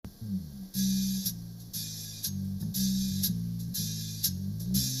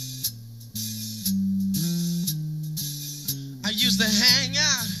to hang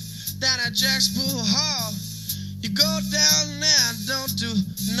out down at Jack's Pool Hall. You go down there, don't do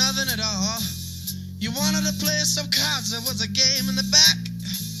nothing at all. You wanted to play some cards, there was a game in the back.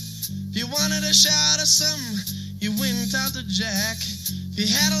 If you wanted a shot of something, you went out to Jack. If you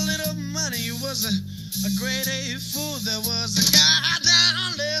had a little money, you was a grade A fool. There was a guy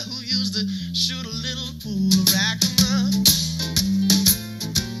down there who used to shoot a little pool. Rack 'em up.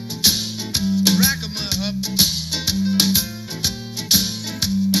 Rack 'em up.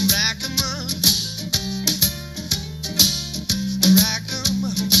 Rack 'em up. Rack 'em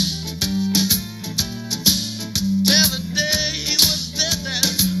up. Till the day he was dead,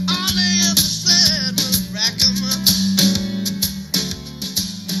 that's all they ever said was rack 'em up.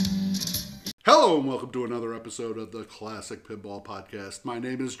 Hello and welcome to another episode of the Classic Pinball Podcast. My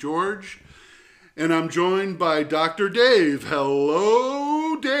name is George, and I'm joined by Dr. Dave.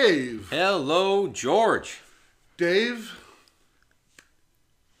 Hello, Dave. Hello, George. Dave,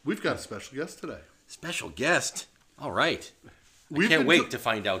 we've got a special guest today. Special guest. All right. We've I can't been wait to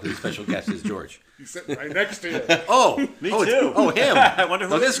find out who the special guest is, George. He's sitting right next to you. Oh, Me too. Oh, him. I wonder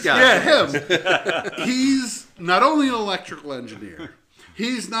who this guy. Yeah, him. He's not only an electrical engineer,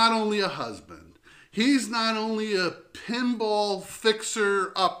 he's not only a husband, he's not only a pinball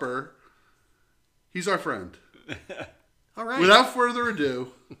fixer-upper, he's our friend. All right. Without further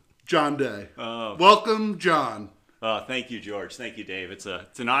ado, John Day. Welcome, John. Thank you, George. Thank you, Dave. It's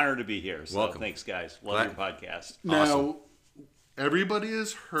an honor to be here. So Welcome. Thanks, guys. Love your podcast. Now, everybody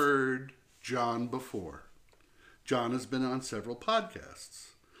has heard John before. John has been on several podcasts.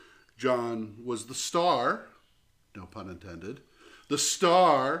 John was the star, no pun intended, the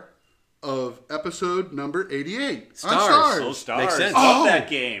star of episode number 88. On Stars. Oh, Stars. Makes sense. Love Oh. that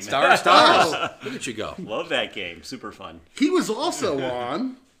game. Stars. Look at you go. Love that game. Super fun. He was also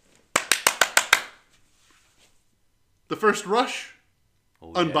on the first Rush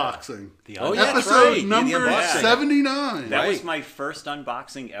Oh, yeah. unboxing. Oh, yeah, that's Episode right. You did the number unboxing. 79. That was Right. my first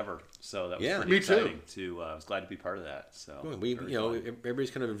unboxing ever. So that was Yeah. pretty Me too. exciting. I was glad to be part of that. So Well, we, very you know, fun. everybody's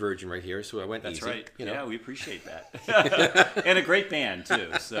kind of a virgin right here, so I went That's easy. right. You know. Yeah, we appreciate that. And a great band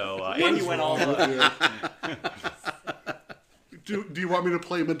too. So and you went all Do you want me to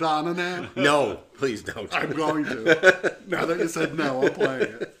play Madonna now? No, please don't. I'm going to. Now that you said no, I'll play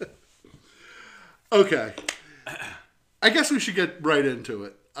it. Okay. I guess we should get right into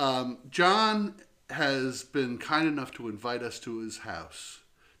it. John has been kind enough to invite us to his house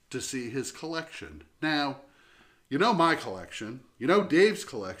to see his collection. Now, you know my collection. You know Dave's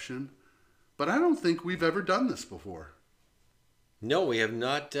collection. But I don't think we've ever done this before. No, we have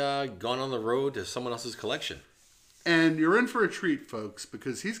not gone on the road to someone else's collection. And you're in for a treat, folks,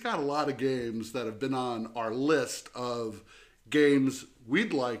 because he's got a lot of games that have been on our list of games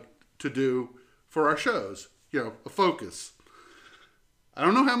we'd like to do for our shows. You know, a focus. I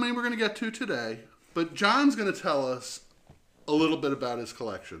don't know how many we're going to get to today, but John's going to tell us a little bit about his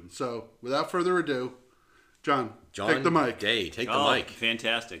collection. So, without further ado, John, take the mic. Day, take the Oh, mic.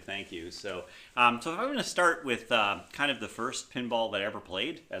 fantastic. Thank you. So if I'm going to start with kind of the first pinball that I ever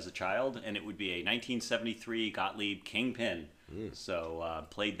played as a child, and it would be a 1973 Gottlieb Kingpin. So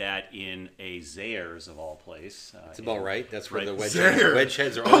played that in a Zayres of all place. That's about right. That's where right. the Zayres. wedge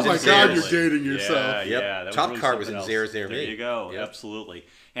heads are Oh always my in God, Zayres. you're dating yourself. Yeah, Yep. yeah. That Top really card was in something Zayres else. near There me. you go. Yep. Absolutely.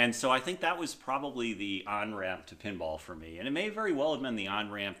 And so I think that was probably the on-ramp to pinball for me. And it may very well have been the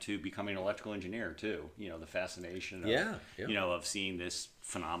on-ramp to becoming an electrical engineer, too. You know, the fascination of, Yeah. you know, of seeing this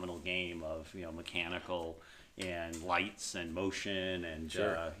phenomenal game of, you know, mechanical and lights and motion, and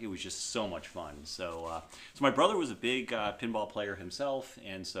Sure. it was just so much fun. So my brother was a big pinball player himself,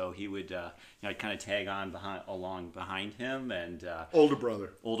 and so he would, I'd kind of tag on along behind him, and Older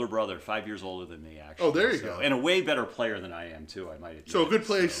brother. older brother, 5 years older than me, actually. Oh, there you go. And a way better player than I am, too, I might admit. So, a good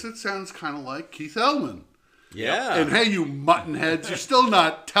place. It sounds kind of like Keith Elman. Yeah. And hey, you mutton heads, you're still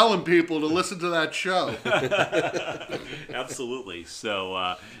not telling people to listen to that show. Absolutely.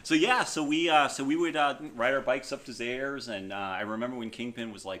 So we would ride our bikes up to Zayres, and I remember when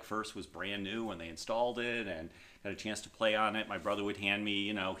Kingpin was brand new when they installed it, and had a chance to play on it. My brother would hand me,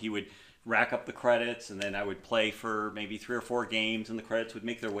 you know, he would rack up the credits, and then I would play for maybe 3 or 4 games, and the credits would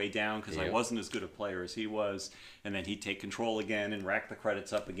make their way down because I wasn't as good a player as he was. And then he'd take control again and rack the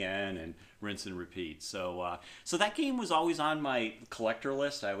credits up again and rinse and repeat. So that game was always on my collector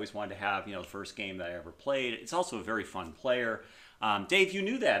list. I always wanted to have, you know, the first game that I ever played. It's also a very fun player. Dave, you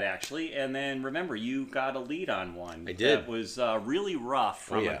knew that actually, and then remember, you got a lead on one. I did. That was really rough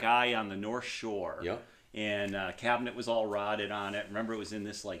from yeah. a guy on the North Shore. Yep. and cabinet was all rotted on it. Remember, it was in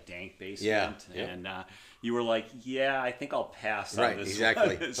this like dank basement, Yeah. and you were like, "Yeah, I think I'll pass on Right, this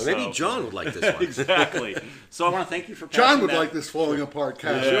exactly. one." Or maybe John would like this one. Exactly. So I want to thank you for passing John would that. like this falling apart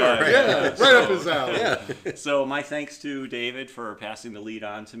cabinet. Sure. Yeah, right up his alley. Yeah. So my thanks to David for passing the lead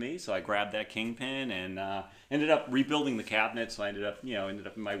on to me. So I grabbed that Kingpin and ended up rebuilding the cabinet. So I ended up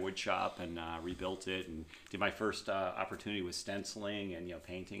in my wood shop and rebuilt it and did my first opportunity with stenciling and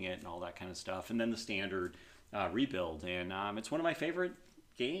painting it and all that kind of stuff. And then the standard rebuild, and it's one of my favorite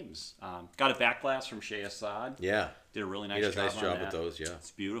games. Got a back glass from Shea Assad. Yeah. Did a really nice He does job a nice on job that. with those, yeah.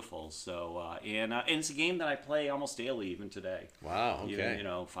 It's beautiful. So and it's a game that I play almost daily, even today. Wow, okay. Even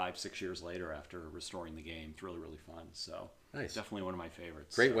 5-6 years later after restoring the game, it's really fun. So Nice. definitely one of my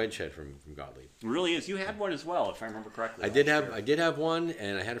favorites. Great So. wedge head from Gottlieb. It really is. You had one as well, if I remember correctly. I did have one,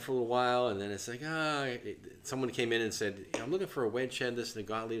 and I had it for a little while, and then it's like, someone came in and said, I'm looking for a wedge head, this and the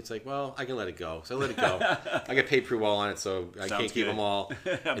Gottlieb. It's like, well, I can let it go. So I let it go. I got paid pretty well on it, so I Sounds can't keep good. them all.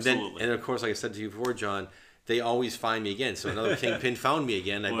 Absolutely. And of course, like I said to you before, John, they always find me again. So another Kingpin found me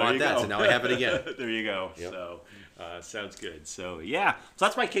again. I Well, bought there you that, go. so now I have it again. There you go. Yep. So sounds good. So yeah, so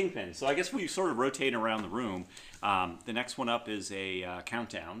that's my Kingpin. So I guess we sort of rotate around the room. The next one up is a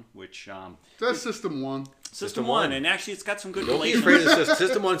countdown, which That's System 1. System 1, and actually it's got some good Don't be relations. afraid of the system.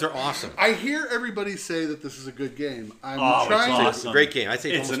 System ones are awesome. I hear everybody say that this is a good game. I'm Oh, it's trying awesome. It's a great game. I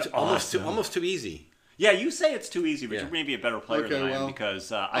say It's it's an awesome- almost too easy. Yeah, you say it's too easy, but Yeah. you're maybe a better player Okay, than I am well,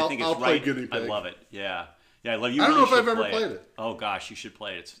 because I I'll- think it's I'll play right. guinea I pig. love it. Yeah. Yeah, I love you. I don't really know if I've should ever play played it. Oh gosh, you should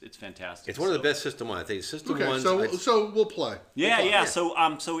play it. It's fantastic. It's one of the So- best System 1. I think System Okay, 1's... so we'll play. Yeah, We'll yeah.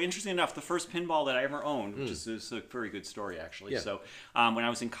 play. So interesting enough, the first pinball that I ever owned, which is a very good story actually. Yeah. So when I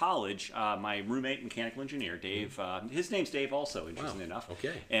was in college, my roommate, mechanical engineer Dave, his name's Dave also, interesting enough.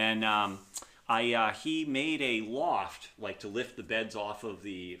 Okay. And he made a loft like to lift the beds off of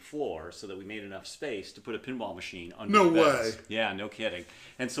the floor so that we made enough space to put a pinball machine under No the beds. way. Yeah, no kidding.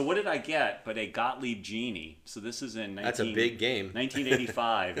 And so what did I get but a Gottlieb Genie? So this is in That's a big game.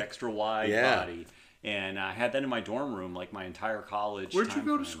 1985, extra wide Yeah. body. And I had that in my dorm room like my entire college. Where'd you time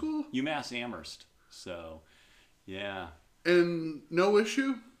go to frame. school? UMass Amherst. So, yeah. And no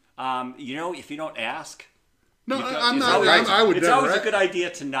issue? If you don't ask, No, you don't- I'm it's not. always- I would It's never. always a good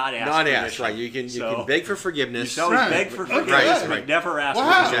idea to not ask. Not ask, permission. right. You can So, beg for forgiveness. You always Right. beg for Okay. forgiveness, Right. but never ask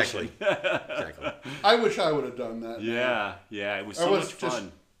Wow. for permission. Exactly. I wish I would have done that. Yeah, yeah. It was I so was much just-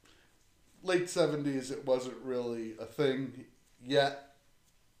 fun. Late 70s, it wasn't really a thing yet.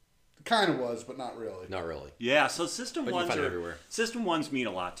 Kind of was, but not really. Not really. Yeah, so System But you 1s find it everywhere. System 1s mean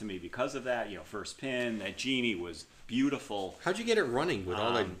a lot to me because of that. First pin, that Genie was beautiful. How'd you get it running with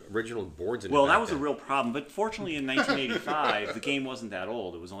all the original boards in it? Well, back that was a then? real problem. But fortunately, in 1985, the game wasn't that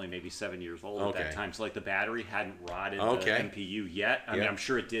old. It was only maybe 7 years old at that Okay. time. So, like, the battery hadn't rotted Okay. the MPU yet. I mean, Yeah. I'm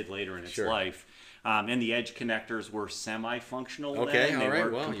sure it did later in its Sure. life. And the edge connectors were semi-functional Okay, then. They all right.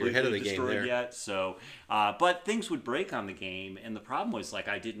 weren't Well, you're completely ahead of the game destroyed there. yet. So, but things would break on the game. And the problem was, like,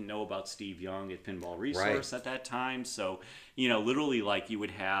 I didn't know about Steve Young at Pinball Resource at that time. So, literally, like,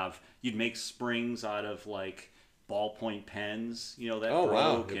 you'd make springs out of, like, ballpoint pens, that Oh,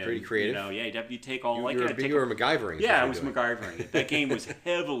 wow. broke. You're pretty and, creative. you take all, You were MacGyvering. is yeah, what I you was were doing. MacGyvering it. That game was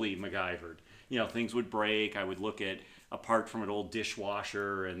heavily MacGyvered. Things would break. I would look at a part from an old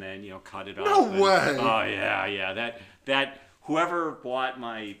dishwasher and then, cut it No up. way. Oh, yeah. That whoever bought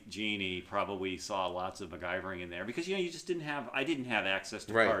my Genie probably saw lots of MacGyvering in there because, I didn't have access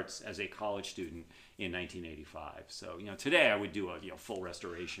to Right. parts as a college student in 1985. So, today I would do a, full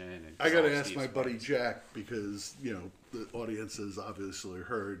restoration. And I got to all ask Steve's my buddy parts. Jack because, the audience has obviously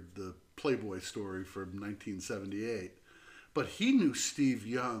heard the Playboy story from 1978. But he knew Steve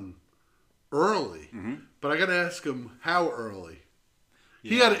Young early. Mm-hmm. But I got to ask him how early.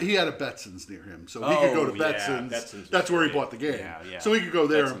 Yeah. He had a Betson's near him, so he could go to Oh, yeah, Betson's. Betson's was That's where he great. bought the game. Yeah. So he could go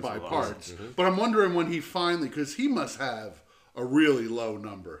there Betson's and buy was parts. awesome. But I'm wondering when he finally, because he must have a really low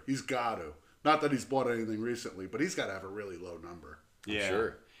number. He's got to. Not that he's bought anything recently, but he's got to have a really low number. Yeah.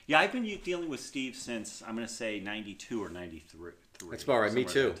 sure. Yeah, I've been dealing with Steve since, I'm going to say, 92 or 93. That's about right. Me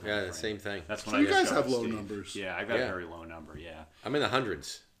somewhere in too. that Yeah, time the frame. same thing. That's when So I you got guys started have low Steve. numbers. Yeah, I've got Yeah. a very low number, yeah. I'm in the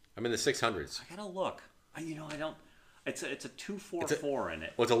hundreds. I'm in the 600s. I got to look. I don't, it's a 244 in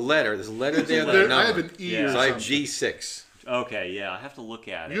it. Well, it's a letter. There's a letter there. That There, I number. have an E Yeah. or So I have something. G6. Okay, yeah, I have to look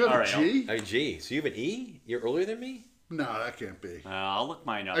at it. You have All a right, G? I have G. So you have an E? You're earlier than me? No, that can't be. I'll look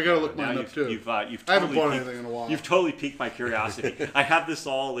mine up. I gotta now. look mine Now up too. You've I haven't totally bought piqued- anything in a while. You've totally piqued my curiosity. I have this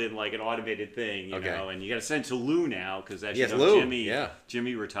all in like an automated thing, you Okay. know, and you got to send it to Lou now because as Yes, you know, Lou,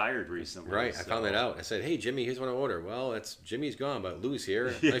 Jimmy retired recently. Right, I so- found that out. I said, "Hey, Jimmy, here's what I ordered." Well, Jimmy's gone, but Lou's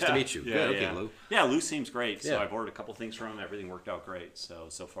here. Nice to meet you. Yeah, Good, yeah. okay, Lou. Yeah, Lou seems great. So Yeah. I've ordered a couple things from him. Everything worked out great. So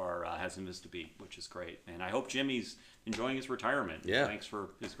far hasn't missed a beat, which is great. And I hope Jimmy's enjoying his retirement. Yeah. Thanks for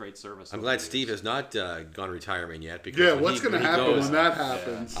his great service. I'm over glad the Steve years. has not gone retirement yet. Because Yeah, when what's going to when he happen goes, when that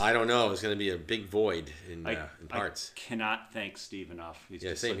happens? I don't know. It's going to be a big void in parts. I cannot thank Steve enough. He's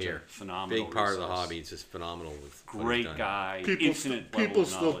Yeah, just same such here. a phenomenal Big part of the resource. hobby. It's just phenomenal. With what he's Great done. guy. People, Infinite level people of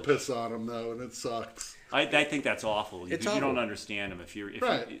still knowledge. piss on him though, and it sucks. I think that's awful. It's you awful. don't understand him if you're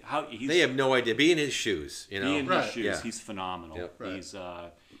Right. They have no idea. Be in his shoes, you know. Be in Right. his shoes. Yeah. He's phenomenal. Yep. Right.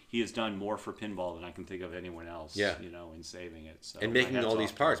 He has done more for pinball than I can think of anyone else. Yeah. You know, in saving it. So And my making hat's all off these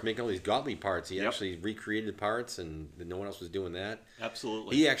to him. parts, making all these Gottlieb parts. He Yep. actually recreated parts, and no one else was doing that.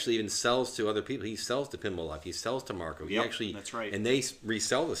 Absolutely. He actually even sells to other people. He sells to Pinball Life. He sells to Marco. He Yep, actually, that's right. And they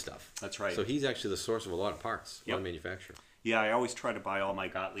resell the stuff. That's right. So he's actually the source of a lot of parts, a lot of Yep. manufacturer. Yeah, I always try to buy all my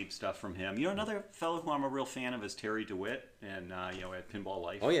Gottlieb stuff from him. You know, another fellow who I'm a real fan of is Terry DeWitt, and at Pinball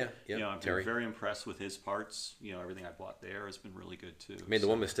Life. Oh, yeah. Yeah, You know, I've Terry. been very impressed with his parts. You know, everything I bought there has been really good too. Made the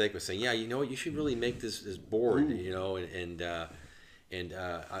one mistake was saying, "Yeah, you know what? You should really make this board, you know." And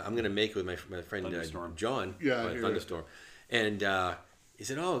I'm going to make it with my friend Thunderstorm. John. Yeah, I hear it. Thunderstorm. And he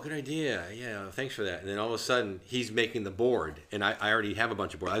said, "Oh, good idea. Yeah, thanks for that." And then all of a sudden, he's making the board, and I already have a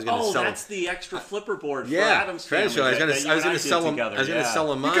bunch of boards. I was going to sell that's them. the extra flipper board for Yeah, Adam's family. so I was going that you and to did sell them. together, I was going to yeah. sell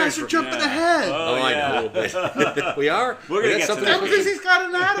them. You guys are jumping ahead. Oh, I yeah. know a little bit. We are. We're gonna That's get to something Yeah, that. because he's got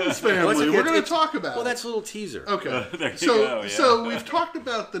an Adams family. Well, it's- We're going to it's- talk about Well, it. that's a little teaser. Okay. There you so, go, yeah. so we've talked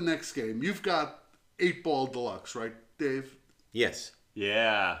about the next game. You've got 8-Ball Deluxe, right, Dave? Yes,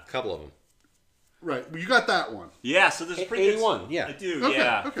 Yeah. a couple of them. Right. Well, you got that one. Yeah, so there's a pretty 81, good... yeah. I do, Okay,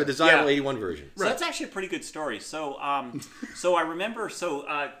 yeah. okay. The desirable Yeah. 81 version. So that's actually a pretty good story. So, so I remember,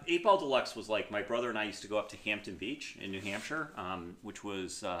 8-Ball Deluxe was like, my brother and I used to go up to Hampton Beach in New Hampshire, which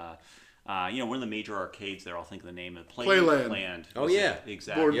was, one of the major arcades there. I'll think of the name of it. Playland. Oh, was yeah. it.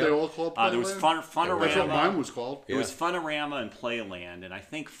 Exactly. Or Yeah. they all called Playland? There was Funorama. That's what mine was called. It was Funorama and Playland, and I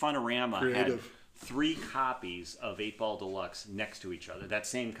think Funorama had Creative. 3 copies of 8-Ball Deluxe next to each other. That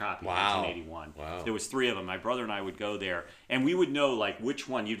same copy, Wow. 1981. Wow. There was 3 of them. My brother and I would go there, and we would know like which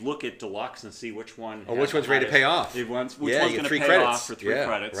one. You'd look at Deluxe and see which one. Oh, had which the one's ready to highest- pay off. Which Yeah, one's you going get to 3 pay credits. off for 3 Yeah,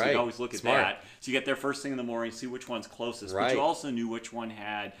 credits. So right. you'd always look at Smart. that. So you get there first thing in the morning, see which one's closest. But Right. you also knew which one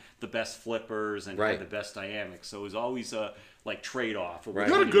had the best flippers and Right. had the best dynamics. So it was always a like trade-off. of Right. which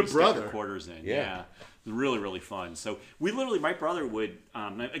You had a one good would stick your brother. quarters in. Yeah. Yeah. It was really, really fun. So we literally, my brother would,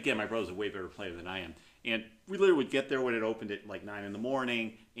 again, my brother's a way better player than I am. And we literally would get there when it opened at like 9 in the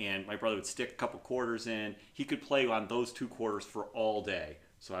morning, and my brother would stick a couple quarters in. He could play on those 2 quarters for all day.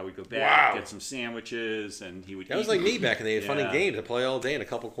 So I would go back, Wow. get some sandwiches, and he would That was eat. like me back in the day. Fun and Yeah. games. I play all day in a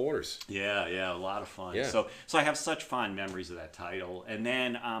couple quarters. Yeah, a lot of fun. Yeah. So I have such fond memories of that title. And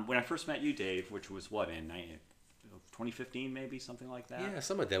then when I first met you, Dave, which was what, in 2015 maybe, something like that? Yeah,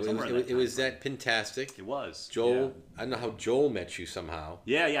 something like that. Somewhere in It was time that Pintastic. It was. Joel, I don't know how Joel met you somehow.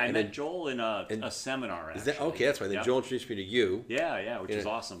 Yeah, I And met then- Joel in a seminar, Is actually. that okay? That's right. Then Yep. Joel introduced me to you. Yeah, which is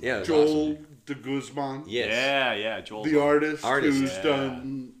awesome. Yeah, it was Joel awesome. de Guzman, Yes. Yeah, Joel. the artist who's yeah.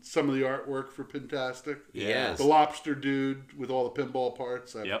 done some of the artwork for Pintastic. Yes. The lobster dude with all the pinball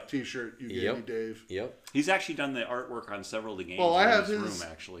parts. That Yep. T-shirt you gave Yep. me, Dave. Yep. He's actually done the artwork on several of the games Well, I in have his his-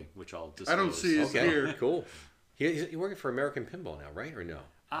 room, actually, which I'll disclose. I don't see his Okay. here. Cool. He's working for American Pinball now, right? Or no?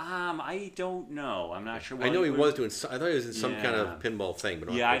 I don't know. I'm not sure. I know he was doing. I thought he was in some kind Yeah. of pinball thing,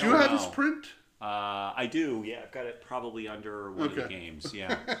 but Yeah, I Do you don't have his know. print? I do. Yeah, I've got it probably under one of the Okay. games.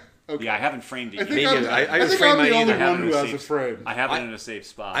 Yeah. Okay. Yeah, I haven't framed it I yet. think Maybe I'm, I I just think frame I'm the mine only either. one Have it who in a has a safe- frame. I have it in a safe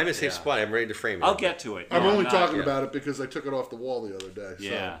spot. I'm in a safe yeah. spot. I'm ready to frame it. I'll get to it. I'm No, only not- talking yeah. about it because I took it off the wall the other day.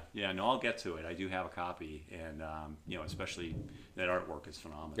 So. Yeah, no, I'll get to it. I do have a copy, and especially that artwork is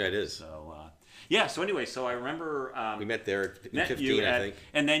phenomenal. Yeah, it is. So so anyway, so I remember We met there in met 15, you I at- think.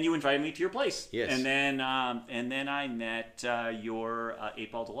 and then you invited me to your place. Yes. And then I met your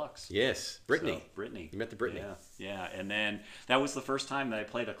 8-Ball Deluxe. Yes, Brittany. So, Brittany. You met the Brittany. Yeah, and then that was the first time that I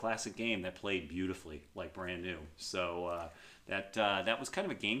played a classic game that played beautifully, like brand new. So that was kind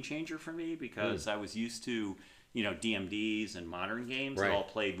of a game changer for me because I was used to, DMDs and modern games that Right. all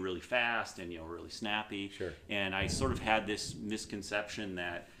played really fast and really snappy. Sure. And I sort of had this misconception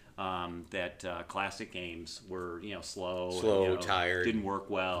that classic games were slow, and, tired, didn't work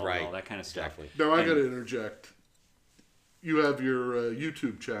well, right? and all that kind of stuff. Exactly. Now I And- got to interject. You have your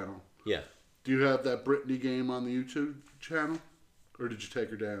YouTube channel. Yeah, Do you have that Brittany game on the YouTube channel, or did you take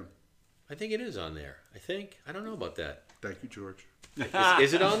her down? I think it is on there. I don't know about that. Thank you, George.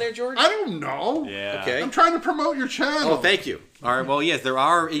 Is it on there, George? I don't know. Yeah. Okay. I'm trying to promote your channel. Oh, thank you. All right. Well, yes, there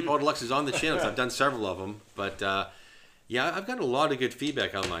are 8-Ball Deluxes on the channel. I've done several of them, but yeah, I've gotten a lot of good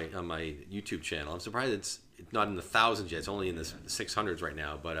feedback on my YouTube channel. I'm surprised it's not in the thousands yet. It's only in the 600s right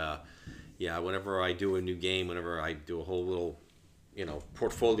now. But yeah, whenever I do a new game, whenever I do a whole little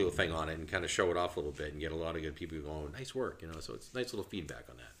portfolio thing on it and kind of show it off a little bit and get a lot of good people going, nice work, so it's nice little feedback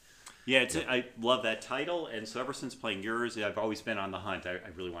on that. Yeah, I love that title, and so ever since playing yours, I've always been on the hunt. I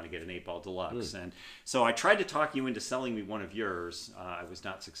really want to get an 8-Ball Deluxe, and so I tried to talk you into selling me one of yours. I was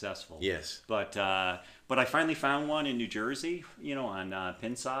not successful. Yes, but I finally found one in New Jersey. On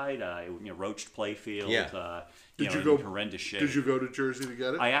Pinside, roached playfield. Yeah. Did you go in horrendous shape? Did you go to Jersey to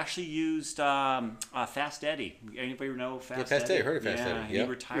get it? I actually used Fast Eddie. Anybody know Fast Eddie? Eddie. I heard of Fast Eddie. He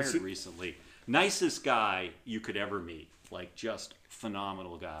retired recently. Nicest guy you could ever meet. Like, just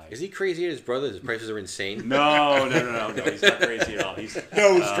phenomenal guy. Is he crazy at his brother? His prices are insane. No. He's not crazy at all. His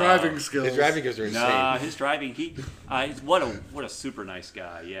driving skills. His driving skills are insane. No, his driving. What a super nice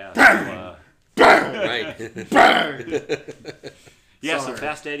guy. Yeah. Bang! Right. Bang! Yeah, Sorry. so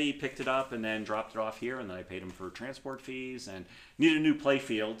Fast Eddie picked it up and then dropped it off here, and then I paid him for transport fees and needed a new play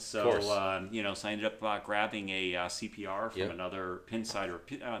field. So, so I ended up grabbing a CPR from another Pinsider.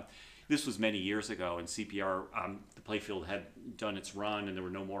 This was many years ago, and CPR, the playfield had done its run, and there were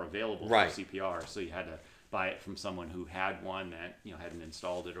no more available for CPR, so you had to buy it from someone who had one that hadn't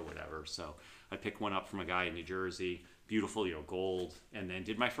installed it or whatever. So I picked one up from a guy in New Jersey, beautiful, gold, and then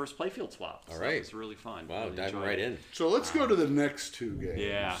did my first playfield swap. All so right, it was really fun. Wow, really diving right in. So let's go to the next two games.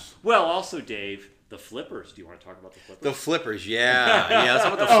 Yeah. Well, also, Dave, the flippers. Do you want to talk about the flippers? The flippers, yeah. Let's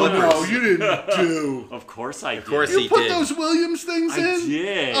talk about the flippers. Oh no, you didn't do. Of course I did. Of course You he put did. those Williams things in? I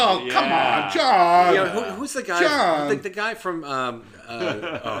did. Oh, yeah. come on, John. Who's the guy? John. The guy from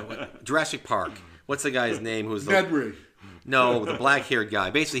Jurassic Park. What's the guy's name? Who's the Nedry. No, the black-haired guy.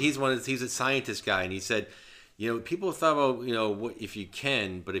 Basically, he's a scientist guy, and he said, people thought about what if you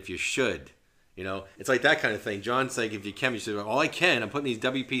can, but if you should. It's like that kind of thing. John's like, if you can, you should. All I can. I'm putting these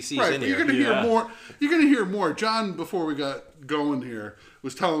WPCs Right, in but here. you're gonna hear more. You're gonna hear more. John, before we got going here,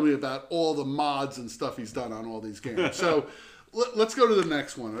 was telling me about all the mods and stuff he's done on all these games. So let's go to the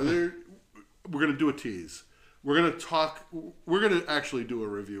next one. We're gonna do a tease. We're gonna talk. We're gonna actually do a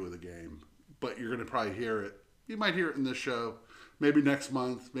review of the game, but you're gonna probably hear it. You might hear it in this show, maybe next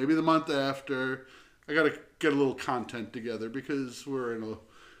month, maybe the month after. I gotta get a little content together because we're in a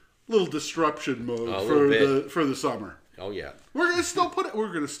little disruption mode for the summer. Oh yeah. We're gonna still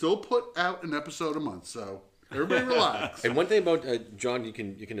put out an episode a month, so everybody relax. And one thing about John, you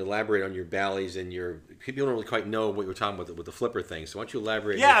can elaborate on your Bally's and your people don't really quite know what you're talking about with the flipper thing. So why don't you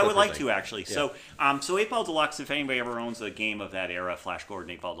elaborate? Yeah, on your I would like thing? to actually. Yeah. So 8-Ball Deluxe. If anybody ever owns a game of that era, Flash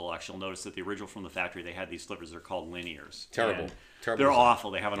Gordon 8-Ball Deluxe, you'll notice that the original from the factory, they had these flippers. They're called linears. Terrible. And Terrible they're design.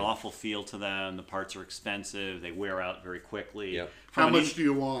 awful. They have an awful feel to them. The parts are expensive. They wear out very quickly. Yep. How much do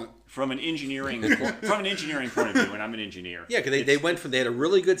you want? From an engineering point of view, and I'm an engineer. Yeah, because they had a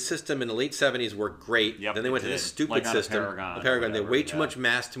really good system in the late 70s, worked great. Yep, then they went to this stupid system. Paragon. They had way too much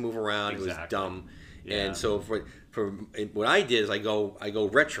mass to move around. Exactly. It was dumb. Yeah. And so for what I did is I go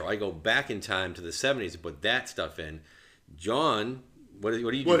retro. I go back in time to the 70s and put that stuff in. John, what do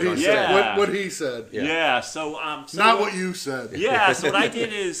you do? What John? he said. What he said. Yeah. So not what you said. Yeah. So what I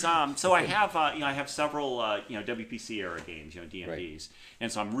did is so I have I have several WPC era games, DMDs, Right.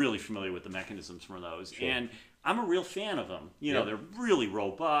 and so I'm really familiar with the mechanisms for those. Sure. And I'm a real fan of them. Yep. They're really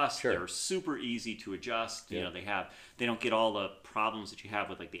robust. Sure. They're super easy to adjust. Yeah. They don't get all the problems that you have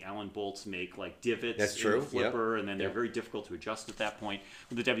with like the Allen bolts make like divots That's in true. the flipper, and then they're Yep. very difficult to adjust at that point.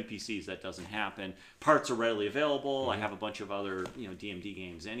 With the WPCs, that doesn't happen. Parts are readily available. I have a bunch of other DMD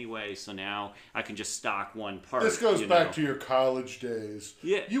games anyway, so now I can just stock one part. This goes back to your college days.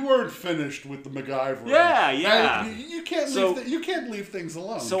 Yeah. You weren't finished with the MacGyver. Yeah. You can't leave things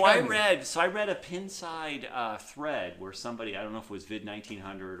alone. So I read a Pinside thread where somebody, I don't know if it was Vid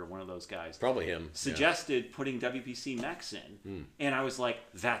 1900 or one of those guys, Probably him. suggested putting WPC mechs in, and I was like,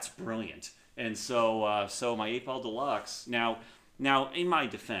 that's brilliant. And so my 8-Ball Deluxe. Now in my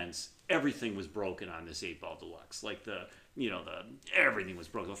defense, everything was broken on this 8-Ball Deluxe. Like everything was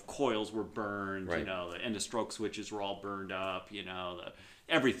broken. The coils were burned. Right. The end of stroke switches were all burned up.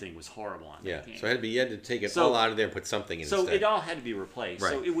 Everything was horrible on that game. So you had to take it all out of there and put something in So instead. it all had to be replaced.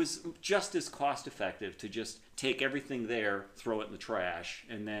 Right. So it was just as cost effective to just take everything there, throw it in the trash,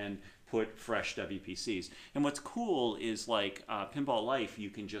 and then put fresh WPCs. And what's cool is like Pinball Life, you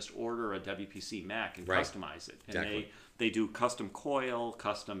can just order a WPC mech and Right. customize it. And Exactly. they do custom coil,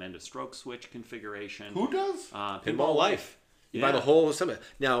 custom end of stroke switch configuration. Who does? Pinball Life. You buy the whole assembly.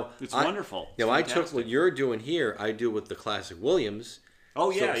 Now It's wonderful. Now It's I took fantastic. what you're doing here. I do with the classic Williams. Oh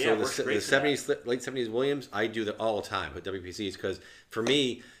yeah, So works the great for that. 70s, late 70s Williams, I do that all the time with WPCs because for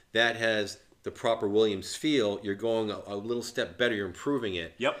me that has the proper Williams feel. You're going a little step better. You're improving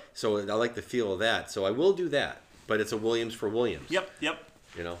it. Yep. So I like the feel of that. So I will do that, but it's a Williams for Williams. Yep.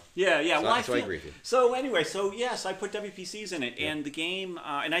 You know. Yeah. So, Well, so I agree with you. So anyway, yes, I put WPCs in it, and the game,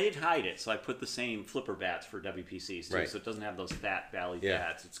 and I did hide it, so I put the same flipper bats for WPCs too, Right. so it doesn't have those fat valley Yeah.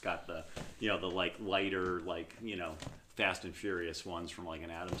 bats. It's got the, the like lighter, like Fast and Furious ones from like an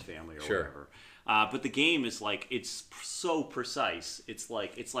Addams Family or Sure. whatever. But the game is like it's so precise. It's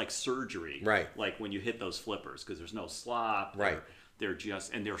like surgery. Right. Like when you hit those flippers because there's no slop. Right. They're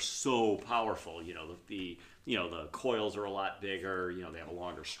just and they're so powerful. The coils are a lot bigger. They have a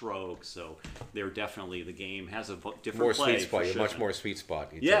longer stroke, so they're definitely the game has a different More play sweet spot. for You're sure. much more sweet spot.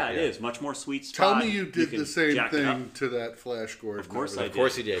 Yeah, it is much more sweet Tell spot. me you did can the same jack it up. thing to that Flash Gordon. Of course over I there. Of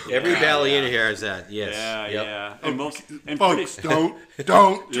course he did. Every Valley in here has that. Yes. Yeah, Yep. yeah. And Folks,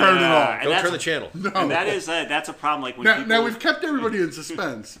 don't turn it Yeah, off. and Don't that's- turn the channel. And that's a problem. Like when Now, people, now we've kept everybody in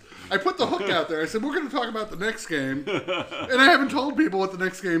suspense. I put the hook out there. I said, we're going to talk about the next game. And I haven't told people what the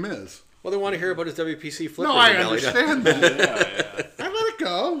next game is. Well, they want to hear about his WPC flipper. No, I Valley. understand that. I let it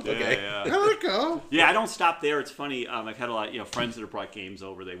go. Okay. I let it go. Yeah, I don't stop there. It's funny. I've had a lot, friends that have brought games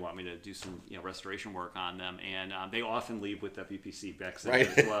over. They want me to do some, restoration work on them, and they often leave with WPC decks Right.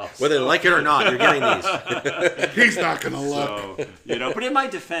 as well. Whether they like it or not, you're getting these. He's not going to look. So, but in my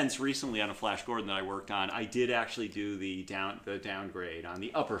defense, recently on a Flash Gordon that I worked on, I did actually do the downgrade on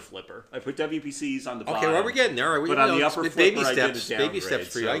the upper flipper. I put WPCs on the bottom. Okay, well, we're getting there. But on the upper it's flipper, baby I did steps. a Baby downgrade, steps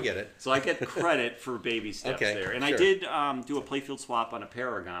for you. so- I get it. So I get credit for baby steps Okay, there. And sure. I did do a playfield swap on a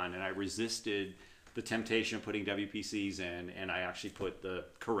Paragon, and I resisted the temptation of putting WPCs in, and I actually put the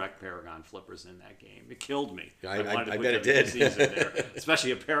correct Paragon flippers in that game. It killed me. I wanted to bet put it did. WPCs in there,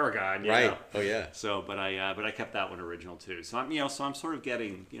 especially a Paragon. You Right. know? Oh, yeah. So, but I kept that one original too. So I'm sort of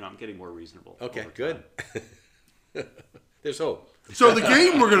getting, I'm getting more reasonable. Okay, over good. time. There's hope. So the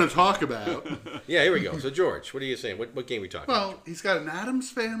game we're going to talk about, Yeah, here we go. So, George, what are you saying? What game are we talking about? well, he's got an Addams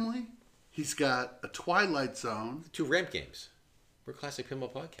Family. He's got a Twilight Zone. 2 ramp games. We're a classic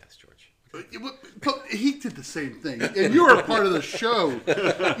pinball podcast, George. But he did the same thing. And you're a part of the show.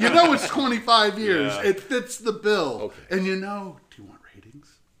 You know it's 25 years. Yeah. It fits the bill. Okay. And do you want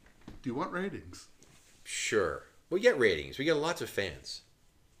ratings? Do you want ratings? Sure. We get ratings. We get lots of fans.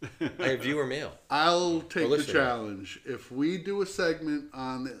 I have viewer mail. I'll take the listener. challenge. If we do a segment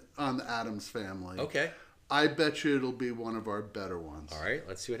on the Addams Family, Okay. I bet you it'll be one of our better ones. All right.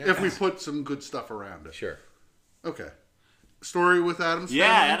 Let's see what happens. If we put some good stuff around it. Sure. Okay. Story with Addams Yeah,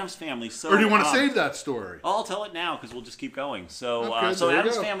 Family? Addams Family. So, Or do you want to save that story? I'll tell it now because we'll just keep going. So, Okay, so there you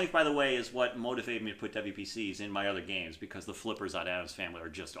Addams go. Family, by the way, is what motivated me to put WPCs in my other games because the flippers on Addams Family are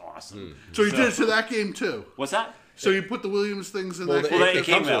just awesome. So you did it to that game too. What's that? So you put the Williams things in Well, that Well, Well, game. it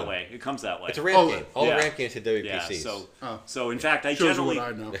came comes that with- way. It comes that way. It's a ramp Oh, game. All yeah. the ramp games had WPCs. Yeah. So in fact, I Shows you generally, what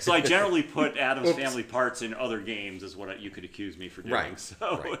I know. so I generally put Addams Oops. Family parts in other games, is what you could accuse me for doing. Right. So,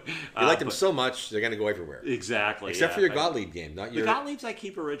 Right. You like them but- so much, they're going to go everywhere. Exactly. Except yeah. for your I- Gottlieb game, not The your. Gottliebs I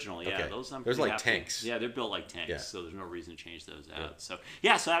keep original, yeah. Okay. Those I'm There's pretty like happy. tanks. Yeah, they're built like tanks, Yeah. so there's no reason to change those out. So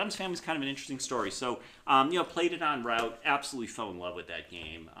so Addams Family's kind of an interesting story. So played it on route, absolutely fell in love with that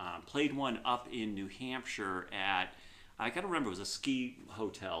game. Played one up in New Hampshire at, I gotta remember, it was a ski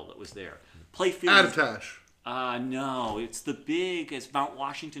hotel that was there. Playfield. Attitash. No, it's Mount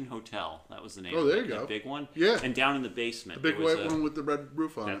Washington Hotel. That was the name. Oh, of there it, you that go. big one. Yeah. And down in the basement, Big there was white a- one with the red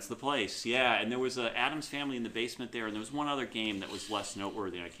roof on That's it. the place, yeah. And there was a Addams Family in the basement there, and there was one other game that was less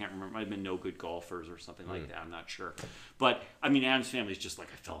noteworthy. I can't remember. It might have been No Good Golfers or something like that. I'm not sure. But I mean, Addams Family is just like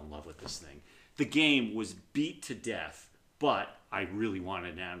I fell in love with this thing. The game was beat to death, but I really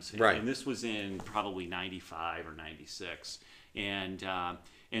wanted an Addams Family. Right. And this was in probably '95 or '96,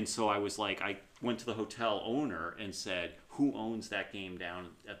 and so I was like, I went to the hotel owner and said, who owns that game down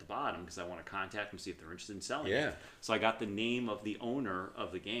at the bottom? Because I want to contact them, see if they're interested in selling Yeah. it. So I got the name of the owner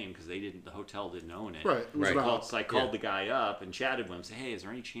of the game because the hotel didn't own it. Right. It was Right. an op. So I called the guy up and chatted with him. Said, "Hey, is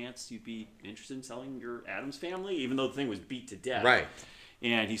there any chance you'd be interested in selling your Addams Family?" Even though the thing was beat to death. Right.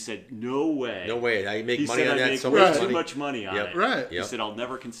 And he said, "No way. No way. I make He money said, on I that. make So way much too money. much money on Yep. it." Right. He Yep. said, "I'll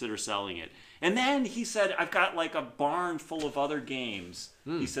never consider selling it." And then he said, "I've got like a barn full of other games."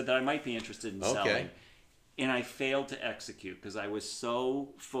 He said that I might be interested in Okay. selling. And I failed to execute because I was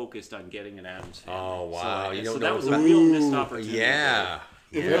so focused on getting an Adams Family. Oh, wow. So, You so don't that know was a about- real missed Ooh, opportunity. Yeah.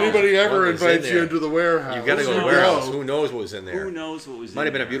 If Yeah. anybody ever What was in invites you there? into the warehouse, You got to go to the Who warehouse. knows? Who knows what was in there? Who knows what was Might in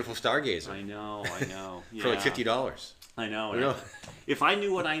have been a there. beautiful stargazer I know. for like Yeah. $50. I know. You know? If I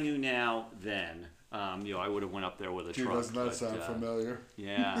knew what I knew now then, I would have went up there with a Gee, truck. doesn't that sound familiar?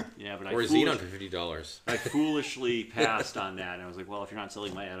 Yeah, but Or a Xenon for $50. I foolishly passed on that, and I was like, well, if you're not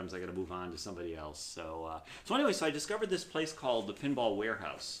selling my items, I got to move on to somebody else. So anyway, I discovered this place called the Pinball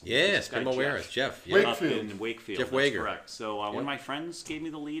Warehouse. Yes, Pinball Warehouse, Jeff. Wait. Up in Wakefield. Jeff That's Wager. correct. So one of my friends gave me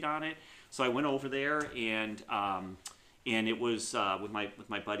the lead on it. So I went over there, and it was with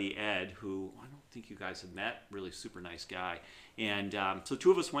my buddy Ed, who I don't think you guys have met. Really super nice guy. And so two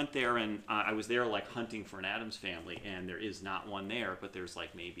of us went there, and I was there like hunting for an Addams Family, and there is not one there, but there's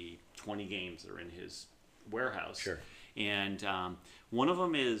like maybe 20 games that are in his warehouse. Sure. And one of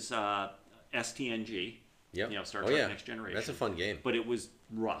them is STNG. Yep. Star Trek Next Generation. That's a fun game. But it was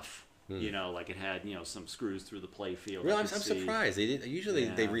rough. Like it had some screws through the play field. Really, I'm surprised. They did. Usually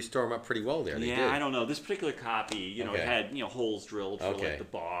they restore them up pretty well there. They did. I don't know. This particular copy, it had holes drilled for like the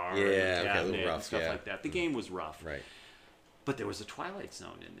bar, and the cabinet, and stuff like that. The game was rough. Right. But there was a Twilight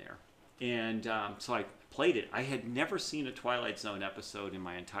Zone in there, and so I played it. I had never seen a Twilight Zone episode in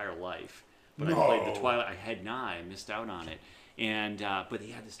my entire life, but I played the Twilight. I had not. I missed out on it. And but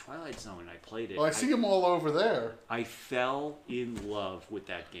he had this Twilight Zone, and I played it. Oh, I see them all over there. I fell in love with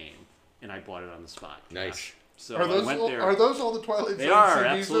that game, and I bought it on the spot. Nice. So Are those I went there. are those all the Twilight Zone They are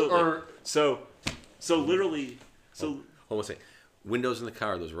CDs? absolutely. Or So literally. Hold on a second. Windows in the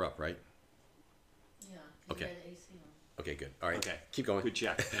car, those are up, right? Yeah. Okay. You had AC on. Okay, good. All right. Okay. Keep going. Good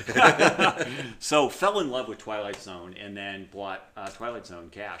check. So fell in love with Twilight Zone, and then bought Twilight Zone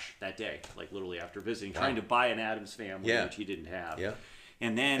cash that day, like literally after visiting, trying to buy an Addams Family, which he didn't have. Yeah.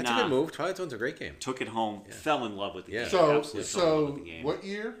 And then That's a good move. Twilight Zone's a great game. took it home, fell in love with the game. so Absolutely fell in love with the game. what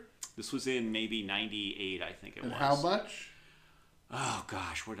year This was in maybe '98, I think it and was. how much? Oh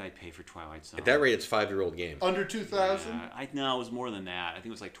gosh, what did I pay for Twilight Zone? At that rate, it's 5-year-old game. Under 2,000? No, it was more than that. I think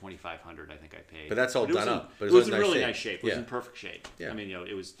it was like $2,500. I think I paid. But that's all it was done in- up. But it was in nice really shape. nice shape. It was Yeah. in perfect shape. Yeah. I mean,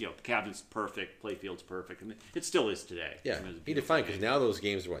 it was the cabinet's perfect, playfield's perfect, and it still is today. Yeah, I mean, it was a you beautiful define because game. now those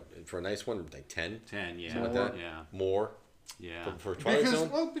games are what for a nice one like 10, 10, yeah, something like that. yeah, More yeah. for Twilight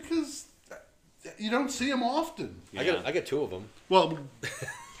Zone. Because you don't see them often. Yeah. I got two of them. Well,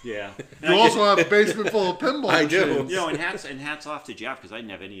 Yeah. you also have a basement full of pinball I do. machines. And hats off to Jeff, because I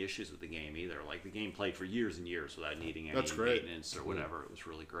didn't have any issues with the game either. Like the game played for years and years without needing any That's great. maintenance or whatever. It was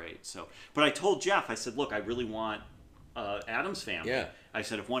really great. So, but I told Jeff, I said, look, I really want Addams Family. Yeah. I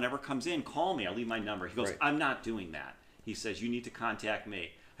said, if one ever comes in, call me. I'll leave my number. He goes, Right. I'm not doing that. He says, you need to contact me.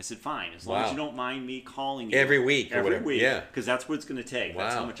 I said, fine, as long Wow. as you don't mind me calling you Every week or Every whatever. week, Yeah. because that's what it's going to take.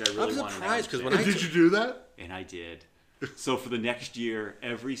 That's how Wow. much I really I'm want. surprised, 'cause when And did you do that? And I did. So for the next year,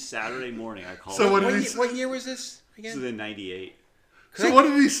 every Saturday morning, I called. So him. what did he say? What year was this This again? was in '98. So what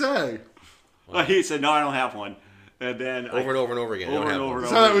did he say? He said, "No, I don't have one." And then Over and over and over again. I Over don't and have over one. and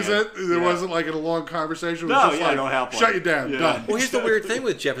So that was again. it? There Yeah. wasn't like a long conversation? It was No, just yeah, I like, don't have one. shut you down, Yeah. done. Well, here's the weird thing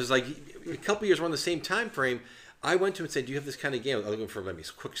with Jeff is like a couple years around the same time frame. I went to him and said, "Do you have this kind of game? I'm looking for maybe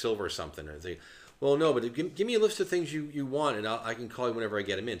Quicksilver or something." And they, well, no, but give me a list of things you want, and I can call you whenever I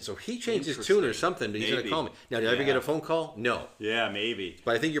get them in. So he changed his tune or something, but he's going to Maybe. call me. Now, did I ever Yeah. get a phone call? No. Yeah, maybe.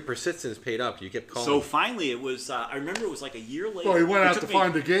 But I think your persistence paid up. You kept calling. So finally, it was. I remember it was like a year later. Well, he went It out took to me-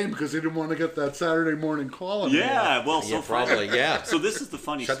 find a game because he didn't want to get that Saturday morning call anymore. Yeah, well, yeah, so probably, yeah. So this is the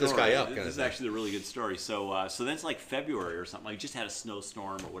funny Shut story. this guy up, This kinda is thing. actually a really good story. So that's like February or something. I just had a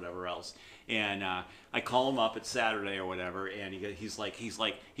snowstorm or whatever else, and I call him up at Saturday or whatever, and he's like,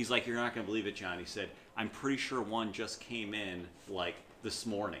 you're not gonna believe it, John. He said, I'm pretty sure one just came in like this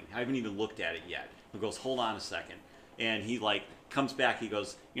morning. I haven't even looked at it yet. He goes, hold on a second, and he like comes back. He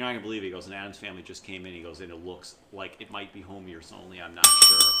goes, you're not gonna believe it. He goes, an Addams Family just came in. He goes, and it looks like it might be home years only. I'm not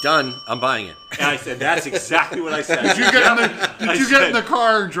sure. Done. I'm buying it. And I said, that's exactly what I said. Did you get in the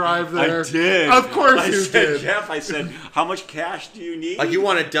car and drive there? I did. Of course I you said, did. Jeff, I said, how much cash do you need? Like you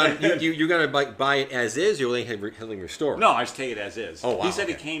want it done. You're going to buy it as is. You're only having restored. No, I just take it as is. Oh, wow, He said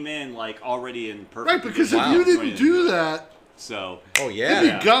okay. it came in like already in perfect. Right, because Wow. if you didn't do that, So. Oh yeah.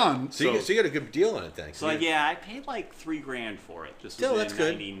 it'd be gone. So you got a good deal on it, thanks. So yeah, I paid like $3,000 for it. This was Still, in that's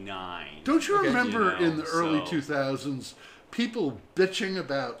good. '99. Don't you remember You know, in the early so- 2000s, people bitching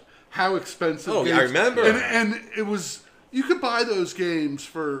about how expensive Oh, games... yeah, I remember. And it was... You could buy those games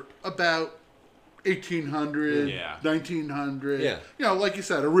for about 1800, Yeah. 1900. Yeah. You know, like you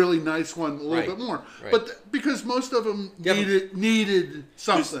said, a really nice one, a little Right. bit more. Right. But because most of them Yeah, but- needed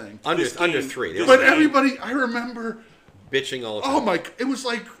something. under this under game- 3. this But game- everybody, I remember... bitching all the time. Oh my! It was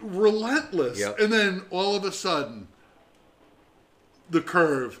like relentless, Yep. and then all of a sudden, the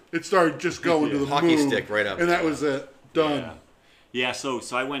curve. It started just going to the Hockey moon, stick right up. and that was it. Done. Yeah. Yeah, so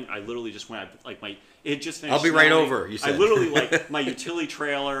I literally just went, like it just finished I'll be right snowing. over, you I said. literally, like, my utility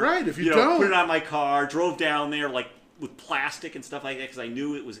trailer. Right, if you know, don't. put it on my car, drove down there, like with plastic and stuff like that because I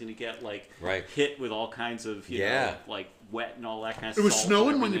knew it was going to get like Right. hit with all kinds of you know like wet and all that kind of It was salt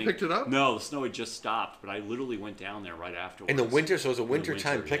snowing and when you everything. picked it up? No, the snow had just stopped, but I literally went down there right afterwards. In the winter, so it was a In the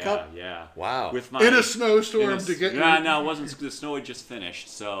wintertime winter, pickup? Yeah. Wow. With my, In a snowstorm to get Yeah, you. no, it wasn't. The snow had just finished,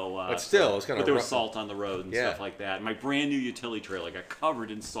 so. But still, it's gonna But there was rough- salt on the road and stuff like that. My brand new utility trailer got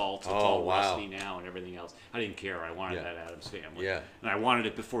covered in salt. It's all rusty now and everything else. I didn't care. I wanted that Adams family. Yeah. And I wanted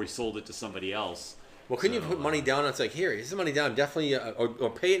it before he sold it to somebody else. Well, couldn't you put money down? It's like, here's the money down. Definitely, or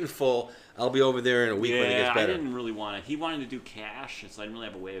pay it in full. I'll be over there in a week when it gets better. I didn't really want it. He wanted to do cash, so I didn't really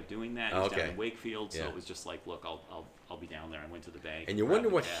have a way of doing that. He was down in Wakefield, so it was just like, look, I'll be down there. I went to the bank. And you wonder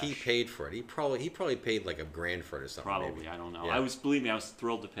what he paid for it. He probably paid like $1,000 for it or something. Probably, maybe. I don't know. Yeah. Believe me, I was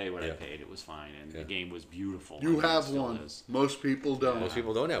thrilled to pay what I paid. It was fine, and the game was beautiful. You I mean, have it still one. is. Most people don't. Most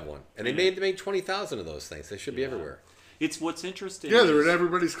people don't have one, and they made 20,000 of those things. They should be everywhere. It's what's interesting. Yeah, they're in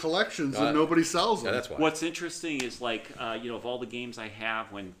everybody's collections and nobody sells them. Yeah, that's why. What's interesting is like of all the games I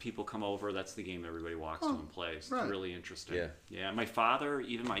have, when people come over, that's the game everybody walks to and plays. right. It's really interesting. Yeah. Yeah. My father,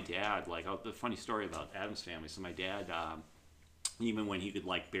 even my dad, like the funny story about Adam's family. So my dad, even when he could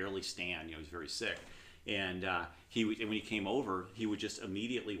like barely stand, he was very sick. And when he came over, he would just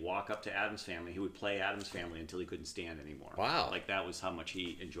immediately walk up to Adam's family. He would play Adam's family until he couldn't stand anymore. Wow. Like that was how much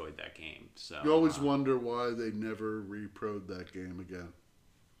he enjoyed that game. So You always wonder why they never reproed that game again.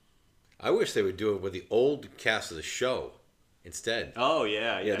 I wish they would do it with the old cast of the show instead. Oh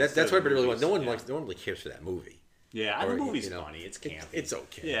yeah, Yeah, that's what everybody really wants. No one really cares for that movie. Yeah, Or, the movie's you know, funny. It's campy. It's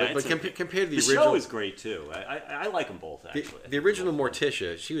okay. Yeah, but compared to the show original, is great too. I like them both actually. the original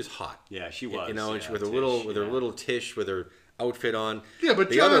Morticia, she was hot. Yeah, she was. You know, and yeah, she with her Tish, little Tish with her outfit on. Yeah, but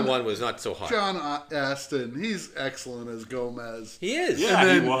the John- other one was not so hot. John Aston, he's excellent as Gomez. He is. Yeah, And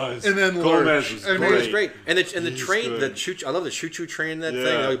then- he was. and then Gomez Lurch. was And He great. was great. And the train, good. I love the choo-choo train. That Yeah.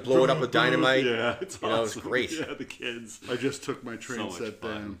 thing. You know, you blow it up with dynamite. Yeah, it's awesome. You know, it's great. Yeah, the kids. I just took my So train much set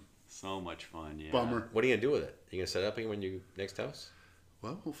fun. down. So much fun. Yeah. Bummer. What are you gonna do with it? You gonna set it up again when you next house?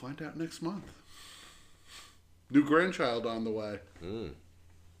 Well, we'll find out next month. New grandchild on the way.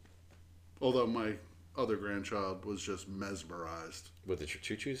 Although my other grandchild was just mesmerized. With the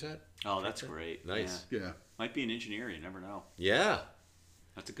choo-choo set? Oh, that's great. Nice. Yeah. Yeah. Might be an engineer. You never know. Yeah.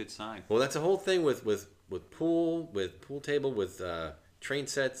 That's a good sign. Well, that's the whole thing with pool table, with train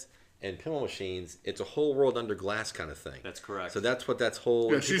sets and pinball machines. It's a whole world under glass kind of thing. That's correct. So that's what that's whole.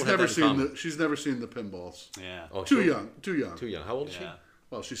 Yeah, people she's have never that in common. seen the pinballs. Yeah. Oh, Too she- young. Too young. Too young. How old is Yeah.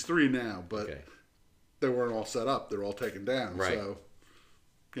 Well, she's 3 now, but Okay. they weren't all set up. They're all taken down. Right. So,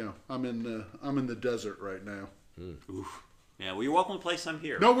 you know, I'm in the desert right now. Oof. Yeah. Well, you're welcome to play some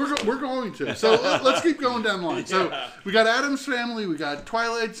here. No, we're going to. So let's keep going down the line. So we got Adam's Family, we got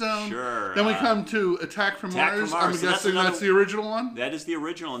Twilight Zone. Sure. Then we come to Attack from Attack from Mars. Mars. I'm So that's guessing that's another- the original one. That is the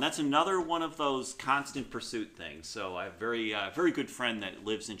original, and that's another one of those constant pursuit things. So I have a very good friend that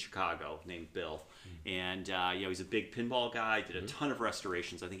lives in Chicago named Bill, and he's a big pinball guy. Did a ton of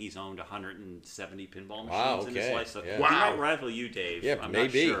restorations. I think he's owned 170 pinball machines Wow, in his okay. life. So Yeah. he Wow. might rival you, Dave. Yeah, I'm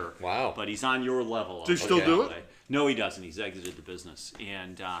maybe. not sure. Wow. But he's on your level. Does he still Okay. do it? No, he doesn't. He's exited the business,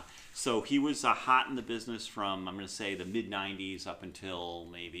 and so he was hot in the business from, I'm going to say, the mid '90s up until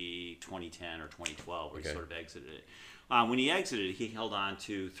maybe 2010 or 2012, where he Okay. sort of exited it. When he exited, he held on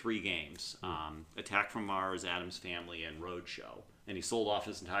to 3 games: Attack from Mars, Adam's Family, and Roadshow. And he sold off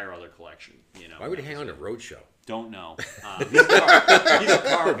his entire other collection. You know, Why would he hang on to Roadshow? Don't know. He's a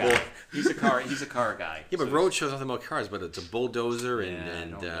car guy. He's a car guy. Yeah, but So- Roadshow's nothing about cars, but it's a bulldozer Yeah, I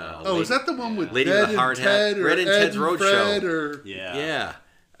and don't know. Oh, is that the one with Lady Ed with a and hard hat. Ted or Red and Ed Ted's and Roadshow. Fred or Yeah. yeah.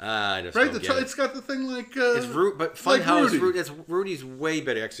 I just right? don't get it. It's got the thing like It's but like Funhouse. Rudy. Rudy's way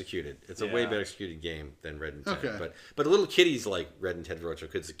better executed. It's a way Yeah. better executed game than Red and Ted. Okay. But the little kiddies like Red and Ted Roadshow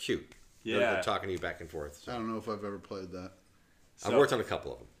because it's cute. Yeah. They're talking to you back and forth. I So. don't know if I've ever played that. I've worked on a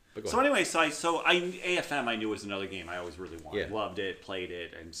couple of them. But go So ahead. anyway, AFM I knew was another game I always really wanted. Yeah. Loved it, played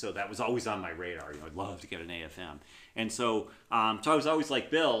it, and so that was always on my radar. I'd love to get an AFM, and so I was always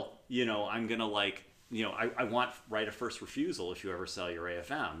like, Bill, I'm gonna I want right of first refusal if you ever sell your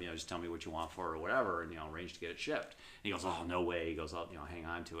AFM. Just tell me what you want for it or whatever, and arrange to get it shipped. And he goes, oh no way. He goes, I'll hang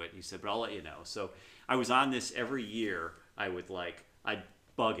on to it. And he said, but I'll let you know. So I was on this every year. I'd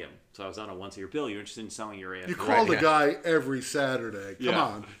bug him. So I was on a once a year. Bill, you're interested in selling your AFM? You call the guy every Saturday. Come Yeah.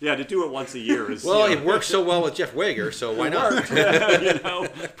 on. Yeah, to do it once a year is Well, it works so well with Jeff Wager, so why not?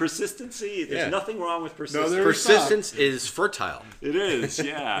 Persistency. There's Yeah. nothing wrong with persistence. there- Persistence is fertile. It is.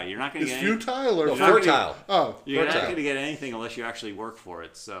 Yeah, you're not going to Is get any, futile or No, fertile? fertile. Oh, you're not fertile. going to get anything unless you actually work for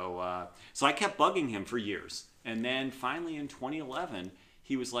it. So so I kept bugging him for years, and then finally in 2011,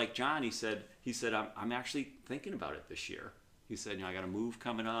 he was like, John, he said, I'm actually thinking about it this year. He said, I got a move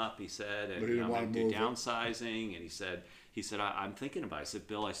coming up. He said, and But he didn't I'm want going to to do move it. downsizing. And he said, I'm thinking about it. I said,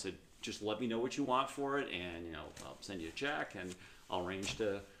 Bill, I said, just let me know what you want for it, and I'll send you a check, and I'll arrange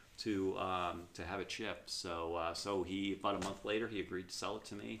to have it shipped. So he, about a month later, he agreed to sell it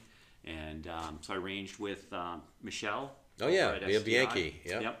to me, and so I arranged with Michelle. Oh yeah, at we have STI. Bianchi.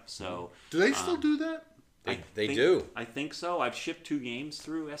 Yep. Yep. So Do they still do that? They do. I think so. I've shipped 2 games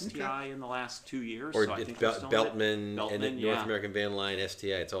through STI in the last 2 years. Or so I think Beltman and the yeah. North American Van Line, STI.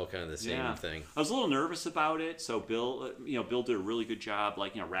 It's all kind of the same thing. I was a little nervous about it. So Bill, Bill did a really good job,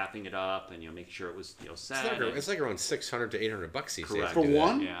 like wrapping it up and making sure it was set. It's like around $600 to $800 these days. Correct. For to do that.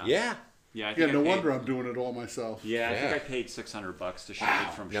 one? Yeah. Yeah. I think Yeah, no I paid, wonder I'm doing it all myself. Yeah, I think Yeah. I paid $600 to ship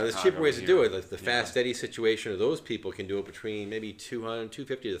it from Now there's Chicago cheaper ways to here. do it. Like the Fast Eddie situation, or those people can do it between maybe $250 to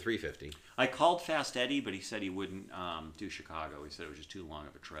 $350. I called Fast Eddie, but he said he wouldn't do Chicago. He said it was just too long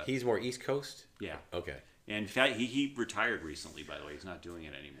of a trip. He's more East Coast. Yeah. Okay. And he retired recently, by the way. He's not doing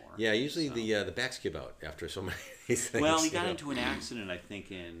it anymore. Yeah, usually the backs give out after so many things. Well, he got into an accident, I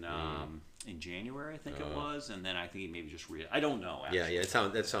think, in January, I think it was, and then I think he maybe just I don't know. Actually. Yeah.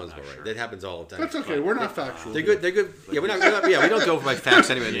 That sounds about right. sure. That happens all the time. That's okay. We're not factual. They're good. They're good. Yeah, we're not. Yeah, we don't go by facts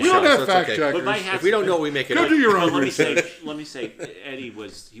anyway. In the We show, don't have so it's fact okay. checkers. But my hat's If we don't know, we make it Go up. do your But own let research. me say, Eddie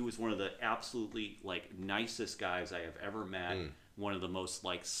was one of the absolutely nicest guys I have ever met. One of the most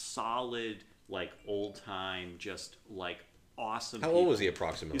solid, old time, just awesome. How people. old was he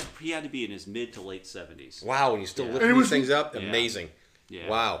approximately? He had to be in his mid to late 70s. Wow, and you still Yeah. lift And it these was- things up? Yeah. Amazing. Yeah.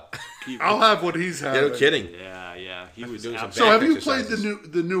 Wow. I'll have what he's Yeah, having. no kidding. Yeah. He was doing some absolutely. So back have you played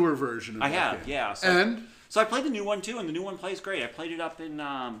exercises. the newer version of I that have, game? yeah. And So I played the new one too, and the new one plays great. I played it up in.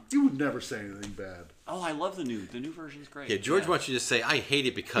 you would never say anything bad. Oh, I love the new version's great. Yeah, George wants you to say, I hate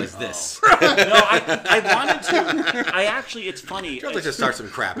it because this. No, I wanted to. I actually, it's funny. George likes to start some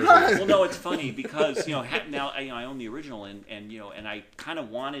crap. Well, no, it's funny because now I own the original, and I kind of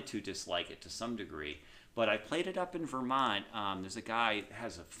wanted to dislike it to some degree. But I played it up in Vermont. There's a guy that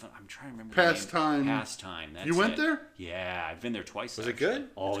has I'm trying to remember. Pastime. The name. Pastime. That's You went it. there? Yeah, I've been there twice. Was it actually. good?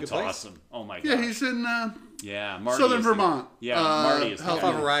 Oh, It's a it's good place? awesome. Oh my god. Yeah, he's in Yeah, Marty southern is the- Vermont. Yeah, Marty is the How How guy.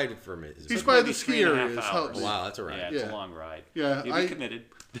 far of a ride for me? He's Took by maybe the ski 3.5 areas. hours. Oh, wow, that's a Yeah, ride. it's Yeah. a long ride. Yeah, we I- committed.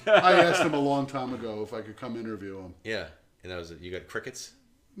 I asked him a long time ago if I could come interview him. Yeah. And that was it. You got crickets?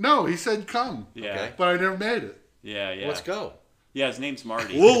 No, he said come. Yeah, Okay. But I never made it. yeah. Let's go. Yeah, his name's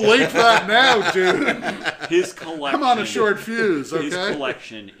Marty. We'll link that now, dude. His collection. I'm on a short fuse, His okay?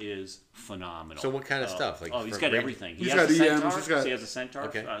 collection is phenomenal. So what kind of stuff? Like he's for got range- everything. He's has got a EMs, centaur. he's got- He has a centaur.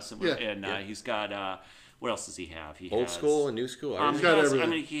 Okay. Yeah. And he's got what else does he have? He Old has, school and new school? He's got has,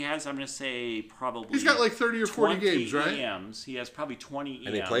 everything. he has. I'm going to say probably. He's got like 30 or 40 20 games, right? EMs. He has probably 20 EMs.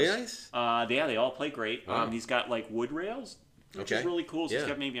 And they play nice? They all play great. Wow. He's got wood rails, which Okay. is really cool. So he's Yeah.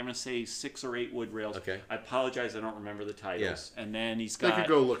 got maybe, I'm going to say 6 or 8 wood rails. Okay. I apologize, I don't remember the titles. And then he's They got could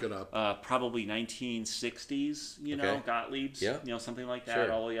go look it up. probably 1960s, Okay. Gottlieb's, Yeah. Something like that,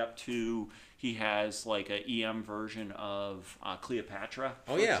 Sure. all the way up to he has a EM version of Cleopatra.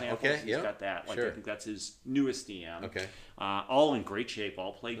 Oh, for yeah, example. okay, He's yeah. got that. I Sure. think that's his newest EM. Okay. All in great shape,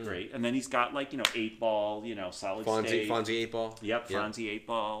 all played great. And then he's got 8 ball, solid state. Fonzie 8 ball? Yep, Yeah. Fonzie 8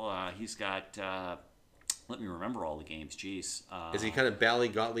 ball. He's got. Let me remember all the games. Jeez. Is he kind of Bally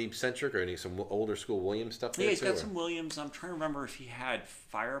Gottlieb centric, or any some older school Williams stuff? Yeah, there he's too, got or- some Williams. I'm trying to remember if he had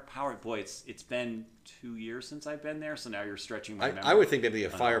firepower. Boy, it's been 2 years since I've been there, so now you're stretching my memory. I would think maybe a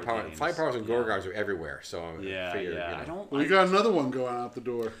on all the firepower. games. Firepowers and Yeah. Gorgars are everywhere, so I Yeah, figure, yeah. you know. I don't. Well, you got another one going out the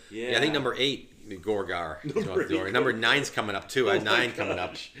door. Yeah, I think number 8, the Gorgar. is out the door. Number 9's coming up too. I have 9 coming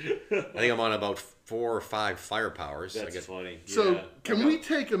up. I think I'm on about 4 or 5 firepowers. I That's guess. funny. So Yeah. can we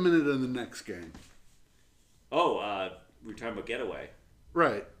take a minute on the next game? Oh, we're talking about Getaway.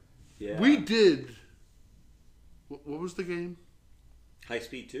 Right. Yeah. We did. What was the game? High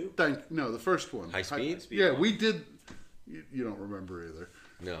Speed 2? No, the first one. High Speed? Speed Yeah, one. we did. You don't remember either.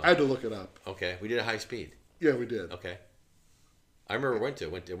 No. I had to look it up. Okay, we did a high speed. Yeah, we did. Okay. I remember went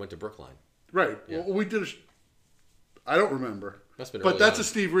to Brookline. Right. Yeah. Well, we did. I don't remember. Must have been But early that's on. a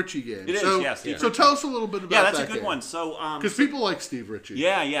Steve Ritchie game. It is, so, yeah, Steve So Ritchie. tell us a little bit about Yeah, that's that a good game. one. So, Because people like Steve Ritchie.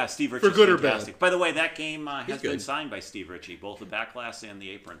 yeah, Steve Ritchie's good or bad? fantastic. By the way, that game has been good. signed by Steve Ritchie, both the back glass and the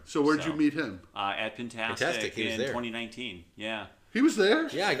apron. So where'd you meet him? At Pintastic Fantastic, he was in there. 2019. Yeah. He was there.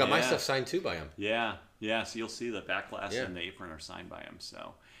 Yeah, I got my Yeah. stuff signed too by him. Yeah. So you'll see the back glass Yeah. and the apron are signed by him.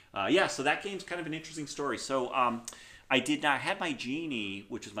 So, so that game's kind of an interesting story. So, I had my Genie,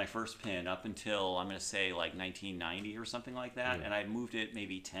 which was my first pin, up until I'm going to say 1990 or something like that, and I moved it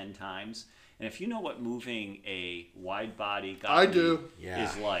maybe 10 times. And if you know what moving a wide body I Gottlieb do.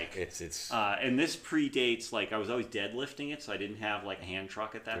 is like, It's and this predates, like, I was always deadlifting it, so I didn't have like a hand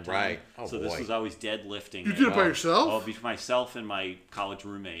truck at that time. Right. Oh, so boy. this was always deadlifting. You did it by yourself? Oh, between myself and my college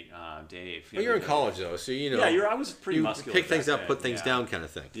roommate, Dave. well, you're in college though, so you know. Yeah, I was pretty you muscular. pick things back up, then, put things yeah. down, kind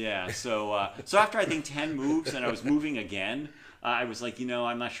of thing. Yeah, so after I think 10 moves and I was moving again, I was like,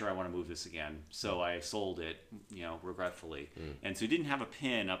 I'm not sure I want to move this again. So I sold it, regretfully. And so we didn't have a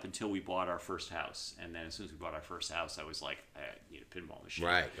pin up until we bought our first house. And then as soon as we bought our first house, I was like, I need a pinball machine.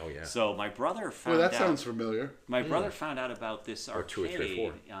 Right. Oh yeah. So my brother found Well, out. that sounds familiar. My brother found out about this Or two or three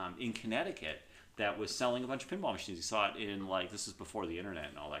or arcade in Connecticut that was selling a bunch of pinball machines. He saw it in, like, this is before the internet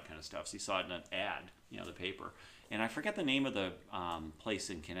and all that kind of stuff. So he saw it in an ad, the paper. And I forget the name of the place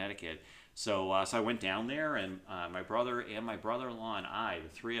in Connecticut. So I went down there, and my brother and my brother-in-law and I, the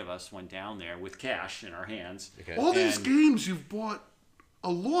three of us, went down there with cash in our hands. Okay. All these And- games you've bought a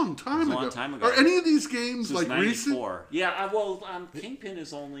long time ago. long time ago. Are any of these games This was like recent? 94. Yeah, Kingpin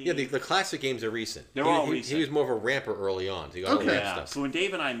is only... Yeah, the classic games are recent. They're he, all he, recent. He was more of a ramper early on. So you got all Okay. that Yeah, stuff. so when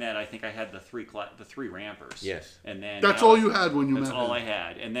Dave and I met, I think I had the three rampers. Yes. And then That's now- all you had when you That's met all him. I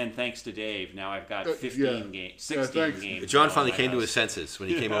had. And then thanks to Dave, now I've got yeah. 15 games, 16 thanks. games. John now finally in my came to house. his senses when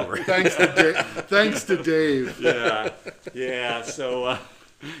he came over. Thanks to Dave. Yeah. So, I've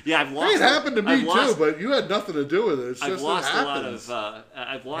Hey, lost. it happened to me I've lost- too, but you had nothing to do with it. It's I've just lost it a lot happens. of.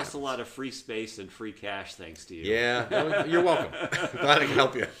 I've lost a lot of free space and free cash thanks to you. Yeah, no, you're welcome. Glad I can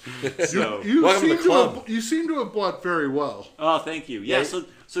help you. So, You Welcome to seem the to club. have, you seem to have bought very well. oh, thank you. Yeah. Yeah.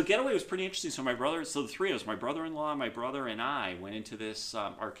 So Getaway was pretty interesting. So the three of us, my brother-in-law, my brother, and I went into this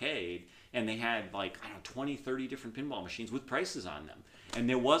arcade, and they had like 20, 30 different pinball machines with prices on them. And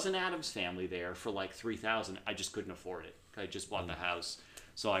there was an Addams Family there for like $3,000. I just couldn't afford it. I just bought the house.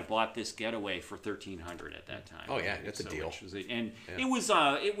 So I bought this Getaway for $1,300 at that time. Oh, yeah, that's a deal. Which was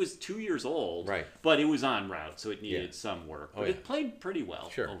it was 2 years old, Right. But it was on route, so it needed Yeah. some work. Oh, But yeah. it played pretty well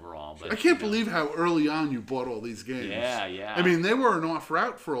Sure. overall. But I can't believe how early on you bought all these games. Yeah. I mean, they were an off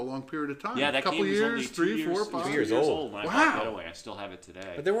route for a long period of time. Yeah, that a couple game was only years, 2 3, years, 4, it was 5 2 years old. when I Wow. bought Getaway. I still have it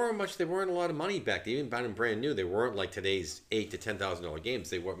today. But there weren't a lot of money back then. Even buying them brand new, they weren't like today's $8,000 to $10,000 games.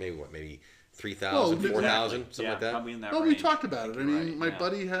 They were maybe 3,000, Well, 4,000, something yeah, like that. Probably in that Well, we range. talked about it. I mean, Right, my yeah.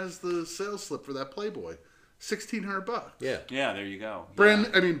 buddy has the sales slip for that Playboy, $1,600. Yeah. Yeah, there you go.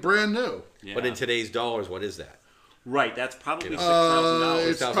 Brand new. Yeah. But in today's dollars, what is that? Right, that's probably You know. $6,000.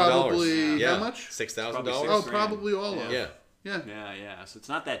 It's $6,000. probably yeah. how much? $6,000. Probably Oh, $6,000. probably all of it. Yeah. Yeah. Yeah. So it's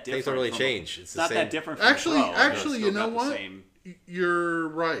not that different. Things don't really from change. It's It's the not same. that different. From Actually, a Pro. It's you still know got the what? same- You're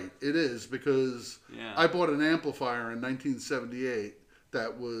right. It is because Yeah. I bought an amplifier in 1978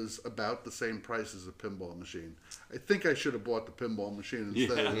 that was about the same price as a pinball machine. I think I should have bought the pinball machine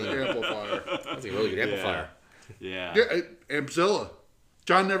instead of the amplifier. That's a really good amplifier. Yeah. Yeah, Ampzilla.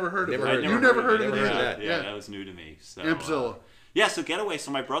 John never heard Never of heard it. of You it. never heard of Never it heard of either. that. Yeah, that was new to me. So, Ampzilla. Yeah, so Getaway.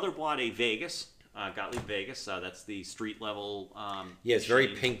 So my brother bought a Vegas, Gottlieb Vegas. That's the street level. Yeah, it's very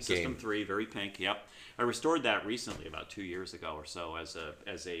machine, pink System game. 3, very pink. Yep. I restored that recently, about 2 years ago or so.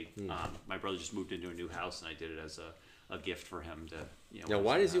 My brother just moved into a new house, and I did it as a gift for him to. Now,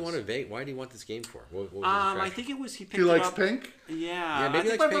 why does he want to Why do you want this game for? What was his I attraction? think it was he picked He it likes up. pink? Yeah, maybe I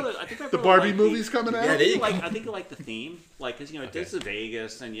think he my likes brother. pink. I think my The brother Barbie liked movies coming out? Yeah, I there you think, go. I think he liked the theme, like because Okay. this is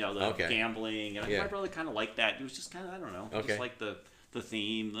Vegas and the Okay. gambling, and I think Yeah. my brother kind of liked that. It was just kind of I don't know, Okay. just like the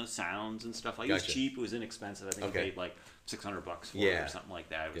theme, the sounds and stuff. Like it was Gotcha. cheap, it was inexpensive. I think Okay. I paid like $600 for it Yeah. or something like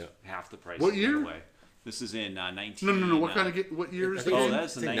that. It was Yeah. half the price. What of year? Getaway. This is in 19. No. What kind of what year is I the think game?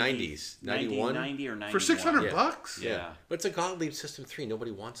 that's the 90s, 91? 1990 or 91. For 600 Yeah. bucks? Yeah. But it's a Gottlieb System 3.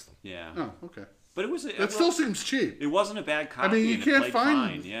 Nobody wants them. Yeah, Oh, okay. but it was. That still seems cheap. It wasn't a bad copy. mean, you and it can't played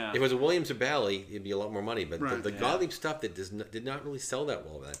find- Fine. Yeah. If it was a Williams or Bally, it'd be a lot more money. But Right. the Yeah. Gottlieb stuff that did not really sell that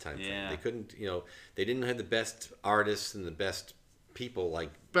well at that time. Yeah. They couldn't, they didn't have the best artists and the best people. Like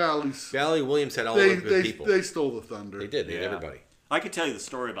Bally's. Bally Williams had all They, the good people. they stole the thunder. They did. They had Yeah. everybody. I could tell you the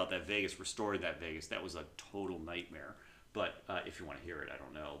story about that Vegas, restoring that Vegas. That was a total nightmare. But if you want to hear it, I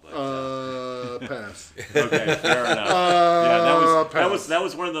don't know. But Pass. okay, fair enough. Yeah, pass. that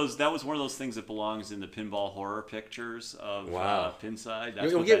was one of those things that belongs in the pinball horror pictures of Wow. Pinside.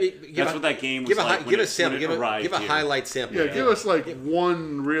 Well, What that game was give a like. give when a it sample. arrived Give a here. highlight sample. Yeah, give us like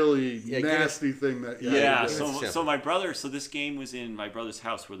one really give us- nasty thing that. Yeah, give us a so sample. my brother. So this game was in my brother's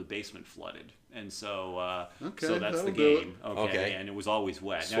house where the basement flooded, and so Okay, so that's the that'll do game. it. Okay. And it was always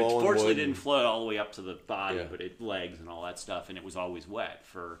wet. Now, Swollen fortunately, it wood didn't flood all the way up to the body, Yeah. but legs and all that stuff, and it was always wet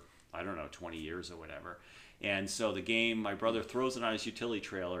for I don't know 20 years or whatever. And so the game, my brother throws it on his utility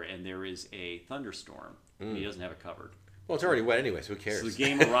trailer, and there is a thunderstorm. And he doesn't have it covered. Well, it's already wet anyway, so who cares? So the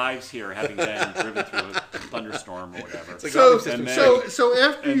game arrives here, having been driven through a thunderstorm or whatever. It's like, So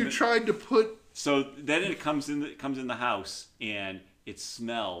after you tried to put... So then it comes in the house, and it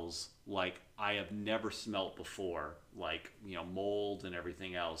smells like I have never smelt before, like, you know, mold and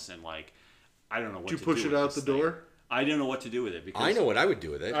everything else, and like I don't know what to do. Did you push it out the door? I didn't know what to do with it because I know what I would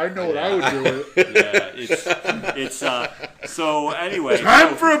do with it. I know what I would do with it. Yeah, it's so anyway.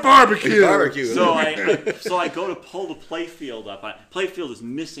 Time for a barbecue. So I go to pull the playfield up. Playfield is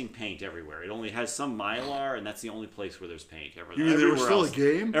missing paint everywhere. It only has some Mylar, and that's the only place where there's paint. You mean there was still a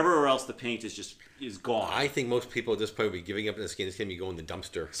game? Everywhere else, the paint is gone. I think most people at this point would be giving up in this game. It's going to be going in the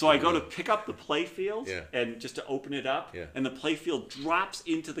dumpster. So I go to pick up the playfield, Yeah. and just to open it up, Yeah. and the playfield drops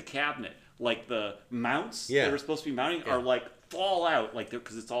into the cabinet. Like the mounts Yeah. that were supposed to be mounting Yeah. are like fall out, like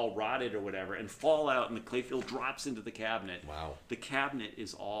because it's all rotted or whatever, and fall out, and the playfield drops into the cabinet. Wow. The cabinet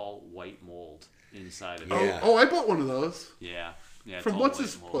is all white mold inside of Yeah. it. Oh, I bought one of those. Yeah. It's From all what's white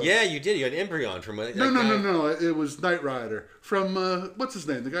his mold. place? Yeah, you did. You had Embryon from that No, guy. it was Knight Rider. From, what's his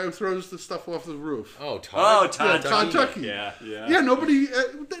name? The guy who throws the stuff off the roof. Oh, Todd. Todd Tucky. Yeah. Yeah, nobody...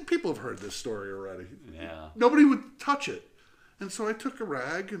 people have heard this story already. Yeah. Nobody would touch it. And so I took a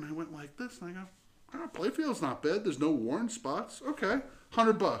rag, and I went like this, and I go... Oh, playfield's not bad. There's no worn spots. Okay,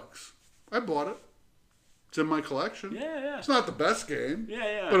 $100. I bought it. It's in my collection. Yeah. It's not the best game.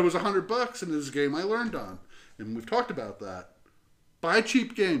 Yeah. But it was $100, and it's a game I learned on, and we've talked about that. Buy a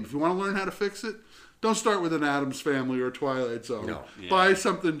cheap game if you want to learn how to fix it. Don't start with an Addams Family or Twilight Zone. No. Yeah. Buy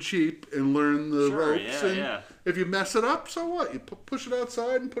something cheap and learn the Sure, ropes. yeah. If you mess it up, so what? You push it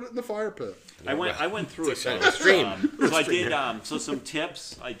outside and put it in the fire pit. I went through it. It's kind of extreme. So I did some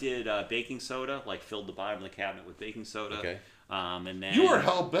tips. I did baking soda, like filled the bottom of the cabinet with baking soda. Okay. And then You were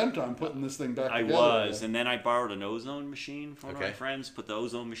hell bent on putting this thing back I together. was, and then I borrowed an ozone machine from one of my Okay. friends. Put the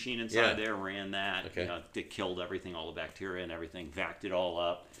ozone machine inside Yeah. there, ran that. Okay. You know, it killed everything, all the bacteria and everything. Vacuumed it all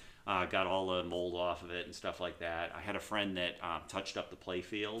up. Got all the mold off of it and stuff like that. I had a friend that touched up the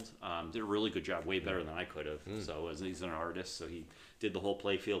playfield. Did a really good job, way better than I could have. So he's an artist, so he did the whole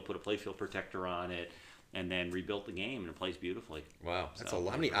playfield, put a playfield protector on it, and then rebuilt the game, and it plays beautifully. Wow, that's So, a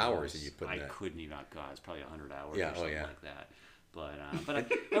lot. How many hours did you put in I that? couldn't even, God, it's probably 100 hours Yeah, or something yeah. like that. But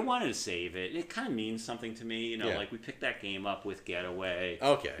I wanted to save it. It kind of means something to me, you know. Yeah. Like we picked that game up with Getaway.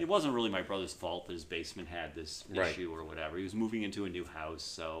 Okay. It wasn't really my brother's fault that his basement had this Right. issue or whatever. He was moving into a new house,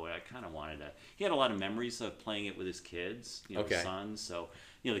 so I kind of wanted to. He had a lot of memories of playing it with his kids, you know, his Okay. sons. So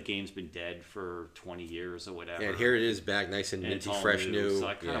the game's been dead for 20 years or whatever. And here it is back, nice and And it's minty, all fresh, new. So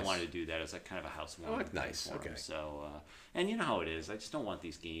I kind of Yes. wanted to do that as like kind of a housewarming. that's nice. thing for him. Okay. So, and you know how it is. I just don't want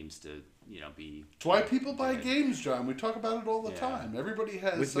these games to, be. That's why people buy games, John. We talk about it all the Yeah. time. Everybody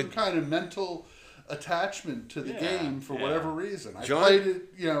has With- some kind of mental attachment to the Yeah, game for yeah. whatever reason. I John- played it,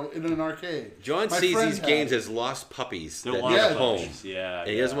 in an arcade. John My sees friend these had games it. as lost puppies They're that lost need a puppies, home. yeah, And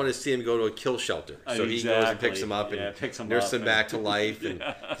he doesn't want to see them go to a kill shelter. So he goes and picks Exactly. them up Yeah, and picks 'em nurses up them and- back to life. And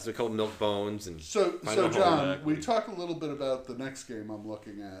that's what we call milk bones. And So find a home. John, Exactly. we talked a little bit about the next game I'm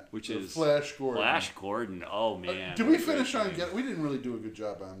looking at, Which the is Flash Gordon. Flash Gordon. Oh man. Did what we a great finish on game. Get? We didn't really do a good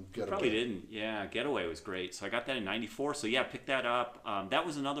job on Getaway. Probably didn't. Yeah, Getaway was great. So I got that in '94. So yeah, picked that up. That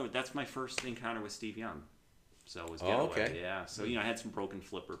was that's my first encounter with Steve Young. So it was Getaway. okay. Yeah. So I had some broken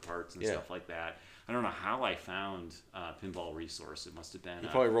flipper parts and Yeah. stuff like that. I don't know how I found Pinball Resource. It must have been. he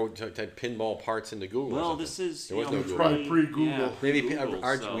probably typed pinball parts into Google. or Well, something. this is There was no Google. Probably pre-Google. Yeah, Maybe pre-Google,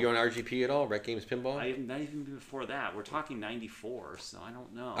 were you on RGP at all? Rec Games Pinball? not even before that. We're talking '94, so I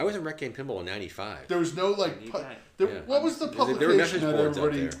don't know. I was in Rec Game Pinball in '95. There was no You got- there, yeah. what was the There were publication message that boards out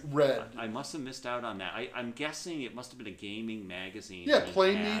everybody there. read? I must have missed out on that. I'm guessing it must have been a gaming magazine. Yeah, he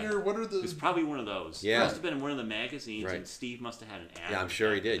Play had. Meter. What are It was the? probably one of those. Yeah. It must have been one of the magazines, Right. and Steve must have had an ad. Yeah, I'm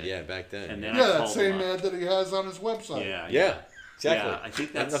sure he back did. then. Yeah, back then. And then Yeah, I that called same him up. ad that he has on his website. Yeah, Yeah, exactly. Yeah, I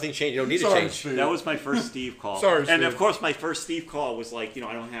think that's nothing changed. You don't need to Sorry, change. Steve. That was my first Steve call. Sorry, and of Steve. course my first Steve call was like,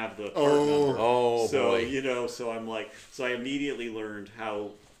 I don't have the part Oh. number. Oh, so, boy. So I'm like, so I immediately learned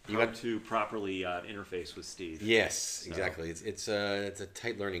how to properly interface with Steve. Yes, exactly. It's a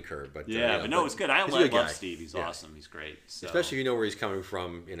tight learning curve, but Yeah, but no, it's good. I he's a good love guy. Steve. He's Yeah. awesome. He's great. So. Especially if you know where he's coming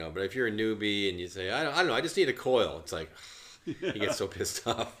from, But if you're a newbie and you say, I don't know, I just need a coil, it's like he gets so pissed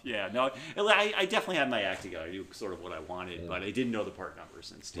off. Yeah, no, I definitely had my act together. I knew sort of what I wanted, but I didn't know the part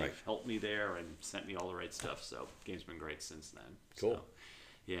numbers, and Steve Right. helped me there and sent me all the right stuff. So game's been great since then. Cool. So,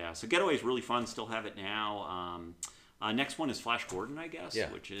 yeah, so Getaway is really fun. Still have it now. Next one is Flash Gordon, I guess.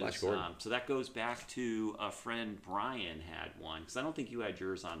 Yeah, which is Flash Gordon. So that goes back to a friend Brian had one because I don't think you had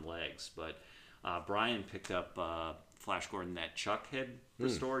yours on legs, but Brian picked up Flash Gordon that Chuck had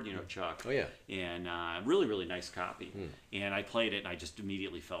restored. You know Chuck. Oh, yeah. And really, really nice copy. And I played it, and I just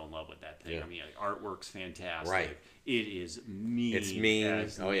immediately fell in love with that thing. Yeah. I mean, artwork's fantastic. Right. It is mean. It's mean.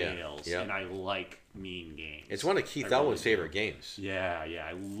 As Yeah. nails. Yeah. And I like mean games. It's one of Keith Elwin's favorite games. Yeah,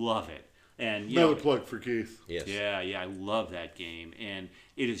 I love it. And Another plug for Keith. Yes. Yeah, I love that game, and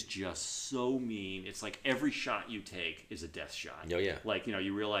it is just so mean. It's like every shot you take is a death shot. Oh, yeah. Like,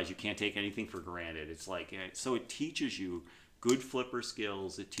 you realize you can't take anything for granted. It's like, so it teaches you good flipper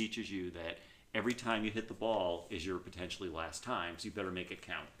skills. It teaches you that every time you hit the ball is your potentially last time, so you better make it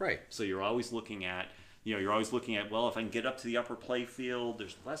count. Right. So you're always looking at, well, if I can get up to the upper play field,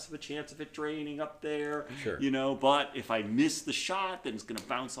 there's less of a chance of it draining up there. Sure. But if I miss the shot, then it's going to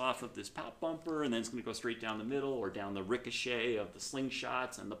bounce off of this pop bumper, and then it's going to go straight down the middle or down the ricochet of the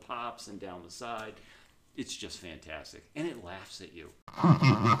slingshots and the pops and down the side. It's just fantastic. And it laughs at you. I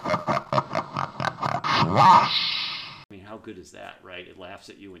mean, how good is that, right? It laughs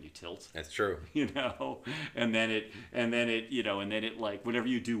at you when you tilt. That's true. And then it like, whenever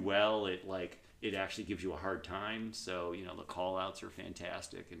you do well, it actually gives you a hard time. So, the call outs are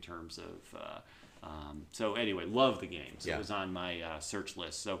fantastic in terms of, so anyway, love the game. So yeah. It was on my search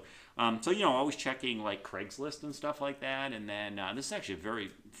list. So, always checking like Craigslist and stuff like that. And then this is actually a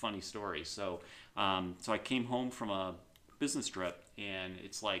very funny story. So I came home from a business trip, and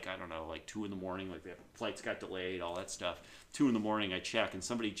it's like, I don't know, like 2 a.m, like the flights got delayed, all that stuff. 2 a.m, I check, and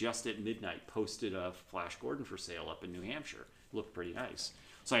somebody just at midnight posted a Flash Gordon for sale up in New Hampshire. It looked pretty nice.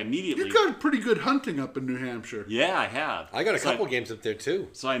 So I immediately... You've got pretty good hunting up in New Hampshire. Yeah, I have. I got a couple games up there, too.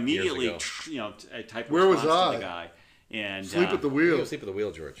 So I immediately, I typed a Where was response to I? the guy. And, Sleep at the You wheel. go sleep at the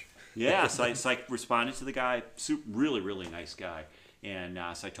wheel, George. Yeah, so I responded to the guy. Really, really nice guy. And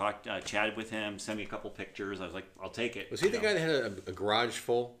so I talked, chatted with him, sent me a couple pictures. I was like, I'll take it. Was he the guy that had a garage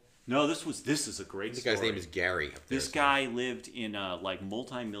full? No, this is a great The story. guy's name is Gary. Up there, This guy lived in a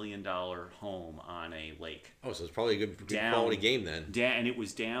multi-million-dollar home on a lake. Oh, so it's probably a good quality game then. And it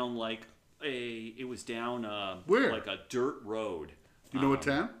was down where? Like a dirt road. Do you know what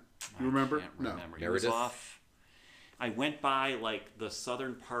town? You remember? I can't remember. It Meredith? was off. I went by like the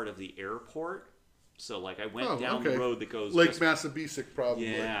southern part of the airport. So like I went down the road that goes Lake Massabesic,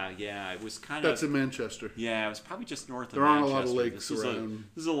 probably. Yeah. It was kind That's of in Manchester. Yeah, it was probably just north of There Manchester. aren't a lot of lakes this around.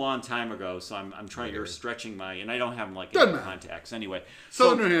 This is a long time ago, so I'm trying to stretching my, and I don't have like Doesn't any matter. contacts anyway.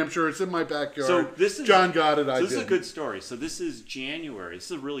 Southern New Hampshire. It's in my backyard. So this is John got it. This is a good story. So this is January. This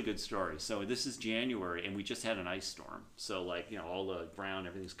is a really good story. So this is January, and we just had an ice storm. So like all the ground,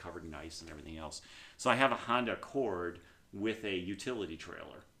 everything's covered in ice and everything else. So I have a Honda Accord with a utility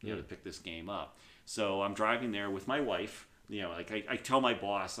trailer, to pick this game up. So I'm driving there with my wife. I tell my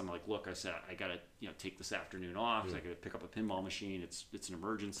boss, I'm like, look, I said I gotta take this afternoon off. So I gotta pick up a pinball machine. It's an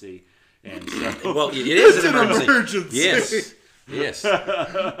emergency. And so, Well, it is It's an an emergency. emergency. Yes.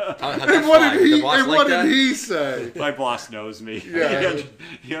 And what did he say? my boss knows me. Yeah.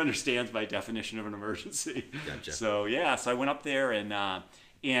 He understands my definition of an emergency. Gotcha. So I went up there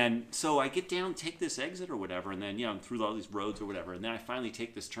and so I get down, take this exit or whatever, and then through all these roads or whatever, and then I finally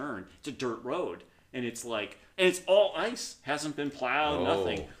take this turn. It's a dirt road, and it's all ice, hasn't been plowed,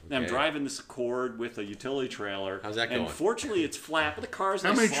 nothing. And I'm driving this Accord with a utility trailer. How's that and going? Fortunately, it's flat, but the car's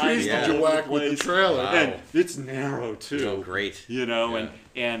How many trees did you whack with the trailer? Wow. And it's narrow too. Oh, great.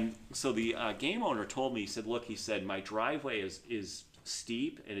 And so the game owner told me, he said, my driveway is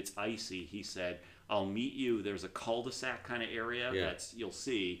steep and it's icy. He said, I'll meet you. There's a cul-de-sac kind of area that's you'll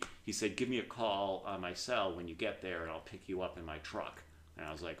see. He said, give me a call on my cell when you get there, and I'll pick you up in my truck. And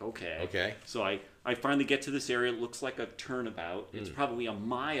I was like, okay. Okay. So I finally get to this area. It looks like a turnabout. It's probably a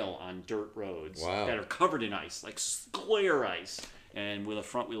mile on dirt roads that are covered in ice, like glare ice, and with a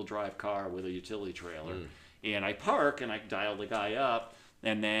front-wheel drive car with a utility trailer. And I park, and I dial the guy up,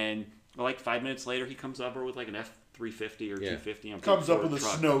 and then like 5 minutes later, he comes over with like an F350 or 250. Comes up with a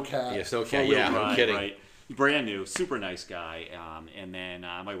snowcat. Yeah, snowcat. Four-wheel Yeah, no drive, kidding. right? Brand new, super nice guy. And then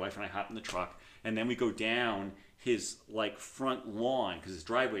my wife and I hop in the truck, and then we go down his like front lawn because his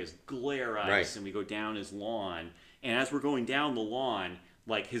driveway is glare ice, and we go down his lawn. And as we're going down the lawn,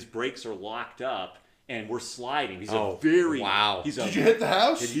 like his brakes are locked up, and we're sliding. He's a very wow. Did you hit the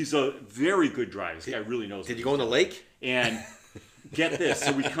house? He's a very good driver. This guy really knows. Did you go in the lake? And get this,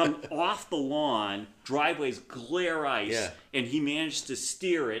 so we come off the lawn, driveway's glare ice, and he managed to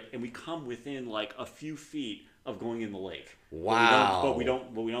steer it, and we come within like a few feet of going in the lake. Wow.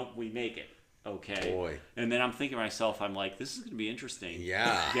 But we make it. Okay. Boy. And then I'm thinking to myself, I'm like, this is going to be interesting.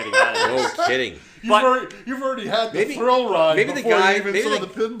 Yeah. Getting out of this. No kidding. You've already had the thrill ride Maybe the before guy, you even maybe saw the,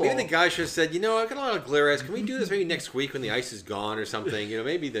 the pinball. maybe the guy should have said, I've got a lot of glare eyes. Can we do this maybe next week when the ice is gone or something?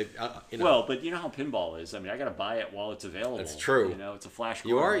 Maybe the, Well, but you know how pinball is. I mean, I got to buy it while it's available. That's true. It's a flash.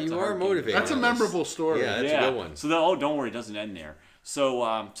 You are motivated. That's a memorable story. Yeah, that's a good one. So don't worry, it doesn't end there. So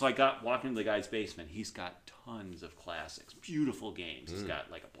I got walking into the guy's basement. He's got tons of classics, beautiful games. He's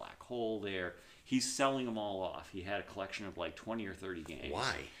got like a black hole there. He's selling them all off. He had a collection of like 20 or 30 games.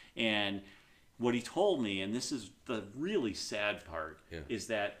 Why? And what he told me, and this is the really sad part, is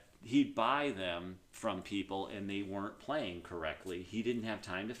that he'd buy them from people and they weren't playing correctly. He didn't have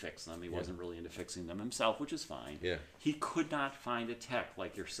time to fix them. He wasn't really into fixing them himself, which is fine. Yeah. He could not find a tech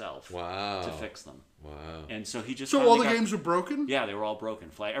like yourself to fix them. Wow. And so he just So all the games were broken? Yeah, they were all broken.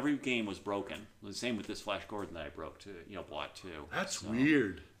 Every game was broken. The same with this Flash Gordon that I bought too. That's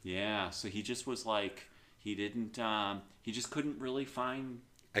weird. Yeah, so he just was like, he didn't, he just couldn't really find.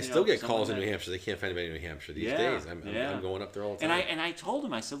 I still get calls in New Hampshire. They can't find anybody in New Hampshire these days. I'm going up there all the time. And I told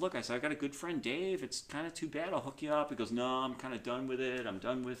him, I said, look, I got a good friend, Dave. It's kind of too bad. I'll hook you up. He goes, no, I'm kind of done with it. I'm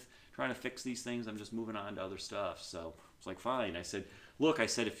done with trying to fix these things. I'm just moving on to other stuff. So I was like, fine. I said, look,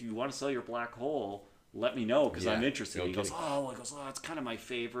 if you want to sell your black hole, let me know because I'm interested. He goes, oh, it's kind of my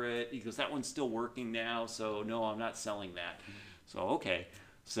favorite. He goes, that one's still working now. So no, I'm not selling that. So okay.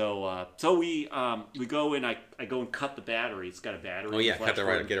 So we go and I go and cut the battery. It's got a battery. Oh yeah, cut the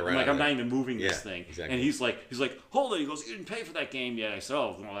right, get it right. I'm like, I'm not even moving this thing. Exactly. And he's like, hold it. He goes, you didn't pay for that game yet. I said,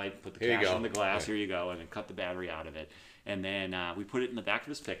 oh, well, I put the cash on the glass. Here you go, and then cut the battery out of it. And then we put it in the back of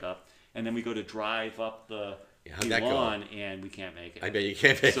his pickup, and then we go to drive up the lawn, and we can't make it. I bet you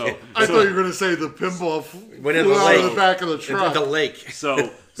can't make it. I thought you were going to say the pinball went in flew out of the back of the truck. The lake.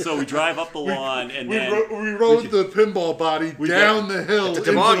 So we drive up the lawn, and we then we rode the pinball body down the hill into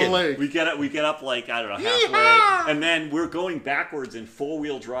the lake. We get up like, I don't know, halfway, and then we're going backwards in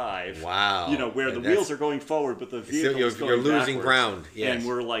 4-wheel drive. Wow! Where the wheels are going forward, but the vehicle is going you're losing backwards. ground. Yes. And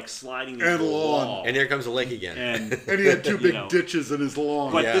we're like sliding into the wall. And there comes the lake again. And he had two big ditches in his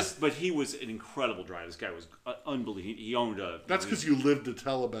lawn. But he was an incredible driver. This guy was unbelievable. He owned a. That's because you lived to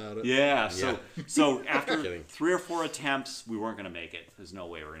tell about it. Yeah. So after 3 or 4 attempts, we weren't going to make it. There's no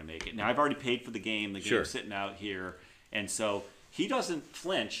way we're going to make it. Now I've already paid for the game. The game's sitting out here, and so he doesn't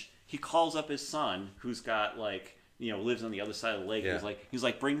flinch. He calls up his son, who's got lives on the other side of the lake. Yeah. He's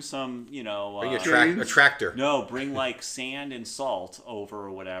like, bring some, bring a tractor. No, bring like sand and salt over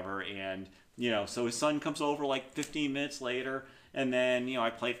or whatever, and so his son comes over like 15 minutes later. And then,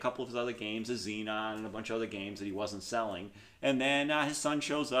 I played a couple of his other games, a Xenon and a bunch of other games that he wasn't selling. And then his son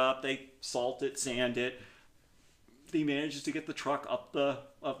shows up. They salt it, sand it. He manages to get the truck up the...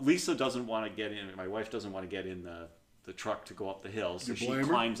 Lisa doesn't want to get in. My wife doesn't want to get in the truck to go up the hill. So she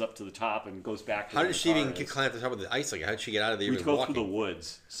climbs up to the top and goes back to How did she even climb up the top of the ice? Like, how did she get out of there? We go through the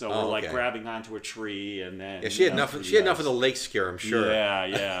woods. So we're grabbing onto a tree and then... Yeah, she had enough of the lake scare, I'm sure.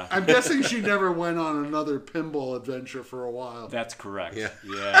 Yeah. I'm guessing she never went on another pinball adventure for a while. That's correct. Yeah.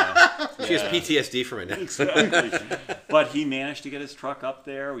 She has PTSD from it now. Exactly. But he managed to get his truck up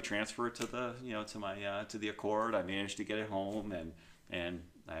there. We transfer it to the, to the Accord. I managed to get it home, and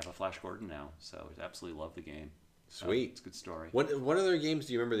I have a Flash Gordon now. So I absolutely love the game. Sweet. It's a good story. What other games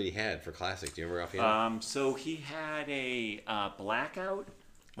do you remember that he had for Classic? Do you remember offhand? So he had a Blackout.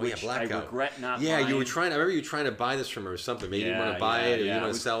 Oh yeah, Blackout. I regret not buying. I remember you trying to buy this from him or something. Maybe you want to buy it or you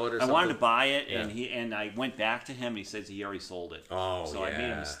want to sell it or something. I wanted to buy it, and I went back to him, and he says he already sold it. Oh, so I made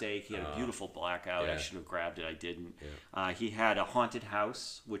a mistake. He had a beautiful Blackout. I should have grabbed it. I didn't. He had a Haunted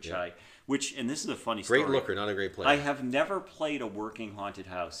House, and this is a funny story. Great looker, not a great player. I have never played a working Haunted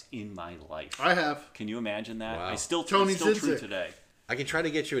House in my life. I have. Can you imagine that? Wow. It's still Tony true Zidzik. today. I can try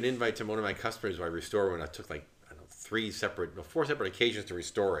to get you an invite to one of my customers who I restore when I took 4 separate occasions to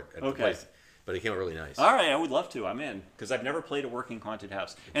restore it at the place. But it came out really nice. All right, I would love to. I'm in. Because I've never played a working haunted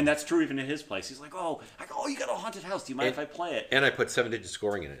house. And that's true even at his place. He's like, you got a haunted house. Do you mind if I play it? And I put 7-digit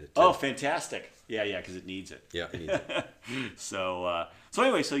scoring in it, too. Oh, fantastic. Yeah, because it needs it. Yeah, it needs it. So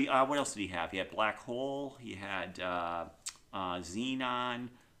anyway, what else did he have? He had Black Hole. He had Xenon.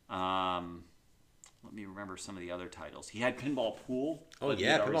 Let me remember some of the other titles. He had Pinball Pool. Oh,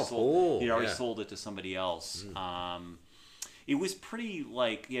 yeah, Pinball Pool. He'd already sold it to somebody else. It was pretty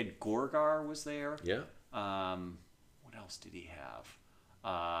he had Gorgar was there. Yeah. What else did he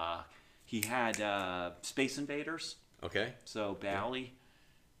have? He had Space Invaders. Okay. So Bally.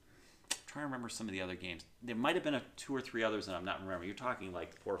 I'm trying to remember some of the other games. There might have been 2 or 3 others that I'm not remembering. You're talking 4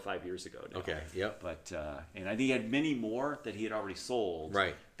 or 5 years ago now. Okay. Yep. But and I think he had many more that he had already sold.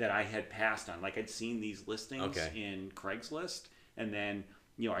 Right. That I had passed on. I'd seen these listings in Craigslist, and then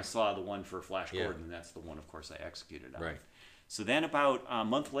I saw the one for Flash Yeah. Gordon, and that's the one, of course, I executed on. Right. So then about a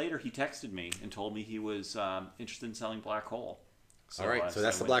month later, he texted me and told me he was interested in selling Black Hole. So, All right, so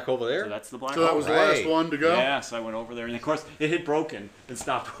that's the I Black Hole there? So that's the Black So Hole. that was the Right. last one to go? Yeah, so I went over there, and of course, it had broken and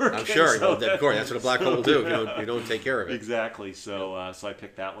stopped working. I'm sure. so Of course, that's what a black hole will do if you don't take care of it. Exactly. So so I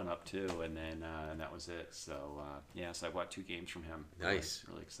picked that one up too, and then and that was it. So so I bought 2 games from him. Nice.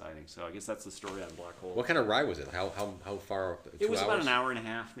 Really exciting. So I guess that's the story on Black Hole. What kind of ride was it? How far? 2 It was hours? about an hour and a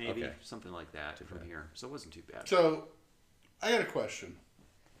half, maybe, Okay. something like that from here. So it wasn't too bad. So, I got a question.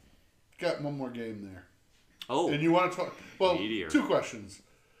 Got one more game there. Oh, And you want to talk... Well, Meteor. 2 questions.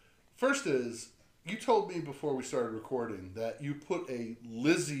 First is, you told me before we started recording that you put a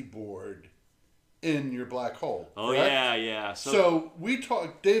Lizzie board in your black hole. oh correct? yeah. So we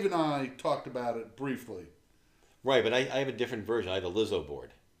talked. Dave and I talked about it briefly. Right, but I have a different version. I have a Lizzo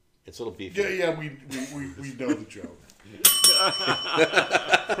board. It's a little beefier. Yeah, we know the joke.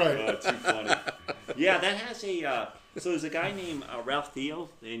 Right. Too funny. Yeah, that has a. So there's a guy named Ralph Thiel,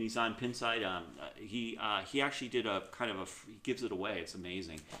 and he's on Pinside. He actually did a kind of he gives it away. It's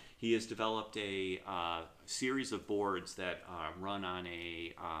amazing. He has developed a series of boards that run on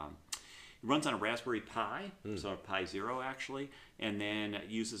a. It runs on a Raspberry Pi, so a Pi Zero actually, and then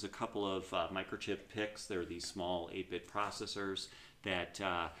uses a couple of microchip PICs. They're these small 8-bit processors that,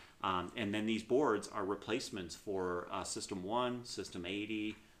 and then these boards are replacements for System 1, System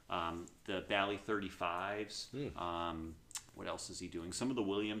 80, the Bally 35s. What else is he doing? Some of the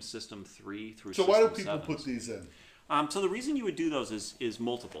Williams System 3 through So System why do people 7s. put these in? So the reason you would do those is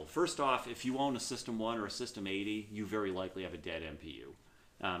multiple. First off, if you own a System 1 or a System 80, you very likely have a dead MPU.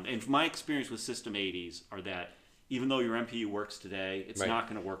 And from my experience with System 80s are that even though your MPU works today, it's Right. not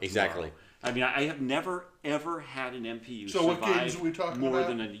going to work Exactly. tomorrow. I mean, I have never, ever had an MPU So what survive games are we talking more about?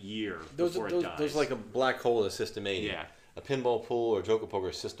 than a year Those before it dies. are like a black hole in a System 80. Yeah. A pinball pool or Joker Poker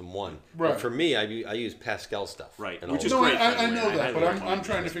is System 1. Right. But for me, I use Pascal stuff. Right, and which all is that. No, great, by the I way. know I that, but highly I'm recommend trying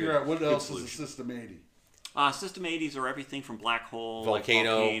that. to It's figure good. out what Good else is a solution. System 80. System 80s are everything from Black Hole,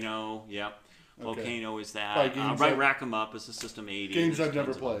 Volcano. Like Volcano, yep. Volcano is that. Probably games Right, I've- Rackem Up is a System 80. Games There's I've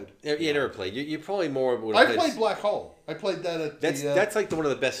never tons of them. played. You never played. You probably more would I have played Black Hole. I played that at That's the... that's like one of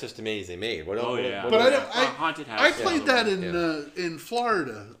the best System 80s they made. Oh, yeah. But I what- don't. Haunted House. I yeah, played the that one. in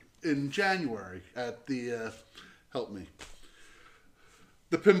Florida in January at the help me,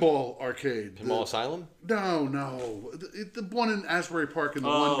 the Pinball Arcade. Pinball Asylum? No, the one in Asbury Park and the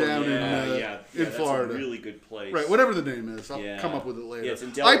Oh, one down yeah, in that's Florida. a really good place. Right, whatever the name is, I'll Yeah. come up with it later. Yeah, it's in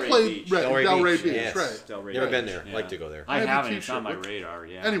I Delray played Beach. right, Delray Beach, yes. right. Delray Never Beach, been there. yeah. Like to go there. I have a haven't. It's on my t-shirt. radar.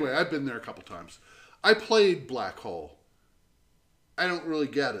 Yeah. Anyway, I've been there a couple times. I played Black Hole. I don't really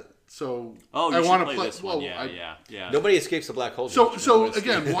get it, so Oh, you I should want play to play. this one. Well, Yeah, yeah. Nobody escapes the black hole. So it's-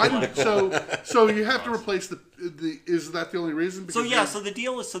 again, why did so you have to replace the is that the only reason? So Because yeah, you're- so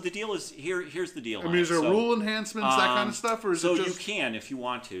the deal is here's the deal. I mean, is there So, rule enhancements, that kind of stuff, or is so it just you can if you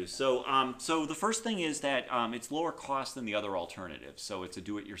want to. So so the first thing is that it's lower cost than the other alternatives. So it's a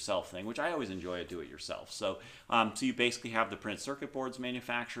do-it-yourself thing, which I always enjoy a do-it-yourself. So so you basically have the printed circuit boards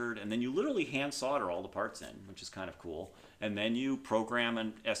manufactured, and then you literally hand solder all the parts in, which is kind of cool. And then you program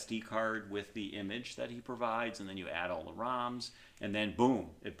an SD card with the image that he provides, and then you add all the ROMs, and then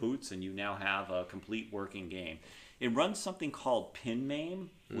boom, it boots, and you now have a complete working game. It runs something called PinMAME,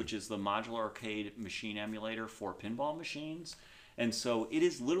 which is the modular arcade machine emulator for pinball machines. And so it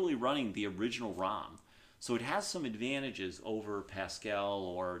is literally running the original ROM. So it has some advantages over Pascal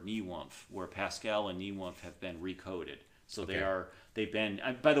or NeWumph, where Pascal and NeWumph have been recoded. So they've been.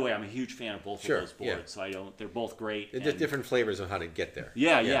 By the way, I'm a huge fan of both Sure, of those boards. yeah. So they're both great. There's and- different flavors of how to get there.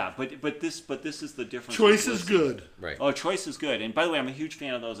 Yeah. But this is the difference. choice with is Lizzie. good? Right. Oh, choice is good. And by the way, I'm a huge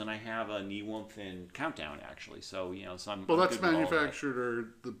fan of those, and I have a NeWumph and Countdown actually. So so I'm. Well, I'm that's good with all of that. manufactured or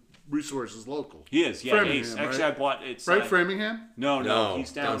the resource is local. He is, yeah. Framingham, Ace. right? Actually, I bought it's Right, Framingham. No,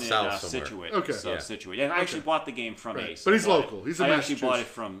 he's down in south somewhere. Situate. Okay. So Yeah. Situate. Yeah, I actually bought the game from Right. Ace. But I he's bought local. it. He's in I actually bought it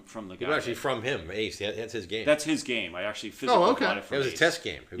Massachusetts. from the It guy. was actually from him, Ace. That's his game. That's his game. I actually physically okay. bought it from It was Ace. a test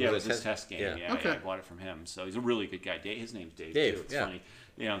game. Yeah, it was his test game. Yeah, Okay. I bought it from him. So he's a really good guy. His name's Dave. Dave, Too. It's yeah. funny.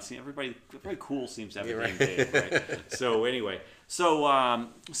 See, everybody cool seems to have Yeah, a right. name Dave, right? So anyway, so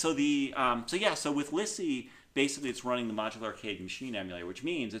with Lissy, basically it's running the modular arcade machine emulator, which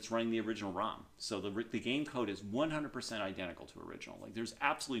means it's running the original ROM. So the game code is 100% identical to original. Like there's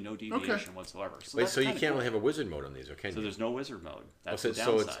absolutely no deviation whatsoever. So Wait, that's so you kinda can't cool. really have a wizard mode on these, or can So you? there's no wizard mode. That's so, the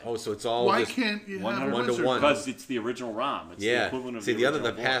so downside. it's all. Why just, can't you have a 100 wizard? to one. Because it's the original ROM. It's the equivalent of See, the other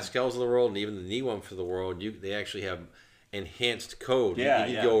original board. Pascals of the world and even the NeWumph for the world, they actually have enhanced code. Yeah,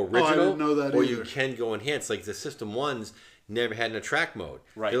 you yeah. can go Oh, I original, didn't know that or either. you can go enhanced. Like the System 1s never had an attract mode.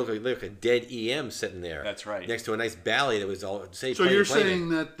 Right. They look like a dead EM sitting there. That's right. Next to a nice Bally that was all say. So you're saying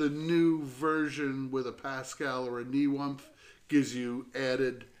that the new version with a Pascal or a NeWumph gives you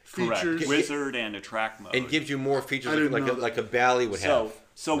added features? Correct. Wizard and attract mode. and gives you more features didn't know like a Bally would have.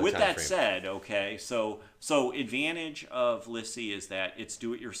 So with that frame. said, okay, so advantage of Lissy is that it's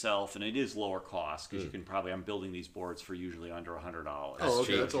do-it-yourself and it is lower cost because you can probably, I'm building these boards for usually under $100. Oh,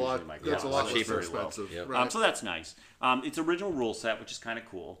 okay, that's a lot. That's a lot less cheaper. expensive. Yep. Right. So that's nice. It's original rule set, which is kind of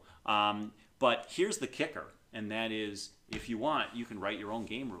cool. But here's the kicker, and that is, if you want, you can write your own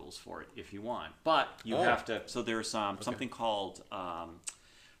game rules for it if you want. But you have to. So there's something called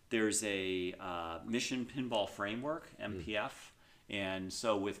there's a Mission Pinball Framework (MPF). And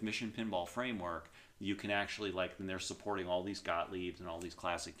so with Mission Pinball Framework, you can actually, like, when they're supporting all these Gottliebs and all these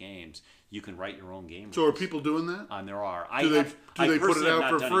classic games, you can write your own game So rules. are people doing that? There are. Do they put it out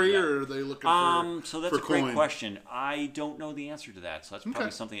for free, or are they looking for So that's for a great coin? question. I don't know the answer to that, so that's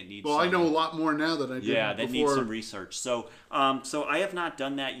probably something that needs. Well, I know a lot more now than I did Yeah, that needs before. some research. So I have not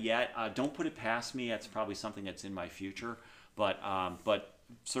done that yet. Don't put it past me. That's probably something that's in my future. But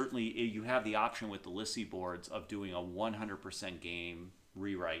certainly you have the option with the Lissy boards of doing a 100% game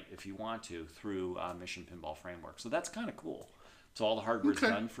rewrite if you want to through Mission Pinball Framework. So that's kind of cool. So all the hardware's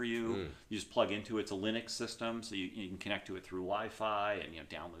done for you. You just plug into it. It's a Linux system, so you can connect to it through Wi-Fi and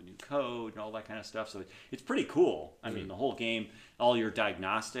download new code and all that kind of stuff. So it's pretty cool. I mean, the whole game, all your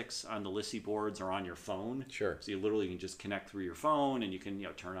diagnostics on the Lissy boards are on your phone. Sure. So you literally can just connect through your phone, and you can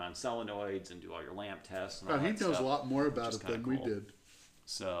turn on solenoids and do all your lamp tests. And all He that knows stuff. a lot more about Which it is than kinda we cool. did.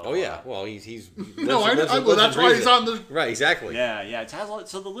 So Oh yeah, well he's No, well well, that's why he's on the. right. Exactly. Yeah. It has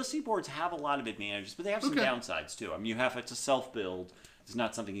so the Lissy boards have a lot of advantages, but they have some Okay. downsides too. I mean, it's a self build. It's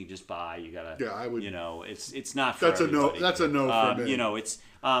not something you just buy. You gotta. Yeah, I would. It's not for That's everybody. a no. That's a no for me.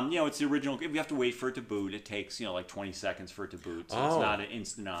 It's the original. You have to wait for it to boot. It takes like 20 seconds for it to boot. So it's Oh. not an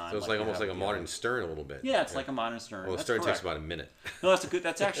instant on. So it's you almost have like a with the modern others. Stern a little bit. Yeah, it's like a modern Stern. Well, That's Stern takes correct. about a minute. No,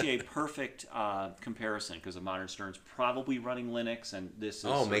 that's actually a perfect comparison because a modern Stern's probably running Linux, and this is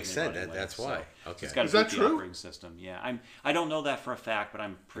Oh, makes certainly sense. running That's Linux, why. so Okay. it's got Is to that boot the true? operating system. Yeah, I don't know that for a fact, but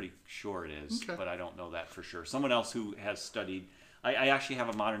I'm pretty sure it is. Okay. But I don't know that for sure. Someone else who has studied. I actually have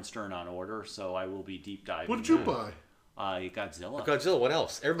a modern Stern on order, so I will be deep diving. What did you buy? Godzilla. Godzilla. What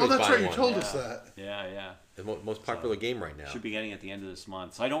else? Oh, Everybody's that's right. buying You one. told us that. Yeah. The most popular game right now. Should be getting at the end of this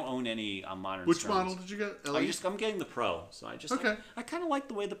month. So I don't own any modern. Which Sterns. model did you get? I'm getting the Pro. So Okay. I kind of like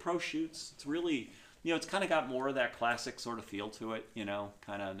the way the Pro shoots. It's really, it's kind of got more of that classic sort of feel to it.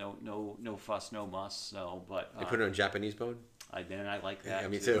 Kind of no fuss, no muss. So, but They put it on Japanese mode. I like that. Yeah,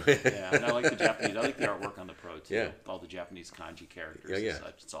 me too. Yeah, and I like the Japanese. I like the artwork on the Pro too. Yeah. All the Japanese kanji characters. Yeah. And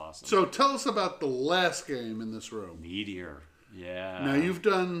such. It's awesome. So tell us about the last game in this room. Meteor. Yeah. Now you've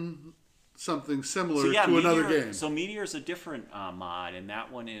done something similar to Meteor, another game. So Meteor is a different mod, and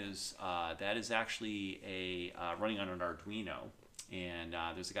that one is actually a running on an Arduino, and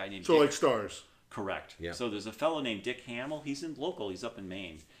there's a guy named So Dick. like stars. Correct. Yeah. So there's a fellow named Dick Hamill. He's local. He's up in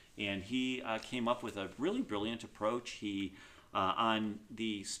Maine, and he came up with a really brilliant approach. He on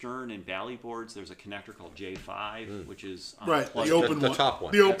the Stern and Bally boards, there's a connector called J5, which is Right, plugged the in. open the one. top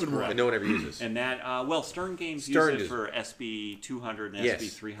one. The open That one. no one ever uses. And that, Stern games Stern use it is- for SB200 and Yes,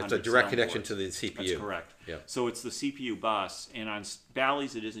 SB300. it's a direct soundboards. connection to the CPU. That's correct. Yeah. So it's the CPU bus, and on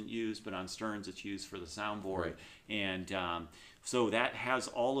Bally's it isn't used, but on Sterns it's used for the soundboard. Right. And so that has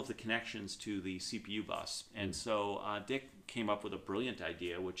all of the connections to the CPU bus. And so Dick came up with a brilliant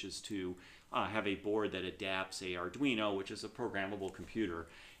idea, which is to have a board that adapts a Arduino, which is a programmable computer,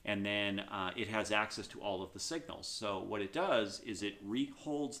 and then it has access to all of the signals. So what it does is it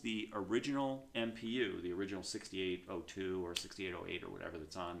holds the original MPU, the original 6802 or 6808 or whatever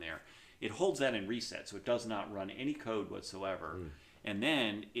that's on there. It holds that in reset, so it does not run any code whatsoever. And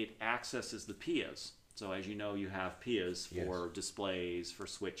then it accesses the PIAs. So as you know, you have PIAs for displays, for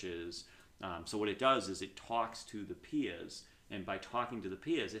switches. So what it does is it talks to the PIAs, and by talking to the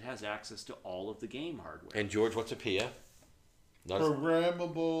PIAs, it has access to all of the game hardware. And George, what's a PIA?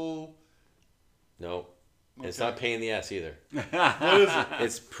 Programmable. No. And it's not a pain in the ass either. What is it?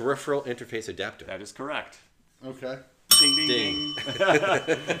 It's peripheral interface adapter. That is correct. Okay. Ding, ding, Ding.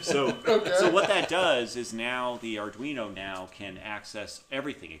 ding. So what that does is now the Arduino now can access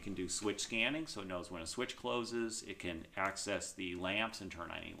everything. It can do switch scanning, so it knows when a switch closes. It can access the lamps and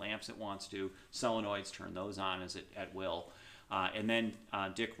turn on any lamps it wants to. Solenoids, turn those on at will. And then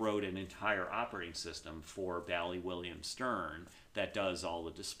Dick wrote an entire operating system for Bally Williams Stern that does all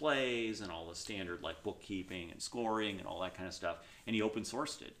the displays and all the standard like bookkeeping and scoring and all that kind of stuff. And he open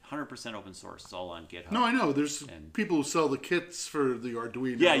sourced it, 100% open source. It's all on GitHub. No, I know. There's people who sell the kits for the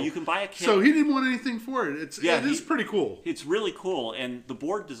Arduino. Yeah, you can buy a kit. So he didn't want anything for it. It is pretty cool. It's really cool, and the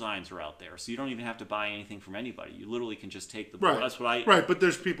board designs are out there, so you don't even have to buy anything from anybody. You literally can just take the board. Right. That's what I. Right, but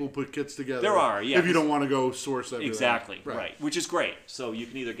there's people who put kits together. There are, yeah. If you don't want to go source everything. Exactly, right. Which is great. So you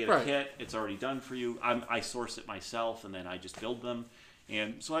can either get a Right. kit, it's already done for you. I source it myself, and then I just build them.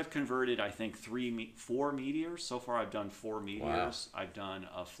 And so I've converted, I think, 4 meteors. So far, I've done 4 meteors. Wow. I've done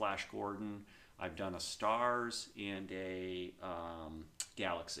a Flash Gordon. I've done a Stars and a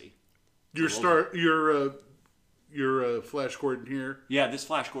Galaxy. Your Flash Gordon here. Yeah, this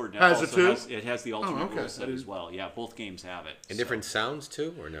Flash Gordon has also has the ultimate rule set as well. Yeah, both games have it. And different sounds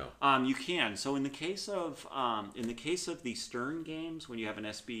too, or no? You can. So in the case of the Stern games, when you have an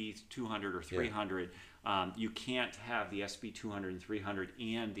SB 200 or 300. You can't have the SB 200 and 300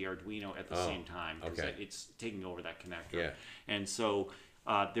 and the Arduino at the same time because it's taking over that connector. Yeah. And so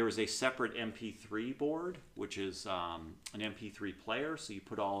there is a separate MP3 board, which is an MP3 player. So you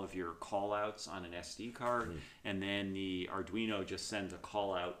put all of your call-outs on an SD card, and then the Arduino just sends a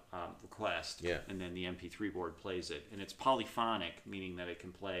call-out request, and then the MP3 board plays it. And it's polyphonic, meaning that it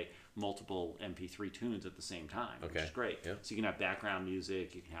can play multiple MP3 tunes at the same time, which is great. Yeah. So you can have background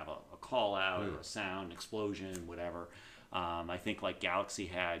music, you can have a call out or a sound, explosion, whatever. I think like Galaxy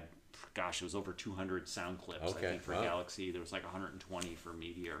had, gosh, it was over 200 sound clips. I think for Galaxy, there was like 120 for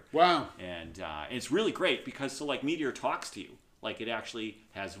Meteor. Wow. And it's really great because so like Meteor talks to you. Like it actually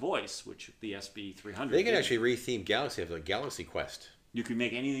has voice, which the SB300 They can actually retheme Galaxy after like Galaxy Quest. You can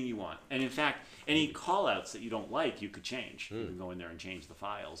make anything you want. And in fact, any call-outs that you don't like, you could change. You can go in there and change the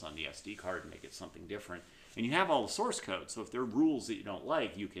files on the SD card and make it something different. And you have all the source code, so if there are rules that you don't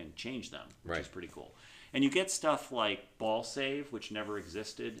like, you can change them, which is pretty cool. And you get stuff like ball save, which never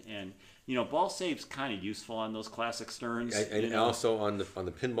existed. And, you know, ball save's kind of useful on those classic Sterns. And also on the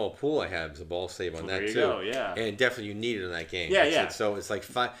pinball pool I have is a ball save on that too. There you go, yeah. And definitely you need it in that game. Yeah, So it's like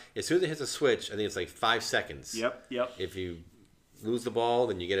as soon as it hits a switch, I think it's like 5 seconds. Yep. If you lose the ball,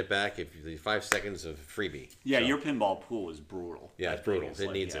 then you get it back. If you 5 seconds of freebie. Yeah, your pinball pool is brutal. Yeah, it's brutal.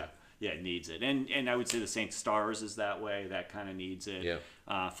 It needs it. Yeah, it needs it. And I would say the St. Stars is that way. That kind of needs it.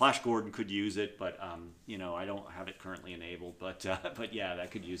 Yeah. Flash Gordon could use it, but you know, I don't have it currently enabled. But yeah, that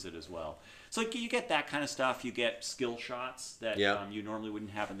could use it as well. So you get that kind of stuff. You get skill shots that you normally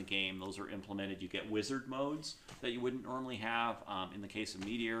wouldn't have in the game. Those are implemented. You get wizard modes that you wouldn't normally have. In the case of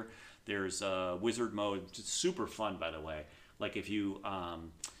Meteor, there's a wizard mode. It's super fun, by the way. Like if you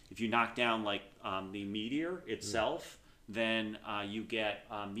knock down like the meteor itself, then you get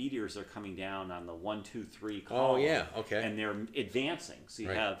meteors are coming down on the 1, 2, 3 column. Oh yeah, okay. And they're advancing. So you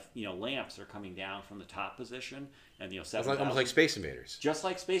have lamps are coming down from the top position, and 7,000. Almost like Space Invaders. Just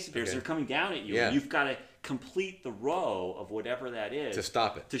like Space Invaders, they're coming down at you. Yeah. And you've got to complete the row of whatever that is to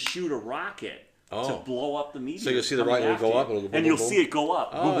stop it. To shoot a rocket. To blow up the meteor. So you'll see the rocket will go up. And you'll see it go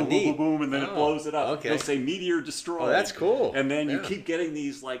up. Oh, boom, boom, boom, boom, and then it blows it up. Okay. They'll say meteor destroyed. Oh, that's cool. And then you keep getting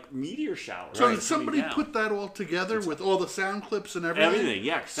these like meteor showers. So did somebody put that all together with all the sound clips and everything? Everything,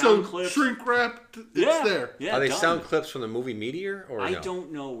 yeah. Sound clips. Shrink wrapped, it's there. Yeah, are they sound clips from the movie Meteor? Or I no?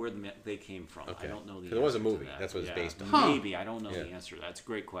 don't know where they came from. I don't know the answer. There was a movie. To that. That's what it's based on. Maybe. I don't know the answer. That's a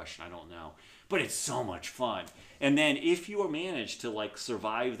great question. I don't know. But it's so much fun. And then if you manage to like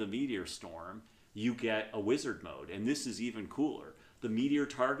survive the meteor storm, you get a wizard mode, and this is even cooler. The meteor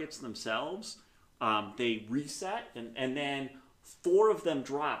targets themselves, they reset, and then 4 of them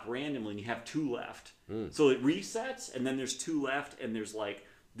drop randomly, and you have 2 left. So it resets, and then there's 2 left, and there's like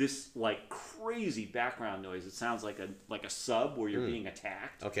this like crazy background noise. It sounds like a sub where you're being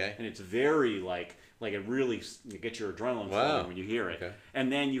attacked. Okay. And it's very like it really you get your adrenaline flowing when you hear it. Okay. And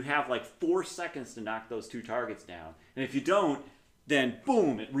then you have like 4 seconds to knock those 2 targets down, and if you don't, then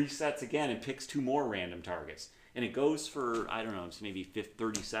boom, it resets again and picks 2 more random targets. And it goes for, I don't know, it's maybe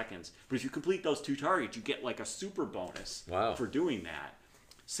 30 seconds. But if you complete those 2 targets, you get like a super bonus for doing that.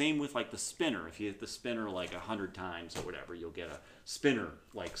 Same with like the spinner. If you hit the spinner like 100 times or whatever, you'll get a spinner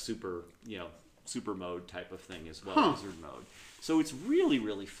like super mode type of thing as well, wizard mode. So it's really,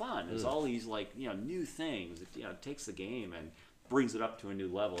 really fun. There's all these like, new things. It takes the game and brings it up to a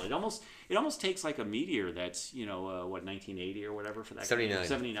new level. It almost takes like a meteor that's 1980 or whatever for that 79. game.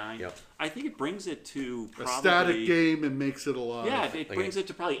 79. Yep. I think it brings it to probably a static game and makes it alive. Yeah, it brings it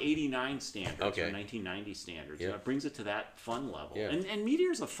to probably 89 standards or 1990 standards. It brings it to that fun level. Yeah. And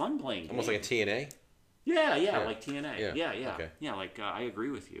Meteor's a fun playing game. Almost like a TNA. Yeah, like TNA. Yeah. Yeah. Okay. Yeah, like I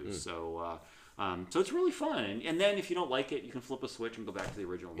agree with you. So So it's really fun. And then if you don't like it, you can flip a switch and go back to the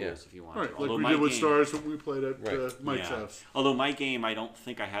original rules if you want Right, to. like Although we did with Stars when we played at Mike's house. Although my game, I don't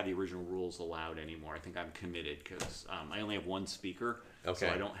think I have the original rules allowed anymore. I think I'm committed because I only have one speaker. Okay.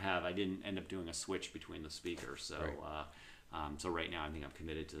 So I didn't end up doing a switch between the speakers. So so right now I think I'm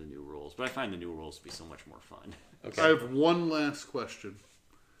committed to the new rules. But I find the new rules to be so much more fun. Okay. I have one last question.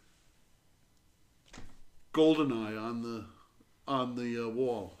 GoldenEye on the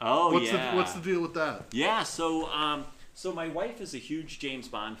wall. Oh, What's the deal with that? Yeah, so my wife is a huge James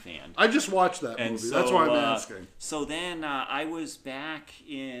Bond fan. I just watched that movie. So, that's why I'm asking. So then I was back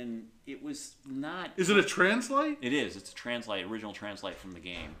in. It was not. Is it a translate? It is. It's a original translate from the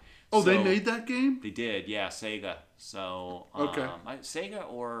game. Oh, so, they made that game? They did, yeah, Sega. So okay,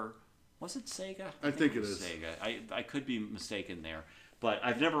 Sega or was it Sega? I think it is Sega. I could be mistaken there. But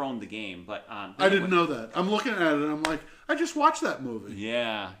I've never owned the game. But I didn't know that. I'm looking at it and I'm like, I just watched that movie.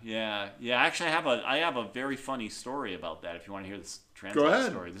 Yeah. Actually, I have a very funny story about that. If you want to hear this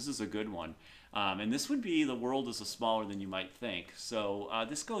translate story, this is a good one. And this would be the world is smaller than you might think. So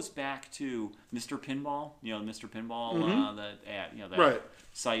this goes back to Mr. Pinball. You know, Mr. Pinball, that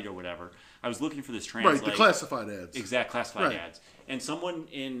site or whatever. I was looking for this translate. Right, the classified ads. Exact classified ads. And someone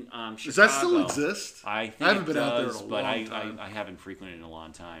in Chicago. Does that still exist? I think haven't it been out there does, in a but long time. I haven't frequented in a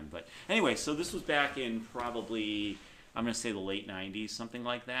long time. But anyway, so this was back in probably, I'm going to say the late 90s, something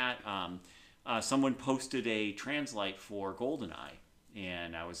like that. Someone posted a translate for GoldenEye.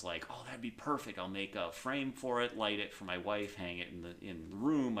 And I was like, oh, that'd be perfect. I'll make a frame for it, light it for my wife, hang it in the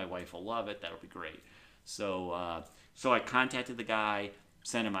room. My wife will love it. That'll be great. So I contacted the guy,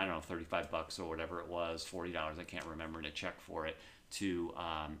 sent him, I don't know, $35 or whatever it was, $40, I can't remember, and a check for it to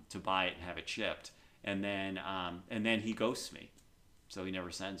buy it and have it shipped. And then he ghosts me. So he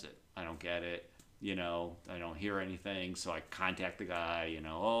never sends it. I don't get it. You know, I don't hear anything. So I contact the guy,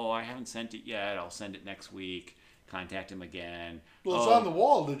 oh, I haven't sent it yet. I'll send it next week. Contact him again. Well, it's on the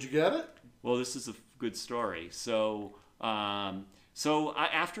wall. Did you get it? Well, this is a good story. So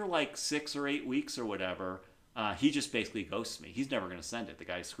after like 6 or 8 weeks or whatever, he just basically ghosts me. He's never going to send it. The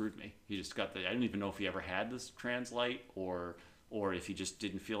guy screwed me. He just got I don't even know if he ever had this translate or if he just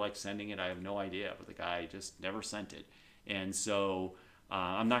didn't feel like sending it. I have no idea. But the guy just never sent it. And so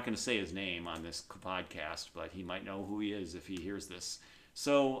I'm not going to say his name on this podcast, but he might know who he is if he hears this.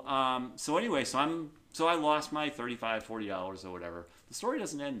 So anyway, so I lost my $35, $40 or whatever. The story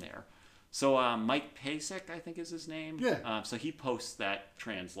doesn't end there. So Mike Pasek, I think is his name. Yeah. So he posts that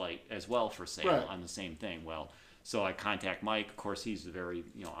translate as well for sale on the same thing. Well, so I contact Mike. Of course, he's a very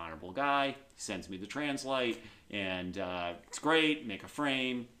honorable guy. He sends me the translate, and it's great. Make a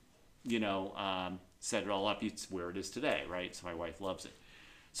frame, set it all up. It's where it is today, right? So my wife loves it.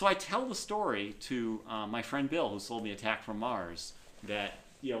 So I tell the story to my friend Bill, who sold me Attack from Mars, that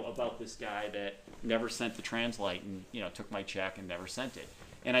about this guy that never sent the translate and took my check and never sent it.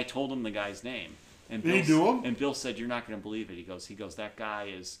 And I told him the guy's name. And Did he do him? And Bill said, "You're not going to believe it." He goes, "That guy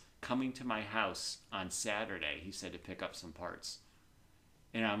is coming to my house on Saturday." He said, to pick up some parts.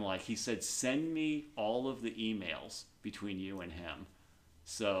 And I'm like, he said, "Send me all of the emails between you and him."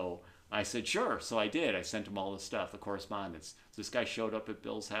 So I said, "Sure." So I did. I sent him all the stuff, the correspondence. So this guy showed up at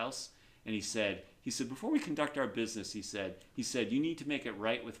Bill's house, and he said, before we conduct our business, he said, you need to make it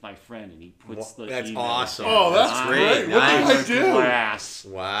right with my friend, and he puts the That's email. awesome. Oh, that's great. What Nice. did I do? Glass.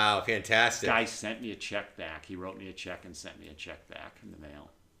 Wow, fantastic. Guy sent me a check back. He wrote me a check and sent me a check back in the mail.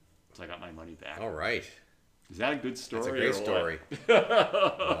 So I got my money back. All right. Is that a good story? That's a great or what?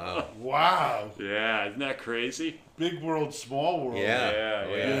 story. Wow. Yeah, isn't that crazy? Big world, small world. Yeah.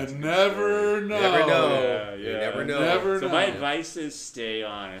 You never know. Never know. Yeah, You yeah. never know. Never So know. my advice is stay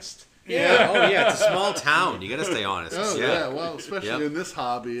honest. Yeah. Oh, yeah. It's a small town. You got to stay honest. Oh, yeah. Well, especially Yep. in this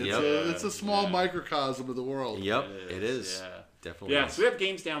hobby. It's a small microcosm of the world. Yep. It is. Yeah. Definitely. Yeah, is. so we have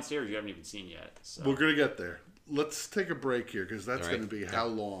games downstairs you haven't even seen yet. So. We're going to get there. Let's take a break here because that's All right. going to be how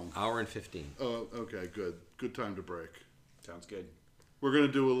long? Hour and 15. Oh, okay. Good. Good time to break. Sounds good. We're going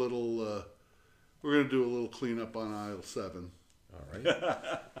to do a little cleanup on aisle 7. All right.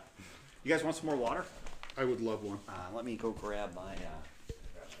 You guys want some more water? I would love one. Let me go grab my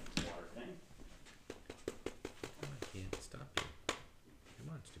water thing. I can't stop you. Come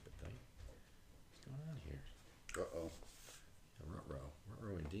on, stupid thing. What's going on here? Uh-oh.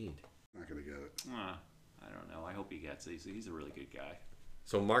 Ruh-roh indeed. Not going to get it. I don't know. I hope he gets it. He's a really good guy.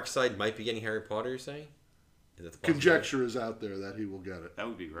 So Mark's side might be getting Harry Potter, you're saying? Is that the possibility? Conjecture is out there that he will get it. That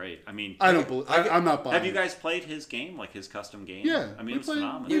would be great. I mean, I don't believe. I'm not buying. have you guys played his game, like his custom game? Yeah, I mean, it's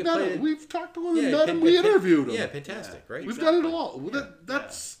phenomenal. We met played him. it. We've talked to him. We met him. We interviewed him. Yeah, fantastic, right? We've done it all.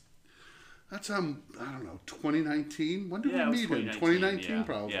 That's. That's I don't know, 2019. When did Yeah, we it was meet him? 2019, 2019 yeah.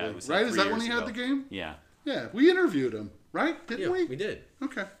 probably. Yeah, it was right? like Is 3 that when years he had ago. the game? Yeah. Yeah, we interviewed him, right? Didn't we? We did.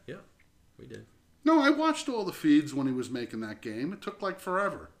 Okay. Yeah, we did. No, I watched all the feeds when he was making that game. It took like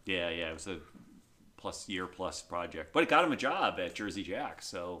forever. Yeah, it was a year plus project, but it got him a job at Jersey Jack,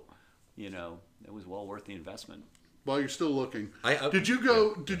 so it was well worth the investment. While you're still looking, I did you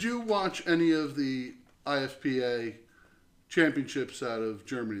go? Did you watch any of the IFPA championships out of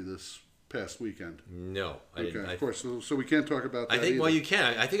Germany this past weekend? No, I Okay, didn't. of course. So we can't talk about that. I think. either. Well, you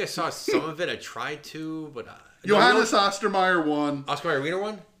can. I think I saw some of it. I tried to, but Johannes Ostermeyer won. Oscar Wiener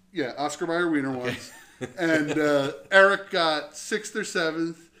won. Yeah, Oscar Mayer Wiener won. And Eric got 6th or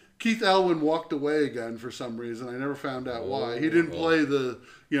 7th. Keith Elwin walked away again for some reason. I never found out why. He didn't play the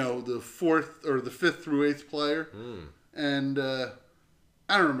 4th or the 5th through 8th player. And I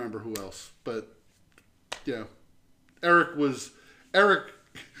don't remember who else. But, Eric,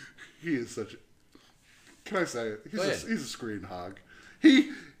 he is such a, can I say it? He's a screen hog.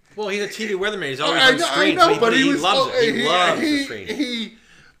 Well, he's a TV weatherman. He's always I on screen. know, so but he was, loves it. He loves the he, screen.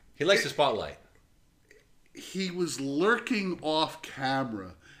 He likes the spotlight. He was lurking off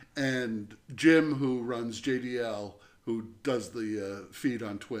camera, and Jim, who runs JDL, who does the feed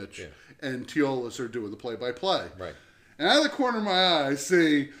on Twitch, and Teolis are doing the play-by-play. Right. And out of the corner of my eye, I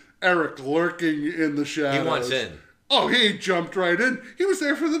see Eric lurking in the shadows. He wants in. Oh, he jumped right in. He was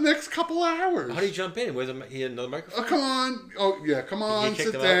there for the next couple hours. How did he jump in? He had another microphone? Oh, come on. Oh, yeah, come on.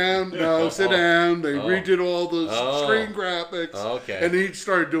 kicked Sit him down. out? No, sit down. They Oh. redid all the Oh. screen graphics. Oh, okay. And he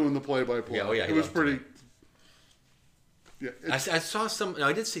started doing the play-by-play. Yeah, oh, yeah, he it was loved pretty... it. Yeah, I saw some. No,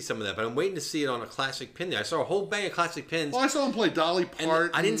 I did see some of that, but I'm waiting to see it on a classic pin there. I saw a whole bang of classic pins. well, I saw him play Dolly And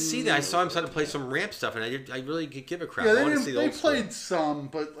Parton. I didn't see that. I saw him start to play some ramp stuff, and I really could give a crap. Yeah, I want to see the they old school. played some,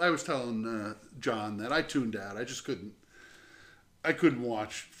 but I was telling John that I tuned out. I just couldn't. I couldn't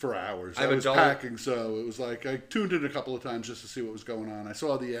watch for hours. I was packing, so it was like I tuned in a couple of times just to see what was going on. I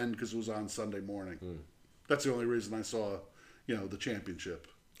saw the end because it was on Sunday morning. That's the only reason I saw, the championship.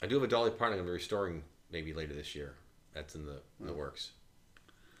 I do have a Dolly Parton I'm going to be restoring maybe later this year. That's in the works.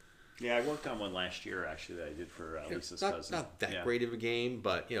 Yeah, I worked on one last year actually that I did for Lisa's cousin. Not that great of a game,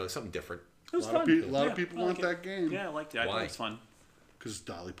 but something different. It was A lot fun. of, a lot of people want that game. Yeah, I liked it. I thought Why? it was fun. Because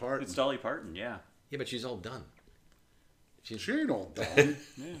Dolly Parton. It's Dolly Parton, yeah. Yeah, but she's all done. She ain't all done.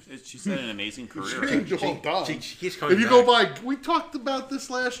 She's had an amazing She career. ain't all done. She keeps coming If you back. go by, we talked about this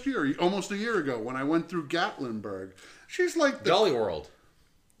last year, almost a year ago, when I went through Gatlinburg. She's like Dolly World.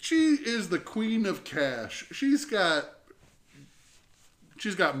 She is the queen of cash. She's got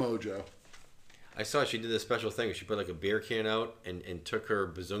mojo. I saw she did this special thing where she put like a beer can out and took her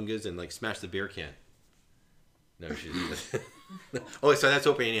bazungas and like smashed the beer can. No, she didn't. Oh, sorry, that's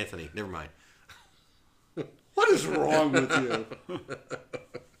Opie and Anthony. Never mind. What is wrong with you?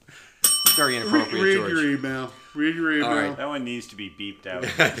 Very inappropriate, Read George. your email. Read your email. All right. That one needs to be beeped out.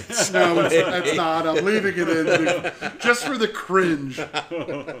 No, it's not. I'm leaving it in just for the cringe. I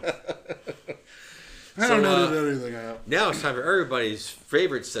don't edit anything out. Now it's time for everybody's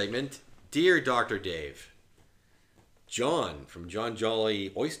favorite segment, Dear Dr. Dave. John from John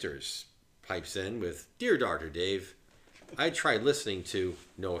Jolly Oysters pipes in with, Dear Dr. Dave, I tried listening to,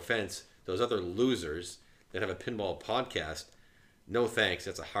 no offense, those other losers that have a pinball podcast. No thanks,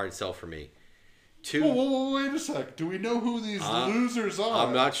 that's a hard sell for me. Whoa, wait a sec. Do we know who these losers are?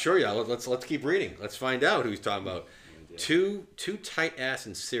 I'm not sure yet. Let's keep reading. Let's find out who he's talking about. Too tight ass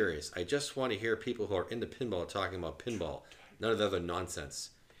and serious. I just want to hear people who are into pinball talking about pinball. None of the other nonsense.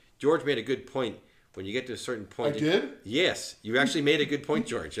 George made a good point. When you get to a certain point... I did? Yes. You actually made a good point,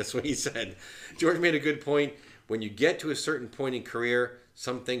 George. That's what he said. George made a good point. When you get to a certain point in career,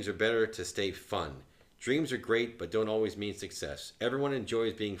 some things are better to stay fun. Dreams are great, but don't always mean success. Everyone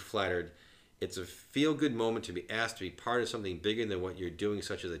enjoys being flattered. It's a feel-good moment to be asked to be part of something bigger than what you're doing,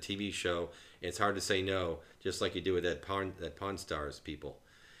 such as a TV show. And it's hard to say no, just like you do with that Pawn Stars people.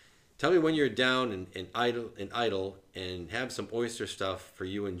 Tell me when you're down and idle, and have some oyster stuff for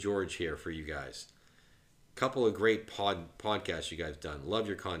you and George here for you guys. Couple of great podcasts you guys done. Love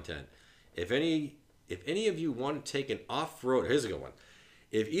your content. If any of you want to take an off-road, here's a good one.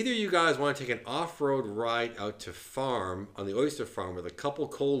 If either of you guys want to take an off-road ride out to farm on the oyster farm with a couple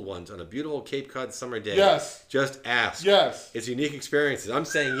cold ones on a beautiful Cape Cod summer day, Yes. just ask. Yes. It's unique experiences. I'm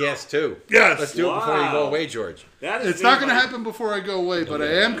saying yes too. Yes. Let's do it before you go away, George. That is It's not going to happen before I go away, but I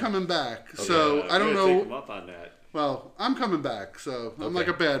am coming back. So I don't Take him know. up on that. Well, I'm coming back, so I'm Okay. like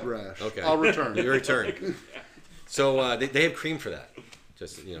a bad rash. Okay. I'll return. You return. So they have cream for that.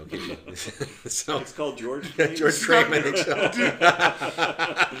 Just so It's called George. George Cream, I think so.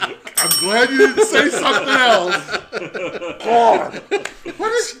 I'm glad you didn't say something else. God,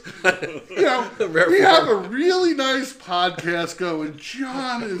 You know, we have a really nice podcast going.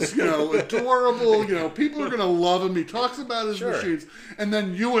 John is, adorable. People are going to love him. He talks about his machines. And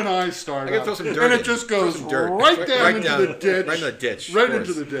then you and I start I gotta out. throw some dirt and in. it just Throw goes some dirt. right down into the ditch. Right in the ditch. Right of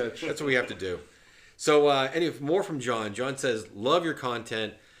into course. the ditch. That's what we have to do. So, anyway, more from John. John says, love your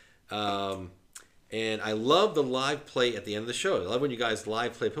content. And I love the live play at the end of the show. I love when you guys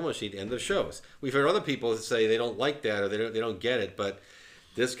live play Pinball Machine at the end of the shows. We've heard other people say they don't like that or they don't get it, but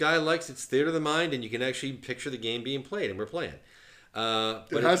this guy likes it's theater of the mind, and you can actually picture the game being played, and we're playing. But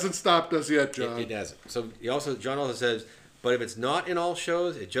it hasn't stopped us yet, John. It hasn't. So John also says, but if it's not in all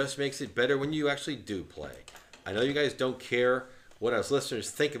shows, it just makes it better when you actually do play. I know you guys don't care what us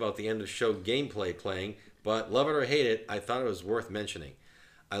listeners think about the end of show gameplay playing, but love it or hate it, I thought it was worth mentioning.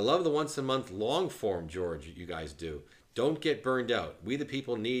 I love the once-a-month long form, George, you guys do. Don't get burned out. We the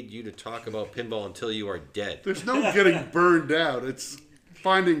people need you to talk about pinball until you are dead. There's no getting burned out. It's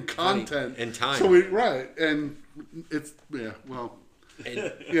finding content. And time. And it's,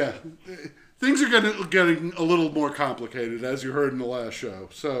 Things are getting a little more complicated, as you heard in the last show.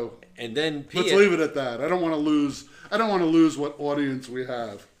 So and then let's leave it at that. I don't want to lose what audience we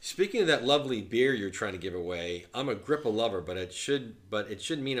have. Speaking of that lovely beer you're trying to give away, I'm a Grippa lover, but it should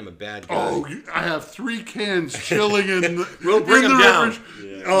mean I'm a bad guy. Oh, I have 3 cans chilling in the. We'll bring them down.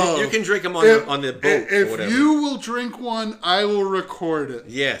 Oh, you can drink them on the boat. If or whatever. you will drink one, I will record it.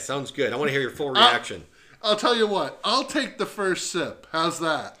 Yeah, sounds good. I want to hear your full reaction. I'll tell you what. I'll take the first sip. How's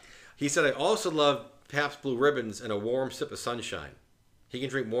that? He said, I also love Pabst Blue Ribbons and a warm sip of sunshine. He can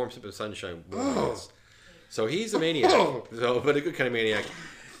drink warm sip of sunshine. So he's a maniac. But a good kind of maniac.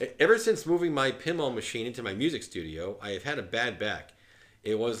 Ever since moving my pinball machine into my music studio, I have had a bad back.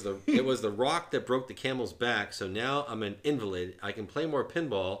 It was the rock that broke the camel's back, so now I'm an invalid. I can play more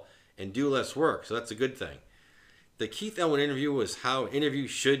pinball and do less work, so that's a good thing. The Keith Elwin interview was how an interview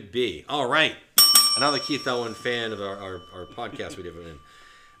should be. All right. Another Keith Elwin fan of our podcast we did with him.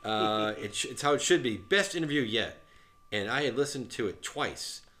 It's how it should be. Best interview yet. And I had listened to it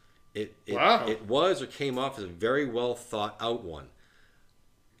twice. It was or came off as a very well thought out one.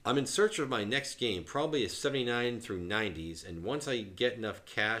 I'm in search of my next game, probably a 79 through 90s, and once I get enough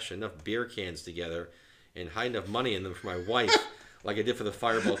cash, enough beer cans together, and hide enough money in them for my wife, like I did for the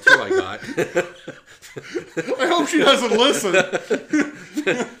Fireball 2 I got. I hope she doesn't listen.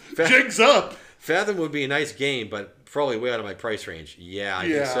 Jigs up. Fathom would be a nice game, but probably way out of my price range. Yeah, I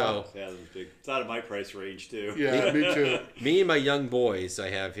think so. Fathom's big. It's out of my price range, too. Yeah, me too. Me and my young boys I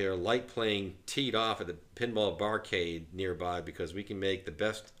have here like playing teed off at the Pinball Barcade nearby because we can make the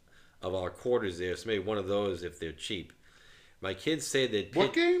best of our quarters there. So maybe one of those if they're cheap. My kids say that...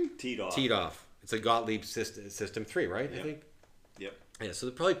 What game? Teed off. Teed off. It's a Gottlieb System 3, right? Yep. I think? Yep. Yeah, so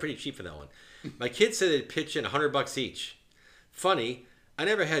they're probably pretty cheap for that one. My kids said they'd pitch in $100 each. Funny, I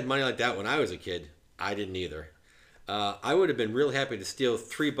never had money like that when I was a kid. I didn't either. I would have been real happy to steal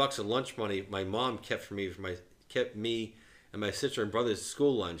 $3 of lunch money my mom kept me and my sister and brother's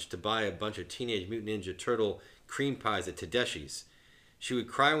school lunch to buy a bunch of Teenage Mutant Ninja Turtle cream pies at Tedeschi's. She would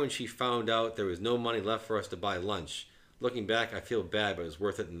cry when she found out there was no money left for us to buy lunch. Looking back, I feel bad, but it was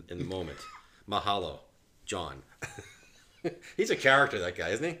worth it in the moment. Mahalo, John. He's a character, that guy,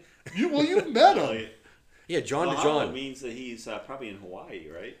 isn't he? You met him. Yeah, John to Mahalo John. means that he's probably in Hawaii,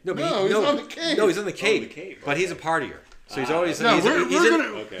 right? No, he's on the Cape. No, he's on the Cape. Cape, but he's a partier. So he's always No,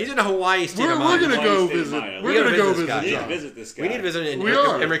 he's in a Hawaii state of We're mind. going to go State of visit. mind. We're going to go visit this guy. visit We need to John. visit this guy. We need to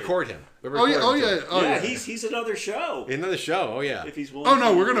visit and record him. Oh yeah. He's another show. Another show. Oh yeah. If he's willing. Oh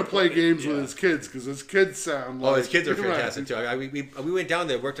no, we're going to play games with his kids because his kids sound like... Oh, his kids are Right. fantastic too. We went down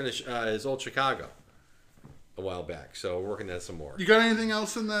there, worked on his old Chicago a while back. So we're working on some more. You got anything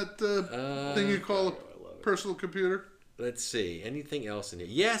else in that thing you call a personal computer? Let's see. Anything else in here?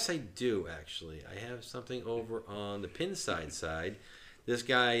 Yes, I do, actually. I have something over on the Pinside side. This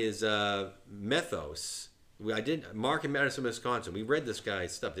guy is Methos. Mark in Madison, Wisconsin. We read this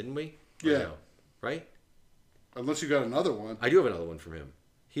guy's stuff, didn't we? Yeah. No, right? Unless you got another one. I do have another one from him.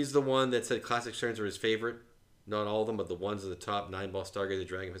 He's the one that said classic Stearns are his favorite. Not all of them, but the ones at the top. 9-ball Stargazer,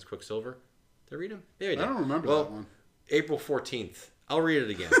 Dragon Fist, Quicksilver. Did I read them? Maybe I did. I don't remember that one. April 14th. I'll read it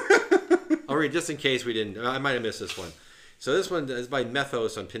again. I'll read it just in case we didn't. I might have missed this one. So this one is by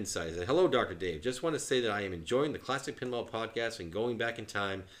Methos on Pinside. He said, hello, Dr. Dave. Just want to say that I am enjoying the Classic Pinball podcast and going back in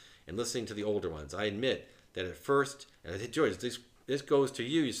time and listening to the older ones. I admit that at first, and I said, George, this goes to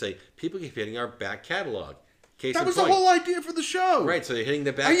you. You say, people keep hitting our back catalog. That was the whole idea for the show. Right, so they're hitting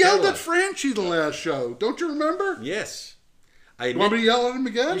the back I yelled catalog. at Franchi the last show. Don't you remember? Yes. You want me to yell at him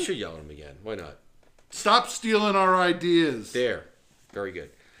again? You should yell at him again. Why not? Stop stealing our ideas. There. Very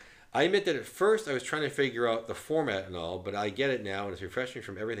good. I admit that at first I was trying to figure out the format and all, but I get it now, and it's refreshing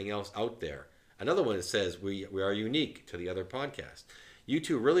from everything else out there. Another one that says we are unique to the other podcasts. You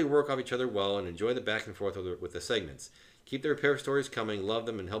two really work off each other well and enjoy the back and forth with the segments. Keep the repair stories coming, love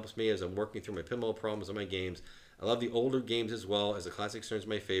them, and helps me as I'm working through my pinball problems on my games. I love the older games as well, as the Classic Stern's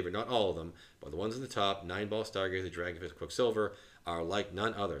my favorite. Not all of them, but the ones at the top, 9-Ball, Stargazer, Dragonfish, Quicksilver, are like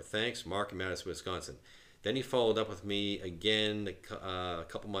none other. Thanks, Mark in Madison, Wisconsin. Then he followed up with me again a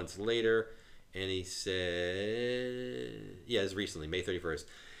couple months later, and he said, yeah, this is recently, May 31st.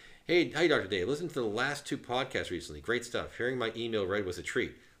 Hey, Dr. Dave. Listen to the last 2 podcasts recently. Great stuff. Hearing my email read was a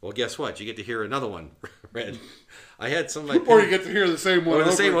treat. Well, guess what? You get to hear another one read. I had some of my... Or you get to hear the same one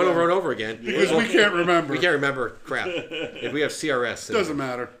over and over again. Because we can't remember. We can't remember crap. If we have CRS. Doesn't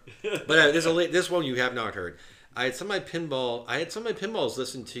matter. But this one you have not heard. I had some of my pinballs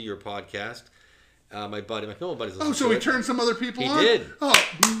listen to your podcast. My pinball buddies listened so to he it. turned some other people on? He did. Oh,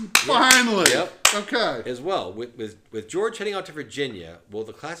 finally. Yep. Okay. As well, with George heading out to Virginia, will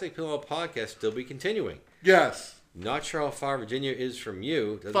the Classic Pinball podcast still be continuing? Yes. Not sure how far Virginia is from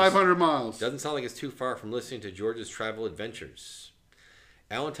you. 500 miles. Doesn't sound like it's too far from listening to George's travel adventures.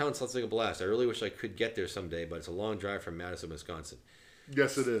 Allentown sounds like a blast. I really wish I could get there someday, but it's a long drive from Madison, Wisconsin.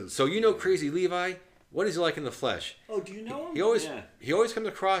 Yes, it is. So you know Crazy Levi? What is he like in the flesh? Oh, do you know him? He always comes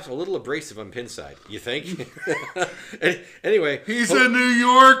across a little abrasive on Pinside. You think? Anyway, He's a New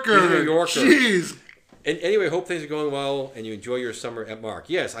Yorker. He's a New Yorker. Jeez. And anyway, hope things are going well and you enjoy your summer at Mark.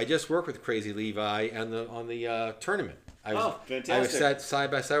 Yes, I just worked with Crazy Levi on the tournament. Fantastic! I was sat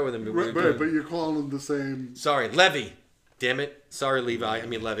side by side with him. Right, but you're calling him the same. Sorry, Levy. Damn it. Sorry, Levi. I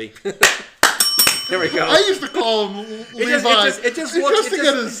mean Levy. There we go. I used to call him Levi. It just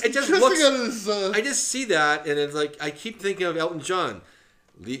looks. I just see that, and it's like I keep thinking of Elton John.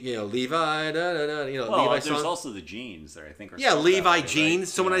 Levi. Levi there's song. also the jeans there. I think. Yeah, Levi jeans. Right?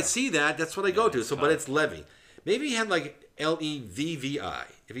 So when I see that, that's what I go to. So, but it's Levy. Maybe he had like Levvi.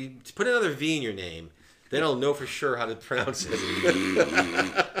 If you put another V in your name, then I'll know for sure how to pronounce it.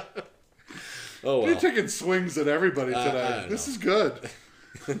 Oh well. You're taking swings at everybody today. This is good.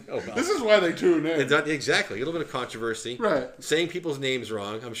 Oh, well. This is why they tune in. Exactly. A little bit of controversy. Right. Saying people's names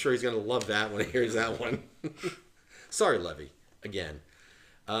wrong. I'm sure he's going to love that when he hears that one. Sorry, Levy. Again.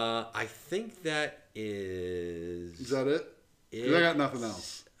 I think that is... Is that it? 'Cause I got nothing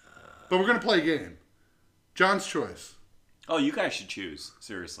else. But we're going to play a game. John's choice. Oh, you guys should choose.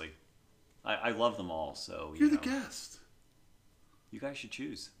 Seriously. I love them all, so... You're the guest. You guys should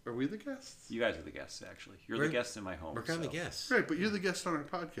choose. Are we the guests? You guys are the guests, actually. You're the guests in my home. We're kind of the guests. Right, but you're the guest on our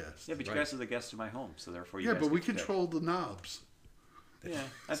podcast. Yeah, but you guys are the guests in my home, so therefore you Yeah, guys but we get to pick. control the knobs. Yeah,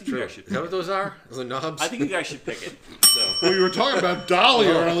 I think you guys should Is that what those are? Those are knobs? I think you guys should pick it. So. Well, you were talking about Dolly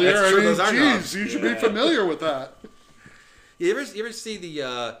earlier. that's true, I mean, those are knobs. geez, you should be familiar with that. You ever see there's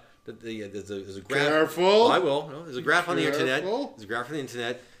a graph? Careful. Oh, I will. No, there's a graph on the internet. Careful. There's a graph on the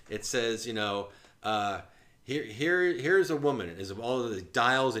internet. It says, here's a woman. There's all of the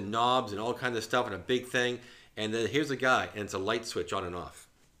dials and knobs and all kinds of stuff and a big thing. And then here's a guy, and it's a light switch on and off.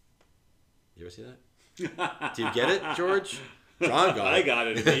 You ever see that? Do you get it, George? John got it. I got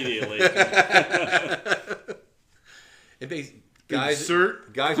it immediately. Guys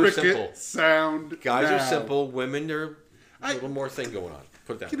Insert are cricket simple. sound. Guys now. are simple. Women are a little more thing going on.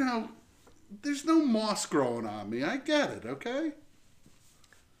 Put it that way. There's no moss growing on me. I get it, okay?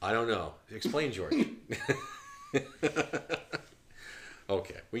 I don't know. Explain, George.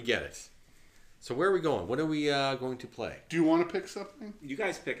 Okay, we get it. So where are we going? What are we going to play? Do you want to pick something? You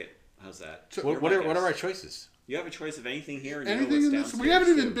guys pick it. How's that? So- What are our choices? You have a choice of anything here. And Anything you in know this? what's downstairs, We haven't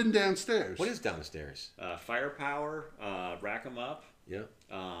even too. been downstairs. What is downstairs? Firepower, Rackem Up, Yeah.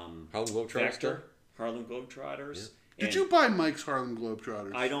 Harlem Globetrotters? Harlem Globetrotters. Did and you buy Mike's Harlem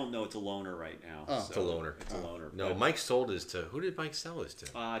Globetrotters? I don't know. It's a loaner right now. Oh. so It's a loaner. It's a loaner. No, but, Mike sold his to. Who did Mike sell his to?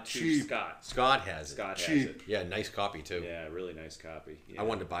 to Cheap. Scott. Scott has it. Scott has Cheap. it. Yeah, nice copy too. Yeah, really nice copy. Yeah. I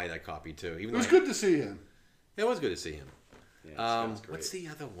wanted to buy that copy too. Even It was though good to see him. It was good to see him. Yeah, Scott's great. What's the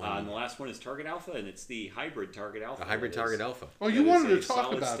other And one? the last one is Target Alpha, and it's the hybrid Target Alpha. The hybrid It is- Target Alpha. Oh, you it wanted to is a talk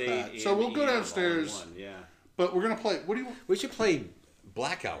solid about state that. So and we'll go EM all in downstairs, one, Yeah. but we're going to play. What do you... We should play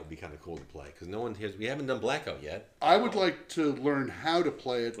Blackout. Would be kind of cool to play because no one has. We haven't done Blackout yet. I would like to learn how to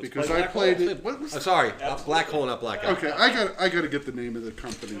play it because play I Black played Hole. it... What was Oh, sorry, Black Hole, not Blackout. Okay, I got to get the name of the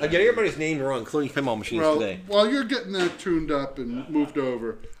company. I get everybody's name wrong, including pinball machines Well, today. while you're getting that tuned up and moved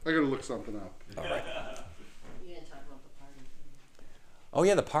over, I got to look something up. All right. You didn't talk about the party. Oh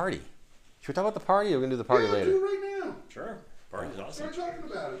yeah, the party. Should we talk about the party? Or we're gonna do the party Yeah, later. do it right now. Sure. Party's awesome. Start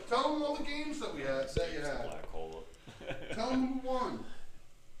talking about it. Tell them all the games that we had. That you had. Black hole. Tell them who won.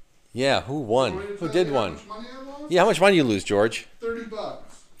 Yeah, who won? Want me to Who tell did you how won? much money I lost? Yeah, how much money did you lose, George? $30.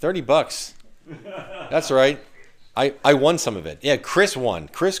 $30. That's right. I won some of it. Yeah, Chris won.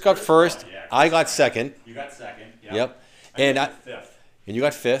 Chris got first. Yeah, I got second. You got second. Yep. And And fifth. you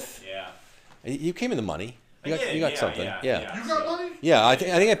got fifth. Yeah. You came in the money. You I got, did, you got yeah, something. yeah, Yeah. yeah. You got money? Yeah, I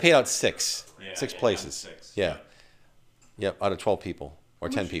think I paid out six Yeah, places. six. Yeah. Yep, out of 12 people or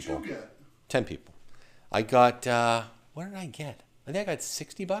How 10 much did people. you get? 10 people. I got what did I get? I think I got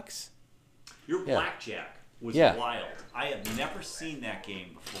 $60. Your Yeah. blackjack was Yeah. wild. I have never seen that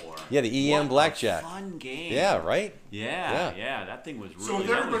game before. Yeah, the EM What blackjack. A fun game. Yeah, right? Yeah. That thing was So really, with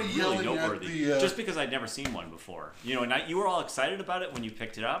that was everybody really yelling at noteworthy. the, Just because I'd never seen one before. You know, and you were all excited about it when you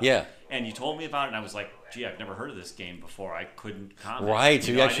picked it up. Yeah. And you told me about it, and I was like, gee, I've never heard of this game before. I couldn't comment. Right,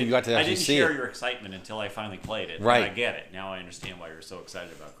 so you I actually didn't- got to actually I didn't see share it. your excitement until I finally played it. Right. And I get it. Now I understand why you're so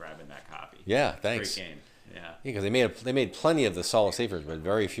excited about grabbing that copy. Yeah, thanks. Great game. Yeah. Because they made plenty of the solid safers, but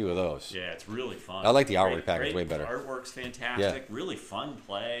very few of those. Yeah, it's really fun. I like the hourly Great- package great way better. Artwork's fantastic. Really fun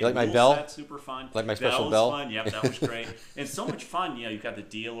play. You like my Rule bell? set, super fun. Like my special Bell's bell? Fun. Yep, that was great. And so much fun. You know, you've got the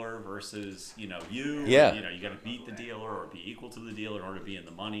dealer versus you. Yeah. And, you got to beat the dealer or be equal to the dealer in order to be in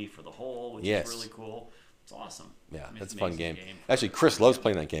the money for the hole, which Yes. is really cool. It's awesome. Yeah, It's that's a an fun amazing game. Actually, Chris loves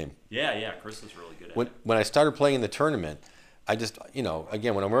playing that game. Yeah. Chris was really good at When it. when I started playing in the tournament, I just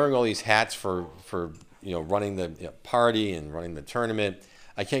again when I'm wearing all these hats for running the party and running the tournament,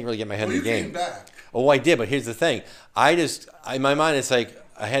 I can't really get my head Well, in the you game. came back. Oh, I did, but here's the thing. In my mind, it's like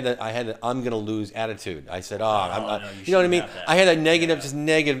I had a I'm gonna lose attitude. I said, I'm not, no, you you know what I shouldn't mean? have that. I had a negative, Yeah. just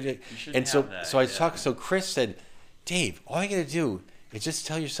negative, shouldn't and so have that, so I yeah. talked. So Chris said, Dave, all you gotta do is just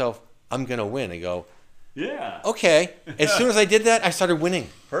tell yourself I'm gonna win. I go, Yeah. okay. As soon as I did that, I started winning.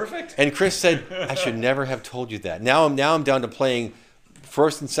 Perfect. And Chris said, I should never have told you that. Now I'm down to playing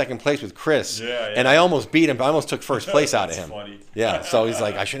first and second place with Chris. Yeah. And I almost beat him. I almost took first place out of That's him. funny. Yeah. So he's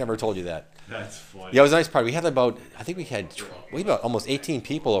like, I should never have told you that. That's funny. Yeah, it was a nice party. We had we had about almost 18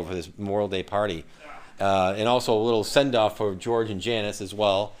 people over this Memorial Day party. And also a little send-off for George and Janice as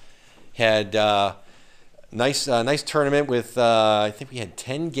well. Had nice tournament with, I think we had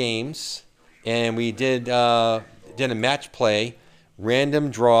 10 games. And we did a match play, random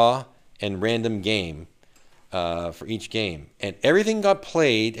draw, and random game for each game. And everything got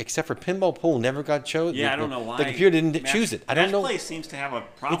played except for pinball pool never got chosen. Yeah, I don't know why. The computer didn't choose it. I don't know. Match play seems to have a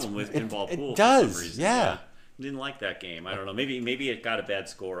problem with pinball it pool. does, For some reason. yeah. Didn't like that game. I don't know. Maybe it got a bad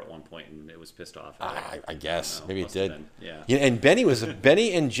score at one point and it was pissed off. At it. I guess. don't know. Maybe it Must have did. been. Yeah. And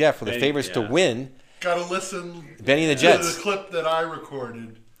Benny and Jeff were the Benny, favorites to yeah. win. Gotta listen Benny and the to Jets. the clip that I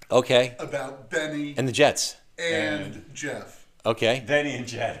recorded Okay. about Benny And the Jets. and Jeff. Okay. Benny and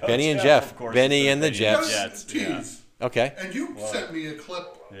Jeff. Benny and Jeff. Of course. Benny it's and the Benny Jets. Jets. Tease. Okay. And you sent me a clip.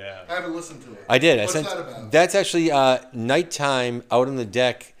 Yeah. I haven't listened to it. I did. What's that about? That's actually nighttime out on the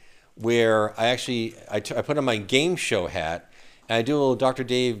deck where I put on my game show hat and I do a little Dr.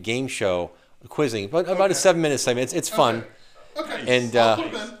 Dave game show quizzing, but about a 7-minute segment. It's fun. Okay. And I'll put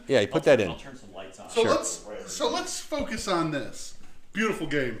it in. yeah, you put that in. I'll turn some lights on. So let's focus on this beautiful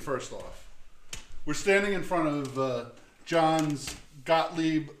game. First off, we're standing in front of John's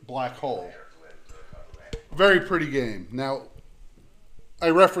Gottlieb Black Hole. Very pretty game. Now, I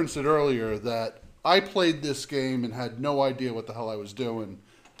referenced it earlier that I played this game and had no idea what the hell I was doing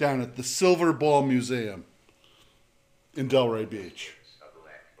down at the Silver Ball Museum in Delray Beach.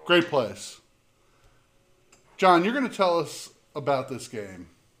 Great place. John, you're going to tell us about this game.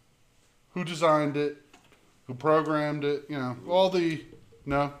 Who designed it? Who programmed it? You know, all the...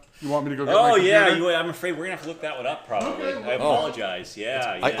 No? You want me to go get my Oh yeah, computer? I'm afraid we're gonna have to look that one up. Probably. Okay, I apologize.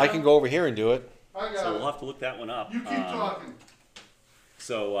 Yeah. I can go over here and do it. I got So it. we'll have to look that one up. You keep talking.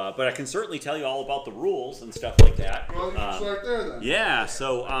 So, but I can certainly tell you all about the rules and stuff like that. Well, you can start there then. Yeah.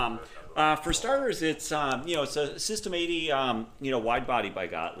 So, for starters, it's it's a System 80 wide body by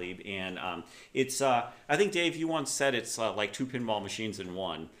Gottlieb, and it's I think Dave, you once said it's like two pinball machines in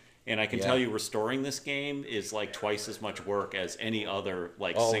one. And I can Yeah. tell you, restoring this game is like twice as much work as any other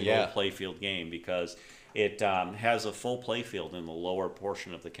Oh, single yeah. playfield game because it has a full playfield in the lower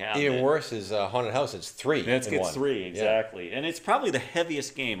portion of the cabinet. Even worse is Haunted House. It's 3 It's in one. 3, Yeah. exactly. And it's probably the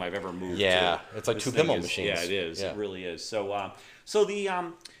heaviest game I've ever moved Yeah, to. it's like This two thing pinball is- machines. Yeah, it is. Yeah. It really is. So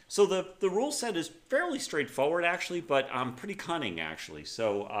the rule set is fairly straightforward, actually, but pretty cunning, actually.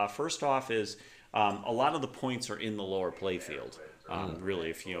 So first off is a lot of the points are in the lower playfield.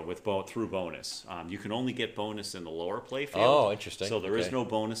 Really, if through bonus, you can only get bonus in the lower playfield. Oh, interesting. So there is Okay. no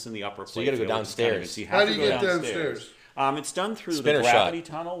bonus in the upper playfield. So you gotta go downstairs. So you How have do to you go get downstairs? It's done through Spinner the shot. gravity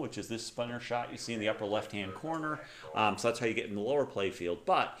tunnel, which is this spinner shot you see in the upper left-hand corner. So that's how you get in the lower playfield.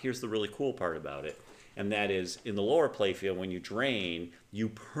 But here's the really cool part about it. and that is in the lower playfield, when you drain, you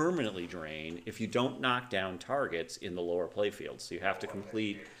permanently drain if you don't knock down targets in the lower playfield. So you have to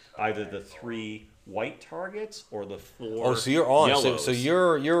complete either the 3 white targets or the 4 Oh, so you're on. yellows. So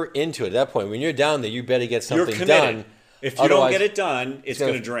you're into it at that point. When you're down there, you better get You're something committed. done. If you don't Otherwise, get it done, it's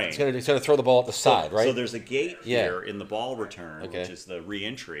going to drain. It's going to throw the ball at the side, right? So there's a gate Yeah. here in the ball return, Okay. which is the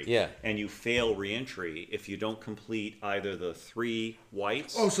re-entry. Yeah. And you fail re-entry if you don't complete either the 3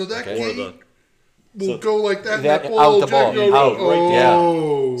 whites Oh, so that Okay. or gate the will go like that. That- and out the ball, Jack, out,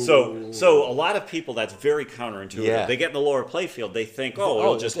 oh. So a lot of people, that's very counterintuitive. Yeah. They get in the lower playfield, they think, Oh,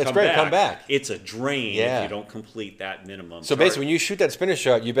 it'll just it's come great, back. come back. It's a drain Yeah. if you don't complete that minimum. So basically, when you shoot that spinner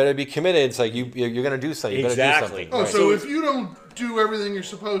shot, you better be committed. It's like you're going to do something. You better Exactly. do something. Oh, Right. so if you don't do everything you're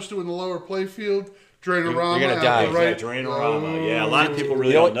supposed to in the lower playfield, Drainorama, You're gonna out die. the right. Drainorama. Yeah, a lot of people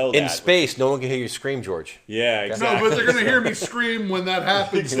really You know don't know what? that. In space, no one can hear you scream, George. Yeah, No, exactly. but they're going to hear me scream when that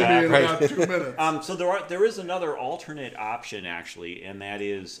happens to me in Right. about 2 minutes. So there is another alternate option actually, and that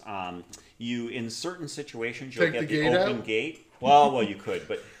is you in certain situations you'll Take get the the gate open out? gate. Well, you could,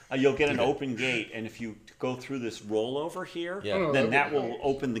 but you'll get an open gate, and if you go through this rollover here, Yeah. Oh, then that'd that be will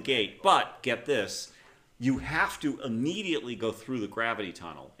open the gate. But get this. You have to immediately go through the gravity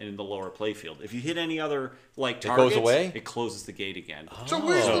tunnel in the lower playfield. If you hit any other goes targets, away? it closes the gate again. So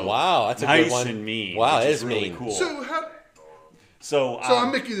where's Oh, the... wow, that's a Nice good one. and mean. Wow, which that is is really mean. cool. So, So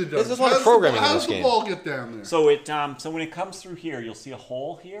I'm Mickey the Duck. There's a lot of programming in this game. How's the ball get down there? So when it comes through here, you'll see a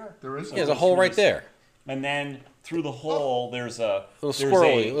hole here. There is Yeah, there's a hole right there. And then through the hole, there's a Little there's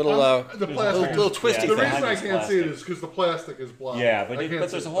squirrely, a- little the there's plastic little is- twisty The thing. reason I It's can't see it plastic. is because the plastic is blocked. Yeah, I but can't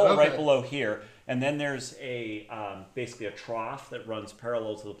there's see a it. hole right Okay. below here, and then there's a basically a trough that runs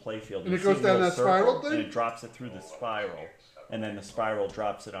parallel to the playfield. And You it see goes a down little that spiral circle, thing? and it drops it through the spiral, and then the spiral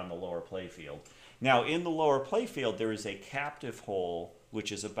drops it on the lower playfield. Now, in the lower playfield, there is a captive hole,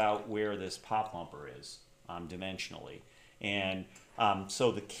 which is about where this pop bumper is dimensionally, and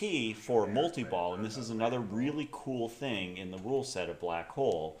so the key for multi-ball, and this is another really cool thing in the rule set of Black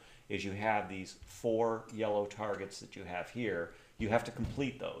Hole, is you have these 4 yellow targets that you have here. You have to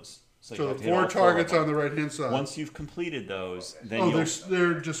complete those. You So have the to hit 4 all targets of them. on the right-hand side. Once you've completed those, then Oh, you'll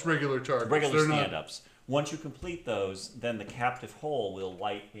they're just regular targets. regular they're not. stand-ups. Once you complete those, then the captive hole will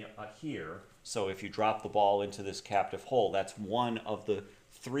light here. So if you drop the ball into this captive hole, that's one of the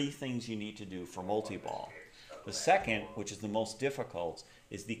 3 things you need to do for multi-ball. The second, which is the most difficult,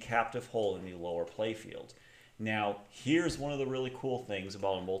 is the captive hole in the lower playfield. Now, here's one of the really cool things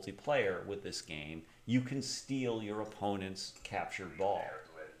about a multiplayer with this game. You can steal your opponent's captured ball.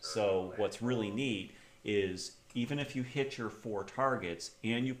 So what's really neat is even if you hit your 4 targets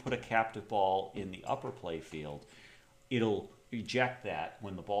and you put a captive ball in the upper playfield, it'll eject that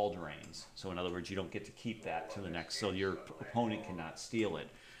when the ball drains. So in other words, you don't get to keep that to the next, so your opponent cannot steal it.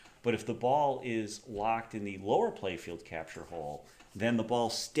 But if the ball is locked in the lower playfield capture hole, then the ball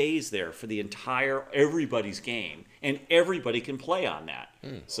stays there for the entire everybody's game, and everybody can play on that.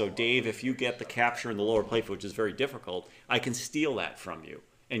 So Dave, if you get the capture in the lower playfield, which is very difficult, I can steal that from you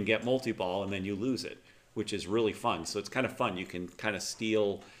and get multi-ball, and then you lose it, which is really fun. So it's kind of fun. You can kind of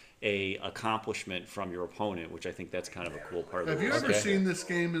steal a accomplishment from your opponent, which I think that's kind of a cool part of the Have you rules. ever seen this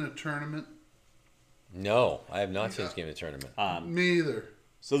game in a tournament? No, I have not seen this game in a tournament. Me either.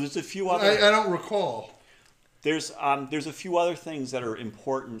 So there's a few other. I don't recall. There's a few other things that are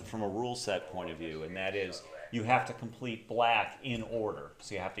important from a rule set point of view, and that is you have to complete black in order.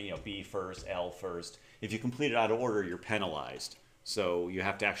 So you have to B first, L first. If you complete it out of order, you're penalized. So you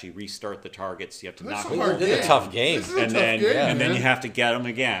have to actually restart the targets. You have to That's knock a them hard over. This is a game. tough game. This is a and tough then game, and then man. you have to get them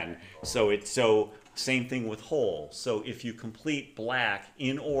again. So same thing with hole. So if you complete black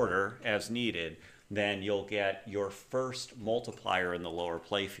in order as needed, then you'll get your first multiplier in the lower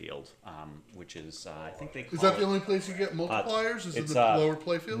playfield, which is I think they call Is that it, the only place you get multipliers? Is it it's, the lower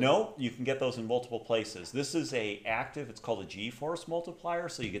playfield? No, you can get those in multiple places. This is a active. It's called a G-force multiplier.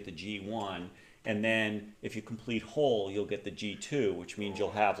 So you get the G1, and then if you complete whole, you'll get the G2, which means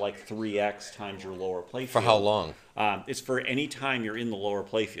you'll have like 3x times your lower playfield. For how long? It's for any time you're in the lower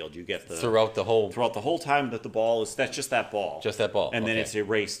playfield. You get the Throughout the whole. throughout the whole time that the ball is. That's just that ball. Just that ball, And then okay. it's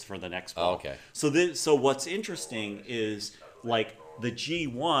erased for the next ball. Oh, okay. So what's interesting is like the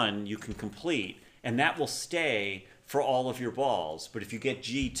G1 you can complete, and that will stay for all of your balls. But if you get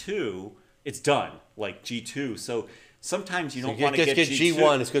G2, it's done. Like G2. So sometimes you So don't want to get get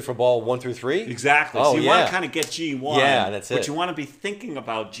G1. It's good for ball 1 through 3. Exactly. Oh, So you yeah. want to kind of get G1. Yeah, that's but it. you want to be thinking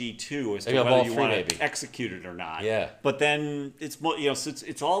about G2 as to Maybe on whether ball you 3 want maybe. to execute it or not. Yeah. But then so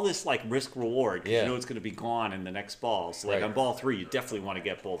it's all this like risk reward because Yeah. you know it's going to be gone in the next ball. So like Right. on ball 3, you definitely want to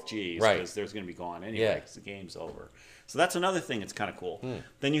get both Gs Right. because there's going to be gone anyway Yeah. because the game's over. So that's another thing that's kind of cool.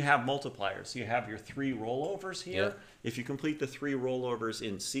 Then you have multipliers. So you have your 3 rollovers here. Yeah. If you complete the 3 rollovers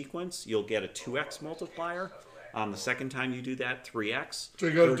in sequence, you'll get a 2x multiplier. The second time you do that, 3x. So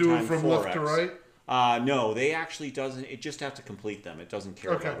you got to Third do it time, from left to 4x. right? No, they actually doesn't. It just have to complete them. It doesn't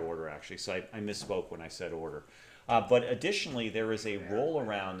care Okay. about order, actually. So I misspoke when I said order. But additionally, there is a roll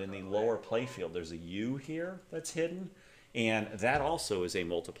around in the lower playfield. There's a U here that's hidden, and that also is a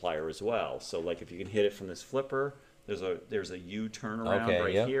multiplier as well. So like if you can hit it from this flipper, there's a U turnaround Okay,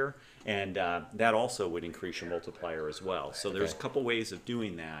 right yep. here, and that also would increase your multiplier as well. So there's a Okay. couple ways of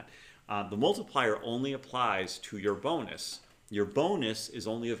doing that. The multiplier only applies to your bonus. Your bonus is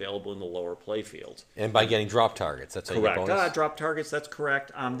only available in the lower playfield. And by getting drop targets. That's how you get Correct. bonus. Drop targets. That's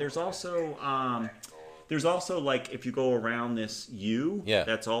correct. There's also like if you go around this U, Yeah.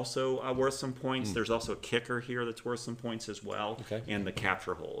 that's also worth some points. There's also a kicker here that's worth some points as well, Okay. and the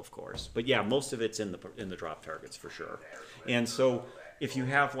capture hole, of course. But yeah, most of it's in the drop targets for sure. And so if you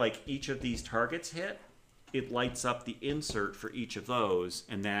have like each of these targets hit, it lights up the insert for each of those,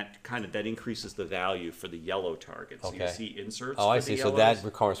 and that increases the value for the yellow targets. So you Okay. see inserts. Oh, for I the see. So yellows.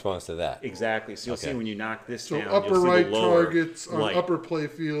 that corresponds to that. Exactly. So you'll Okay. see when you knock this So down, upper you'll see right the lower targets on light. upper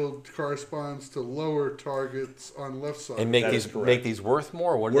playfield corresponds to lower targets on left side. And make That is these correct. worth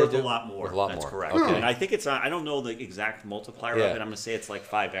more? What do Worth they a do? lot more. Worth a lot That's more. correct. Okay. And I think it's I don't know the exact multiplier Yeah. of it. I'm going to say it's like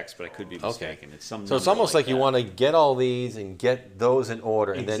 5x, but I could be Okay. mistaken. It's some So it's number almost like you that. want to get all these and get those in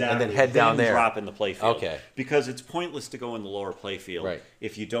order, and then Exactly. head down Then there. drop in the playfield. Okay. Because it's pointless to go in the lower playfield Right.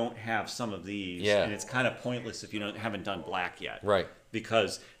 if you don't have some of these. Yeah. And it's kind of pointless if you haven't done black yet. Right.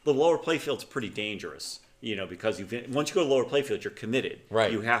 Because the lower playfield's pretty dangerous. Because once you go to lower playfield, you're committed.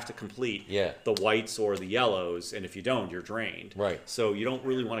 Right. You have to complete Yeah. the whites or the yellows, and if you don't, you're drained. Right. So you don't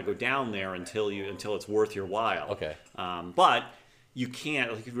really want to go down there until it's worth your while. Okay. But you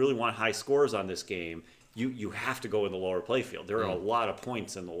can't. Like, if you really want high scores on this game, you have to go in the lower playfield. There are a lot of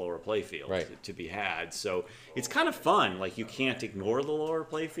points in the lower playfield Right. to be had. So it's kind of fun. Like, you can't ignore the lower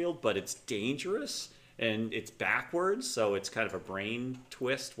playfield, but it's dangerous. And it's backwards, so it's kind of a brain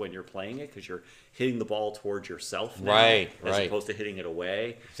twist when you're playing it because you're hitting the ball towards yourself now, Right, as right. opposed to hitting it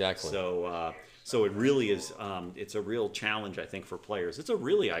away. Exactly. So it really is. It's a real challenge, I think, for players. It's a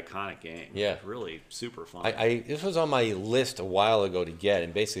really iconic game. Yeah. It's really super fun. This was on my list a while ago to get,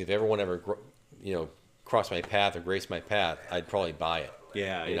 and basically, if everyone ever, crossed my path or graced my path, I'd probably buy it.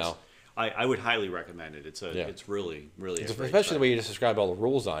 Yeah, you know. I would highly recommend it. It's Yeah. it's really a great Especially the way site. you just described all the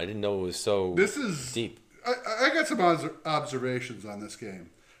rules on it. I didn't know it was so This is deep. I got some observations on this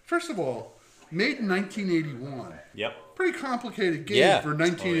game. First of all, made in 1981. Yep. Pretty complicated game Yeah. for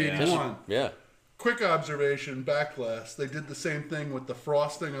 1981. Yeah. Quick observation, backlash. They did the same thing with the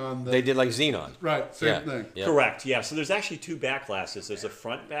frosting on the... They did like Xenon. Right, same Yeah. thing. Yeah. Correct. Yeah. So there's actually 2 back glasses. There's a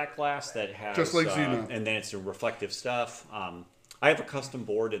front back glass that has Just like Xenon. and then it's a reflective stuff. I have a custom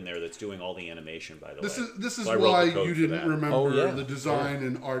board in there that's doing all the animation. By the This way, is So I wrote why the code you for didn't that. remember Oh, yeah. the design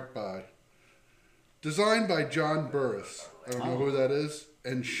and art by. Designed by John Burris. I don't know who that is.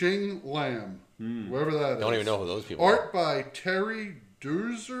 And Shing Lam. Whoever that is. Don't even know who those people are. Art by Terry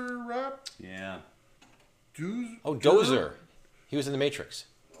Doerzap. Yeah. Oh, Dozer. He was in The Matrix.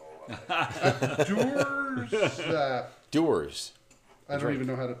 Doerzap. Doers. I don't even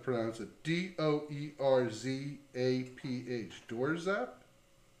know how to pronounce it. Doerzaph. Doorzap?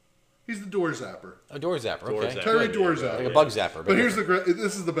 He's the door zapper. A door zapper. Door Okay. zapper. Terry Good. Doorzap. Like a bug zapper. But here's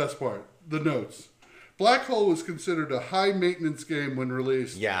this is the best part. The notes. Black Hole was considered a high maintenance game when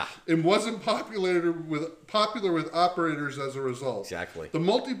released. Yeah. And wasn't popular with operators as a result. Exactly. The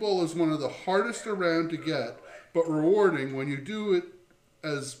multi-ball is one of the hardest around to get, but rewarding when you do it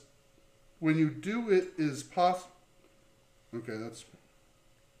is possible. Okay, that's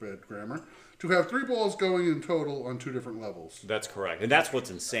bad grammar. To have 3 balls going in total on 2 different levels. That's correct, and that's what's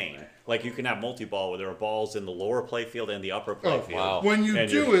insane. Like, you can have multi-ball where there are balls in the lower playfield and the upper playfield. wow. When you And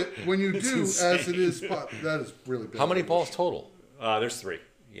do you're- it, when you It's do insane. as it is, that is really bad. How many balls total? There's 3.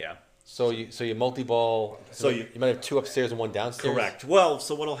 Yeah. So you multi-ball. So you might have 2 upstairs and 1 downstairs. Correct. Well,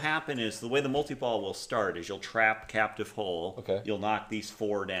 so what'll happen is the way the multi-ball will start is you'll trap captive hole. Okay. You'll knock these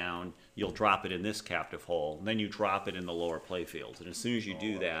 4 down. You'll drop it in this captive hole. And then you drop it in the lower playfield. And as soon as you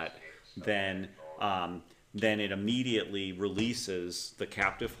do that, then it immediately releases the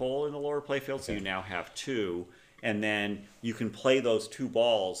captive hole in the lower playfield. So you now have 2. and then you can play those 2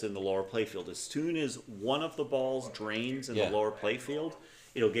 balls in the lower playfield. As soon as one of the balls drains in the lower playfield,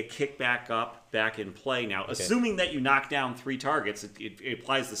 it'll get kicked back in play. Now, assuming that you knock down 3 targets, it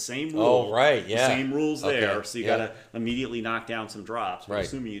applies the same rule. Oh, right, yeah. The same rules there. So you got to immediately knock down some drops. But right.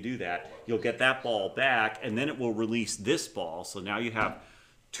 assuming you do that, you'll get that ball back, and then it will release this ball. So now you have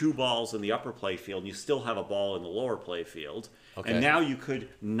 2 balls in the upper playfield, and you still have a ball in the lower playfield. Okay. And now you could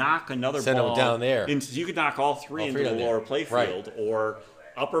knock another ball down there. You could knock all 3 into the lower playfield, or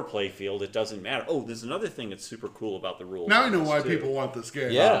upper playfield. It doesn't matter. Oh, there's another thing that's super cool about the rules. Now I know why people want this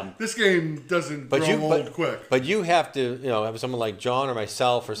game. Yeah. This game doesn't grow old quick. But you have to, have someone like John or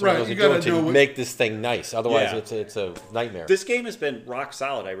myself or someone else to make this thing nice. Otherwise, it's a nightmare. This game has been rock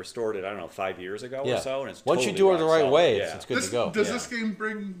solid. I restored it, I don't know, 5 years ago or so, and it's once totally you do it the right way, solid. it's good to go. Does this game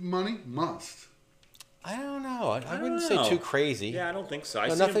bring money? Must. I don't know. I wouldn't say too crazy. Yeah, I don't think so.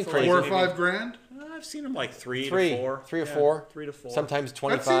 Nothing crazy. 4 or 5 grand? I've seen them like 3 to 4. 3 or 4. 3 to 4. Sometimes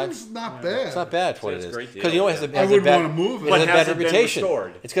 25. That seems not bad. It's not bad for what it is. Because it has a I wouldn't want to move it. It has a bad hasn't been reputation.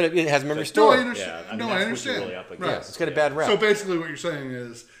 restored. It hasn't been restored. No, I understand. I understand. Really right. It's got a bad rep. So basically what you're saying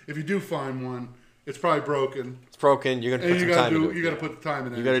is, if you do find one, it's probably broken. It's broken. You're going to put some time into it. You got to put the time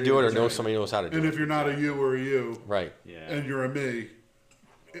in. You got to do it, or know somebody knows how to do it. And if you're not a you or a you, right? And you're a me,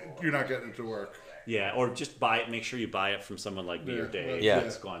 you're not getting it to work. Yeah, or just buy it. Make sure you buy it from someone like me or Dave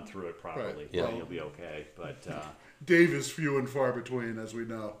that's gone through it properly. Right. Yeah, you'll be okay. But Dave is few and far between, as we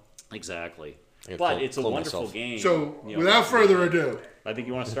know. Exactly. But it's a wonderful game. So, without further ado, I think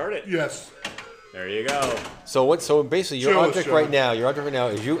you want to start it. Yes. There you go. So basically, your object right now is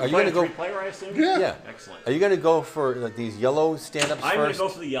are you going to go? Player, I assume? Yeah. Excellent. Are you going to go for like these yellow stand-ups first? I'm going to go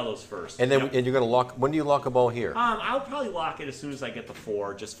for the yellows first. And then and you're going to lock. When do you lock a ball here? I'll probably lock it as soon as I get the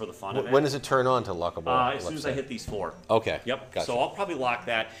 4, just for the fun of it. When does it turn on to lock a ball? As soon as I hit these 4. Okay. Yep. Gotcha. So I'll probably lock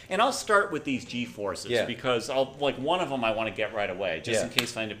that, and I'll start with these G-forces because one of them I want to get right away, just in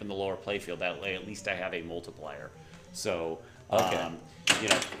case I end up in the lower playfield. That way, at least I have a multiplier. So. Okay.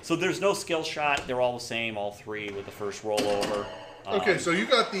 So there's no skill shot. They're all the same, all 3 with the first rollover. Okay, so you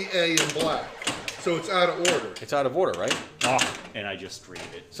got the A in black. So it's out of order. It's out of order, right? And I just streamed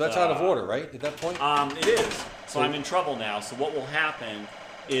it. So that's out of order, right? At that point? It is. So I'm in trouble now. So what will happen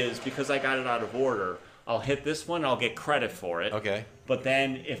is, because I got it out of order, I'll hit this one and I'll get credit for it. Okay. But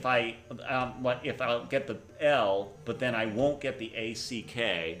then if I'll get the L, but then I won't get the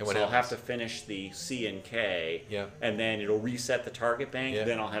ACK, so I'll have to finish the C and K, and then it'll reset the target bank,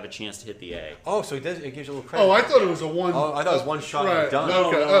 then I'll have a chance to hit the A. Oh, so it gives you a little credit. Oh, I thought it was a one. Oh, I thought it was one shot and done.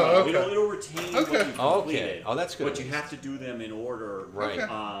 No, okay. It'll retain what you completed. Okay. Oh, that's good. But you have to do them in order. Right.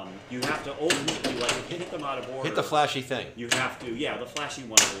 You have to ultimately, like, if you hit them out of order. Hit the flashy thing. You have to, the flashy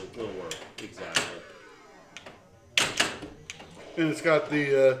one will work. Exactly. And it's got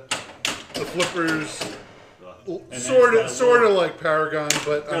the flippers, sort of like Paragon,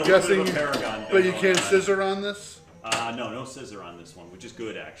 but I'm guessing. But you can't scissor on this. No scissor on this one, which is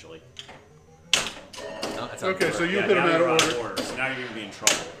good actually. Okay, so you put them out of order. So now you're gonna be in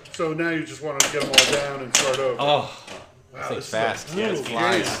trouble. So now you just want to get them all down and start over. Oh, wow, this is fast. It's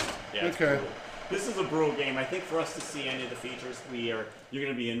flies. Okay. This is a brutal game. I think for us to see any of the features, you're going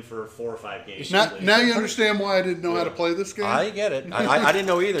to be in for 4 or 5 games. Now you understand why I didn't know how to play this game? I get it. I didn't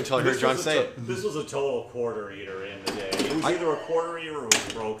know either until I heard John say it. This was a total quarter eater in the day. It was either a quarter eater or it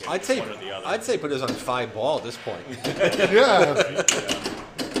was broken. I'd say one or the other. I'd say put this on 5 ball at this point. Yeah.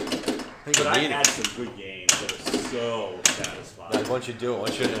 But I had some good games that are so satisfying. Like once you do it,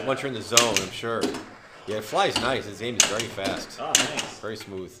 once you're in the zone, I'm sure. Yeah, it flies nice. His aim is very fast. Oh, thanks. Very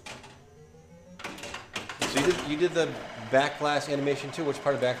smooth. So you did the backlash animation too? Which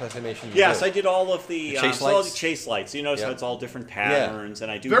part of backlash animation you did? Yes, I did all of the chase lights. all the chase lights. You notice how it's all different patterns,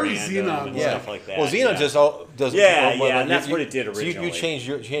 and I do Very random Xenon and stuff like that. Well, Xenon does. And that's what it did originally. So you changed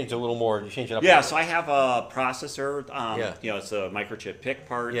it a little more. You changed it up. Yeah, so I have a processor. Yeah. It's a microchip pick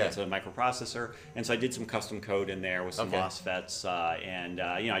part. Yeah. It's a microprocessor, and so I did some custom code in there with some MOSFETs, and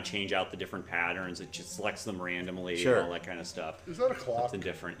I change out the different patterns. It just selects them randomly and all that kind of stuff. Is that a clock? Something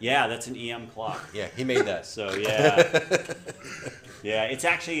different. Yeah, that's an EM clock. Yeah, he made that. So yeah. Yeah, it's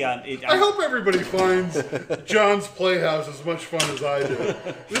actually. I hope everybody finds John's Playhouse as much fun as I do.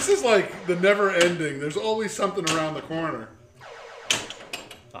 This is like the never ending. There's always something around the corner.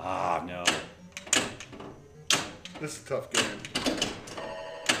 No. This is a tough game.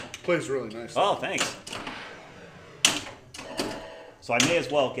 Plays really nice. Oh, thanks. So I may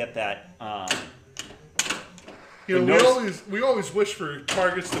as well get that. We always wish for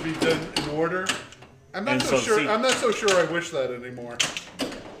targets to be done in order. I'm not so sure I wish that anymore.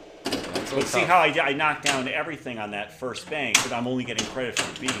 But see how I knocked down everything on that first bank, but I'm only getting credit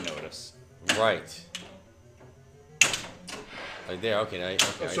for the B notice. Right. Right there. Okay,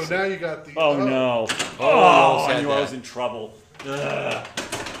 okay. So now you got the. Oh no! Oh, I knew I that. was in trouble. Ugh.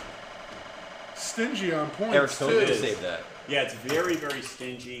 Stingy on points. Eric Stone too. did save that. Yeah, it's very, very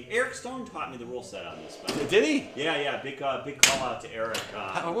stingy. Eric Stone taught me the rule set on this. Did he? Yeah. Big call out to Eric.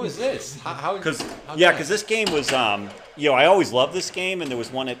 What was this? Because this game was, I always loved this game, and there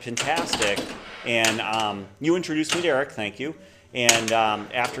was one at Pintastic, and you introduced me to Eric. Thank you. And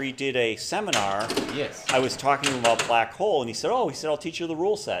after he did a seminar, yes, I was talking to him about Black Hole, and he said, I'll teach you the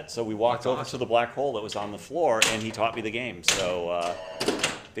rule set. So we walked over to the Black Hole that was on the floor, and he taught me the game. So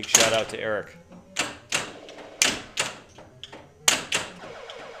big shout out to Eric.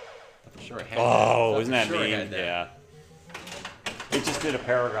 Sure I had Oh, that. isn't that Sure I mean? had that. Yeah. It just did a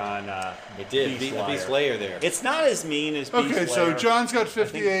Paragon. It did. Beast Layer there. It's not as mean as Beast Okay, Layer. so John's got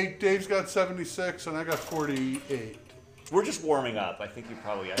 58, Dave's got 76, and I got 48. We're just warming up. I think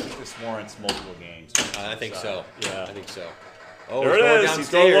this warrants multiple games. I think so. Yeah. I think so. Oh, There he's going it is. He's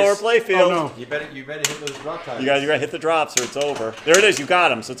going downstairs. lower playfield. Oh, no. You better hit those drop times. You gotta hit the drops or it's over. There it is. You got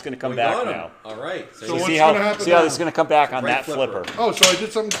him. So it's gonna come We back got him. now. All right. So So what's See gonna how happen this now? is gonna come back on Right that flipper. flipper. Oh, so I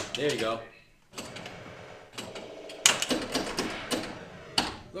did something. there you go.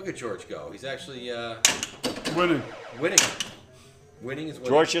 Look at George go. He's actually Winning. winning. Winning is winning.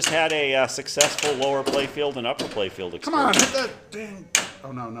 George just had a successful lower playfield and upper playfield experience. Come on, hit that dang.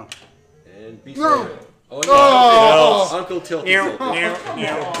 Oh, no. And Beast No. Layer. Oh, Oh. yeah. Uncle Tilt.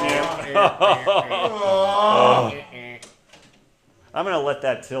 I'm gonna let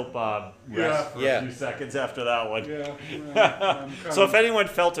that tilt bob rest for Yeah. a few seconds after that one. Yeah. So if anyone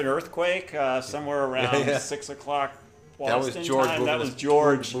felt an earthquake somewhere around 6 o'clock That was Boston George time, moving that was the-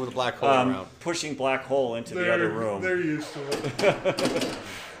 George moving the black hole around. pushing Black Hole into the other room. They're used to it.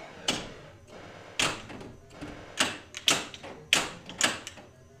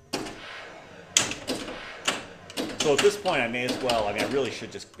 So at this point, I may as well. I really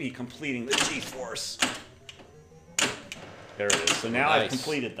should just be completing the G-force. There it is. So now I've Nice.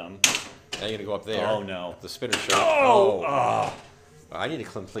 completed them. Now you're gonna go up there. Oh, no. The spinner shot. Oh! I need to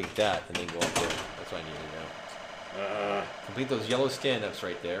complete that and then go up there. That's what I need to know. Complete those yellow stand-ups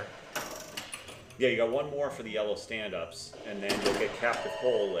right there. Yeah, you got one more for the yellow stand-ups, and then you'll get captive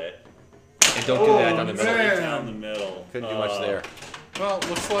hole lit. And don't do that down the middle. man. Right down the middle. Couldn't do much there. Well,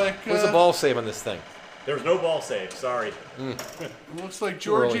 looks like What's the ball save on this thing? There's no ball save. Sorry. looks like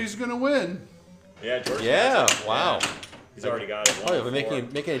Georgie's gonna win. Yeah, George. Yeah, has it. wow. Yeah. He's already got it. Oh, yeah, but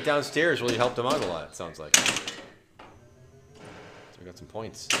making it downstairs really helped him out a lot, it sounds like. So we got some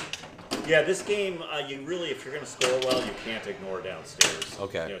points. Yeah, this game, you really, if you're going to score well, you can't ignore downstairs.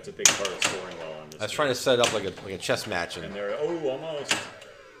 Okay. It's a big part of scoring well on this. I was trying to set it up like a chess match. And And they're, almost.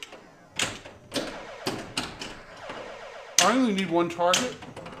 I only need one target.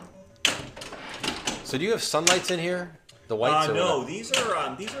 so do you have sunlights in here? The whites? or No, what? these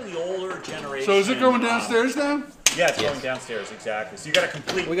are the older generation. So is it going downstairs now? Yeah, it's Yes. going downstairs, exactly. So you got to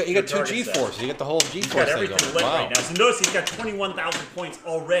complete. You your got two target set. G-forces. You got the whole He's G-force got thing everything going. lit Wow. right now. So notice he's got 21,000 points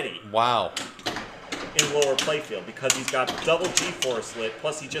already Wow. in lower playfield because he's got double G-force lit.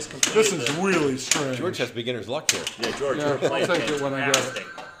 Plus he just completed. This is really strange. George has beginner's luck here. Yeah, George, Yeah, you're I'll playing take it when I get it. fantastic.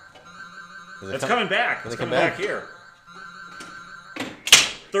 Does it It's come- coming back. Does It's it come coming back back? here.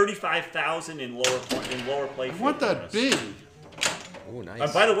 35,000 in lower playfield. I want that big. Oh,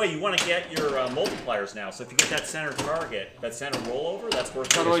 nice. By the way, you want to get your multipliers now. So if you get that center target, that center rollover, that's worth.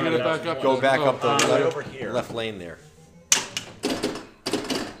 How do I get it back 35,000 up? Go points. back up the right left, over here. left lane there.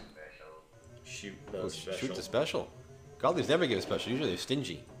 Shoot Oh, those special. shoot the special. Goblins never give a special. Usually they're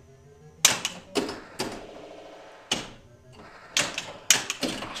stingy.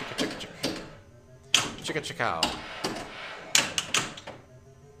 Chicka chicka chicka. Chicka chicka.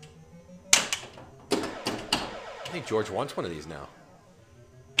 I think George wants one of these now.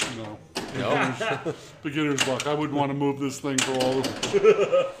 No. No? Beginner's luck. I wouldn't want to move this thing for all.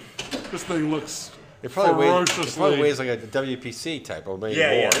 This thing looks It probably ferociously. weighs like a WPC type or maybe Yeah,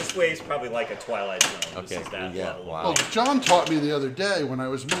 more. yeah. This way is probably like a Twilight Zone. Okay, This is that yeah, level. wow. Well, John taught me the other day when I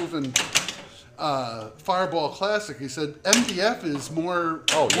was moving Fireball Classic. He said MDF is more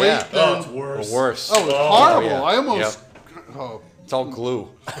Oh, weight yeah. than. Oh, it's worse. Or worse. Oh, it's horrible. yeah. I almost. Oh, It's all glue.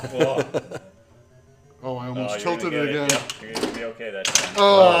 I almost You're tilted gonna it get again. Yep, you're going to be okay that time.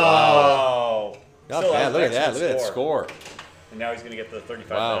 Oh, Not Still bad. has Look at that. excellent Look at that score. And now he's going to get the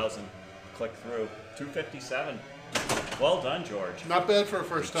 35,000 click through. 257. Well done, George. not bad for a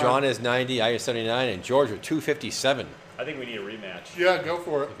first time. John is 90, I is 79, and George with 257. I think we need a rematch. Yeah, go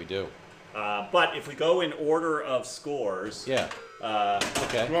for it. If we do. But if we go in order of scores, Yeah.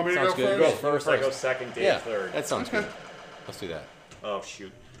 Okay. You want me to Sounds go good. first? Go first. I go second, Dave Yeah. third. That sounds Okay. good. Let's do that. Oh,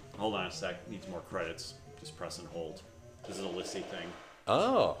 shoot. Hold on a sec. Needs more credits. Just press and hold. This is a Lissy thing.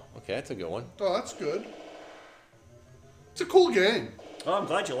 Oh, okay, that's a good one. Oh, that's good. It's a cool game. Oh, I'm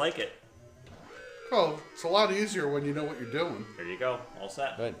glad you like it. Oh, it's a lot easier when you know what you're doing. There you go. All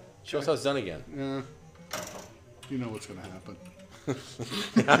set. Good. Show us how it's done again. Yeah. You know what's going to happen.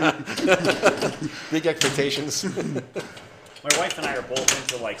 Big expectations. My wife and I are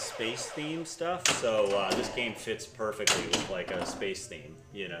both into like space theme stuff, so this game fits perfectly with like a space theme.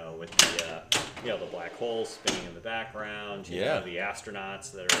 You know, with the the black hole spinning in the background. You know, the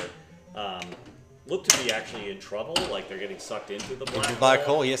astronauts that are look to be actually in trouble, like they're getting sucked into the black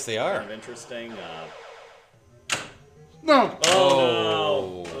hole. Yes, they are. Kind of interesting. No.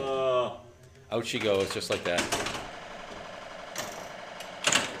 Oh no! Out she goes, just like that.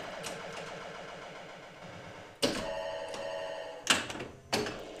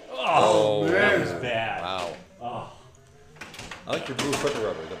 Oh, man. that was bad. Wow. Oh. I like your blue flipper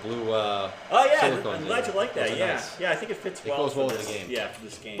rubber. The blue. Oh yeah, silicone I'm glad you like that. Those are Yeah, nice. yeah, I think it fits It well goes for well with this the game. Yeah, for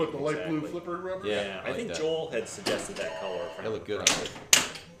this game. But the light blue exactly. flipper rubber? Yeah. Yeah, I I think like that. Joel had suggested that color. They look good on it.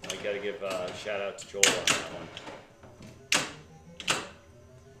 I got to give a shout out to Joel on that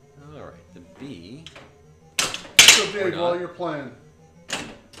one. All right, the B. So, Or Dave, not. while you're playing,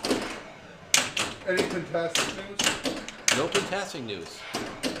 any fantastic news? No fantastic news.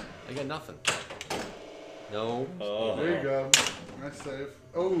 I got nothing. No. Oh. There you go. Nice save.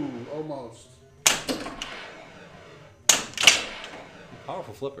 Oh, almost.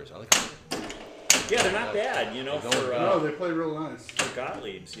 Powerful flippers. I like them. Yeah, they're not bad, you know, They're going for No, they play real nice.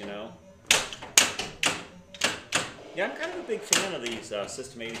 Gottlieb's, you know. Yeah, I'm kind of a big fan of these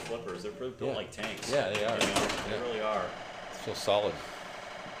System 80 flippers. They're built Yeah. like tanks. Yeah, they are. You know, Yeah. They really are. Feel solid.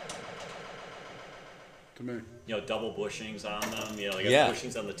 To me. You know, double bushings on them. You know, they got Yeah.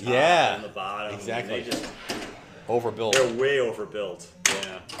 bushings on the top Yeah. and the bottom. Exactly. And they just, Overbuilt. they're way overbuilt.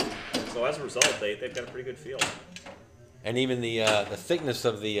 Yeah. So as a result, they've got a pretty good feel. And even the thickness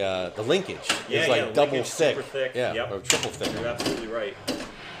of the linkage Yeah, is like yeah, double linkage thick. super thick. Yeah, Yep. or triple thick. You're absolutely right.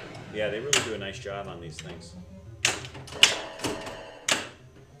 Yeah, they really do a nice job on these things.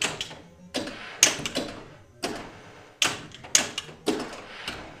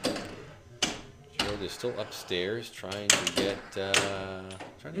 George is still upstairs trying to get the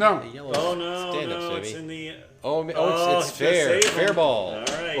yellow Oh no, stand-ups, no, maybe. it's in the. It's he's gonna fair. save 'em. Fair ball. All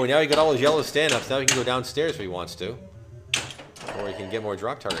right. Oh, now he got all his yellow stand-ups. Now he can go downstairs if he wants to. Or he can get more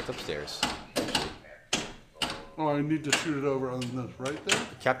drop targets upstairs. Oh, I need to shoot it over on the right there?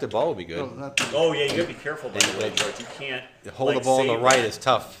 Captain ball would be good. Oh, that Oh yeah, you gotta be careful by Then the way, you- George. You can't Hold like, the ball on the save right that. is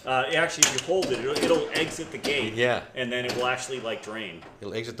tough. Actually, if you hold it, it'll exit the gate. Yeah. And then it will actually like drain.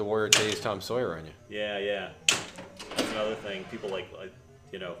 He'll exit the Warrior Today's Tom Sawyer on you. Yeah, yeah. That's another thing. People like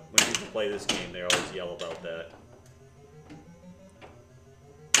you know, when people play this game, they always yell about that.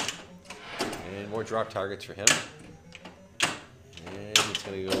 And more drop targets for him. And he's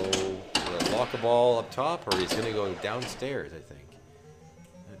going to go lock a ball up top, or he's going to go downstairs, I think.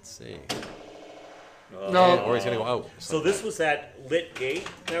 Let's see. No. Or he's going to go out. So this was that lit gate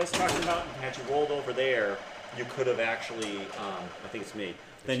that I was talking about. And had you rolled over there, you could have actually, I think it's me,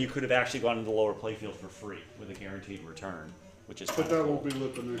 then you could have actually gone into the lower playfield for free with a guaranteed return, which is But kind that of cool. won't be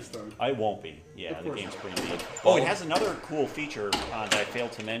lit the next time. I won't be. Yeah, Of the course game's not. pretty neat. Oh, it has another cool feature that I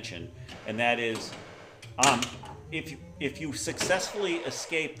failed to mention, and that is, if you successfully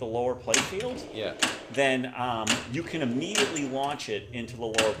escape the lower playfield, Yeah. then you can immediately launch it into the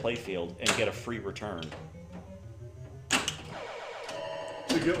lower playfield and get a free return.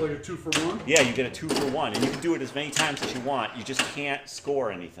 To get like a 2-for-1? Yeah, you get a 2-for-1, and you can do it as many times as you want. You just can't score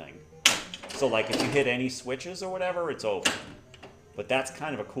anything. So, like, if you hit any switches or whatever, it's over. But that's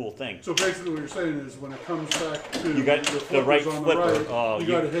kind of a cool thing. So basically what you're saying is when it comes back to You got the the right flippers on flipper. the right, Oh, you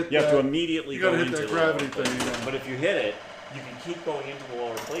gotta hit you have to that- immediately you go gotta hit into that the gravity lower thing, playfield. yeah. But if you hit it, you can keep going into the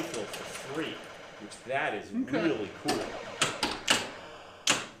lower playfield for free, which that is Okay. really cool.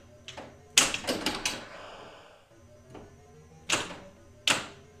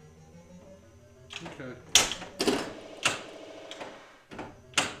 Okay.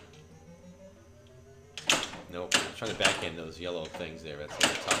 Nope. I'm trying to backhand those yellow things there. That's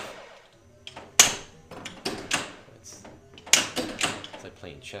really tough. It's like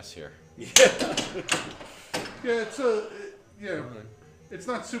playing chess here. Yeah, it's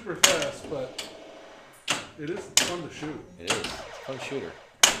not super fast, but it is fun to shoot. It is. It's a fun shooter.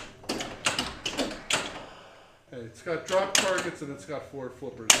 Hey, it's got drop targets and it's got 4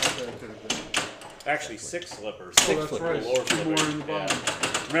 flippers. Not bad, too. Actually, 6 flippers. Oh, that's flippers. right. Lower 2 more flippers, in the bottom.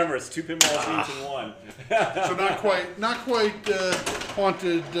 yeah. Remember, it's 2 pinballs each in one. So not quite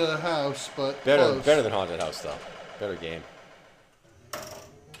haunted house, but Better close. than Haunted House, though. Better game.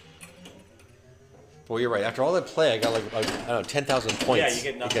 Well, you're right. After all that play, I got like I don't know 10,000 points. Yeah, you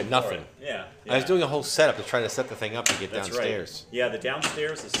get nothing. nothing. For it. Yeah, I was doing a whole setup to try to set the thing up to get That's downstairs. Right. Yeah, the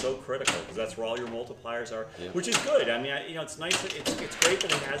downstairs is so critical because that's where all your multipliers are, which is good. I mean, it's nice. It's great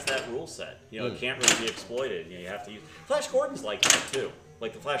that it has that rule set. It can't really be exploited. You have to use Flash Gordon's like that too.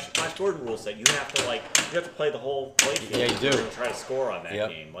 Like the Flash Gordon rule set, you have to play the whole playfield. Yeah, you do. To try to score on that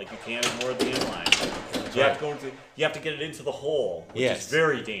game. Like you can't ignore the inline. You have to get it into the hole, which is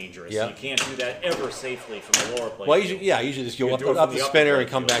very dangerous. Yep. You can't do that ever safely from the lower play. Well, usually just go up the spinner and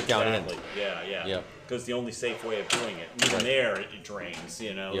come back down in. Yeah. Because the only safe way of doing it. Even there, it drains.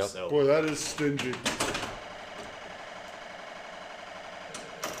 Yep. So. Boy, that is stingy.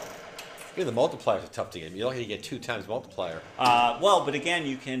 Yeah, the multipliers are tough to get. You're lucky to get 2 times multiplier. Well, but again,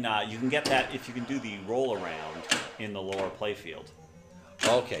 you can get that if you can do the roll around in the lower playfield.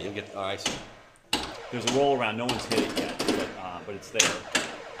 Okay, you'll get. Oh, I see. There's a roll around. No one's hit it yet, but it's there.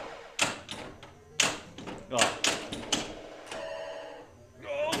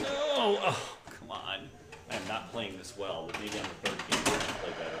 Oh no! Oh, come on! I am not playing this well. But maybe on the third game I can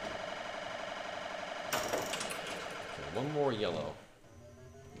play better. Okay, one more yellow.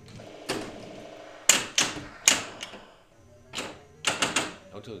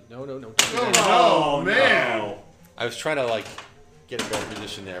 No. Oh, man. No. I was trying to get a better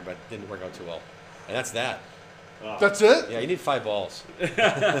position there, but it didn't work out too well. And that's that. Oh. That's it? Yeah, you need 5 balls.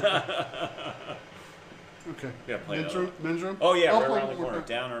 Okay. Yeah, play men's room? Oh yeah, I'll right play around the corner, more.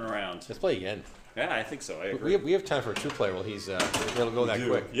 down and around. Let's play again. Yeah, I think so. I agree. We have time for a 2-player. Well, it'll go that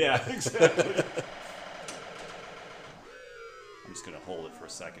quick. Yeah, exactly. I'm just gonna hold it for a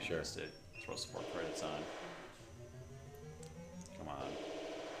second just to throw some more credits on. Come on.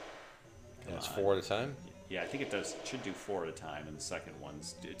 And it's 4 at a time? Yeah, I think it should do 4 at a time, and the second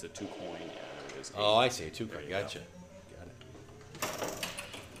it's a 2 coin. Yeah, there it is. 8. Oh, I see. 2 coin. Gotcha. Got it.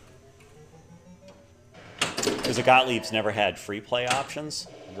 Because the Gottlieb's never had free play options.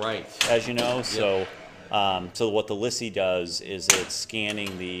 Right. As you know, so what the Lissy does is it's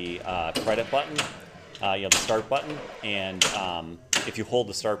scanning the credit button, the start button, and if you hold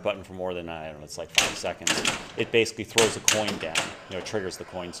the start button for more than, I don't know, it's like 5 seconds, it basically throws a coin down. It triggers the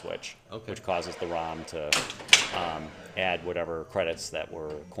coin switch, which causes the ROM to add whatever credits that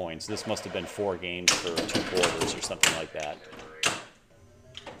were coins. This must have been 4 games for 2 quarters or something like that.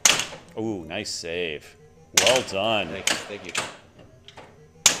 Ooh, nice save. Well done. Thank you.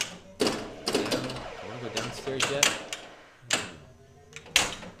 I want to go downstairs yet?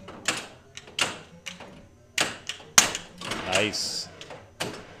 Nice.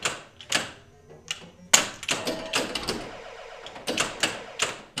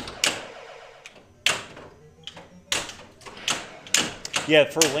 Yeah,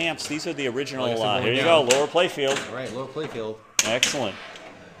 for lamps, these are the original. Here you go, lower playfield. All right, lower playfield. Excellent.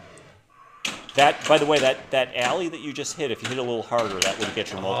 That, by the way, that alley that you just hit, if you hit a little harder, that would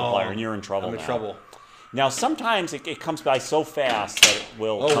get your multiplier, and you're in trouble now. I'm in trouble. Now, sometimes it comes by so fast that it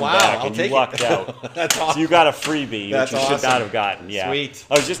will come wow, back, I'll and take you lucked it. out. That's awesome. So you got a freebie, That's which you should awesome. not have gotten. Yeah. Sweet.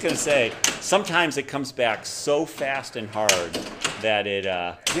 I was just going to say, sometimes it comes back so fast and hard that it Do you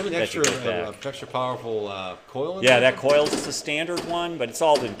have an that you get back. extra powerful coil in Yeah, there? that coil's just a standard one, but it's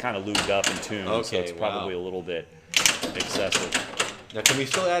all been kind of lubed up and tuned, so Okay, it's probably a little bit excessive. Now, can we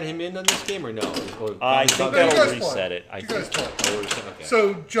still add him in on this game or no? I think No, you that'll guys reset play. it. I You think. guys play. Okay.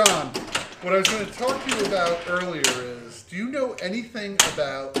 So, John, what I was going to talk to you about earlier is, do you know anything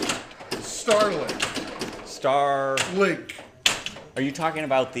about Starlink? Link. Are you talking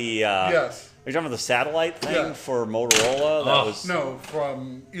about the? Yes. Are you talking about the satellite thing Yeah. for Motorola? That was No,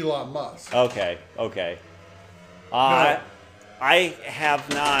 from Elon Musk. okay. No. I have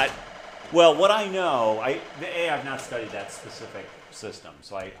not. Well, what I know, I've not studied that specific system,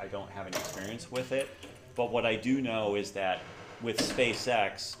 so I don't have any experience with it. But what I do know is that with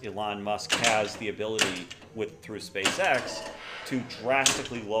SpaceX, Elon Musk has the ability through SpaceX to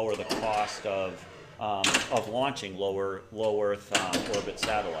drastically lower the cost of launching low Earth orbit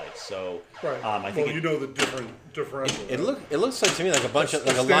satellites. So Right. I think you know the differential. It looks like to me like a bunch of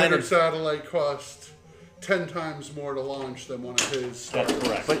a a line standard of. satellite costs 10 times more to launch than one of his. that's Starlinks.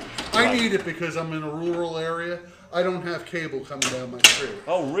 correct. But I need it because I'm in a rural area. I don't have cable coming down my street.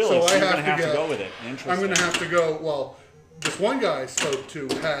 Oh, really? So So I you're going to have have to to go go with it. Interesting. I'm going to have to go. Well, this one guy I spoke to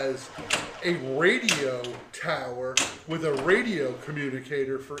has a radio tower with a radio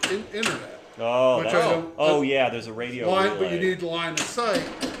communicator for internet. Oh, which that's- I don't- oh yeah, there's a radio Line, but you relay. need line of sight,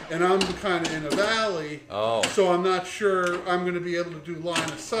 and I'm kind of in a valley, Oh. so I'm not sure I'm going to be able to do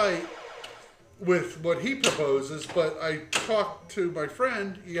line of sight with what he proposes. But I talked to my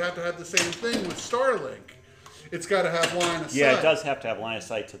friend. You have to have the same thing with Starlink. It's got to have line of sight. Yeah, it does have to have line of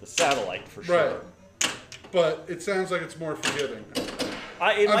sight to the satellite for sure. Right. but it sounds like it's more forgiving.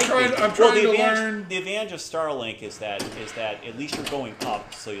 I'm trying to learn. The advantage of Starlink is that at least you're going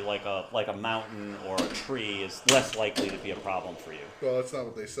up, so you like a mountain or a tree is less likely to be a problem for you. Well, that's not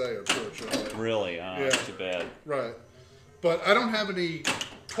what they say, unfortunately. Really? That's too bad. Right. But I don't have any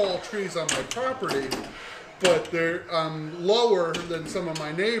tall trees on my property, but they're lower than some of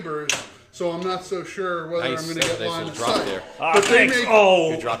my neighbors, so I'm not so sure whether I'm going to get line of sight. There. But they make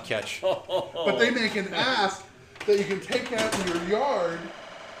Good drop catch. But they make an app that you can take out in your yard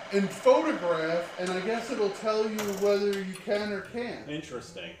and photograph, and I guess it'll tell you whether you can or can't.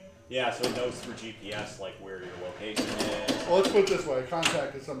 Interesting. Yeah, so it knows through GPS like where your location is. Well, let's put it this way. I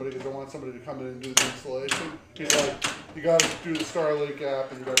contacted somebody because I want somebody to come in and do the installation. He's like, you got to do the Starlink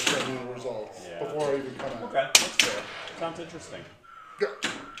app and you got to send me the results before I even come out. Okay, that's fair. Sounds interesting. Yeah.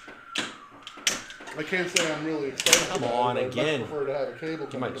 I can't say I'm really excited Come about on, it. I'd again. much prefer to have a cable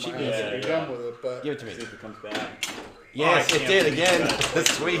come might to cheat my me house again. and be done with it. But Give it to me. See if it comes back. Yes, I it can't did believe again. that.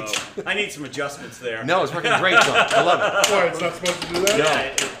 That's sweet. I need some adjustments there. No, it's working great, though. I love it. why, it's not supposed to do that?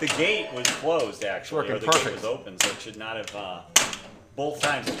 Yeah, the gate was closed actually, working or the perfect. gate was open, so it should not have. Both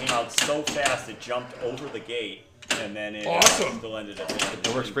times it came out so fast it jumped over the gate, and then it Awesome. still ended up.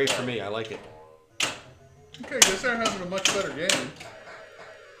 It works great for me. I like it. Okay, guess they're having a much better game.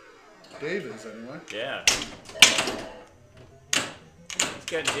 Dave is, anyway. Yeah.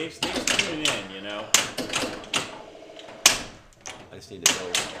 Dave's tuning in, you know. I just need to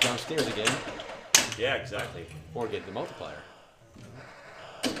go downstairs again Yeah, exactly. or get the multiplier.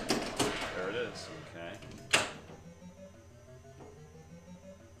 There it is. Okay.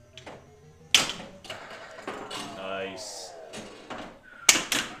 Nice.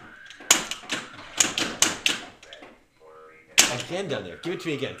 Again down there. Give it to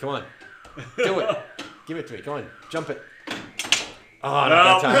me again. Come on. Do it. Give it to me. Come on. Jump it. Oh,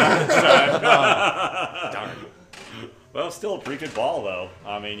 not that time. Oh, darn. Well, still a pretty good ball, though.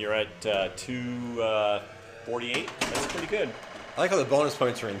 I mean, you're at 248. That's pretty good. I like how the bonus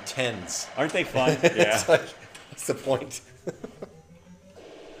points are in tens. Aren't they fun? It's Yeah. like, what's the point?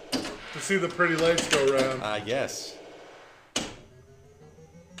 To see the pretty legs go around. I guess.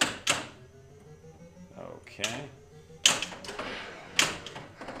 Okay.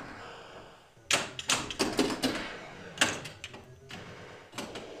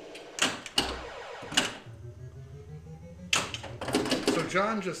 So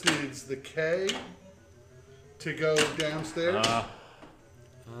John just needs the K to go downstairs.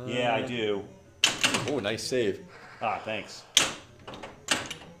 Yeah, I do. Oh, nice save. Ah, thanks.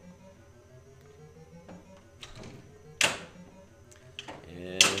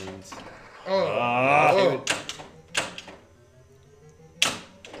 And Oh.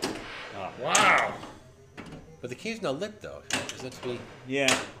 Wow. but the key's not lit though. Does that to be?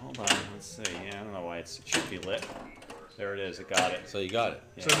 Yeah, hold on. Let's see. Yeah, I don't know why it should be lit. There it is. It got it. So you got it.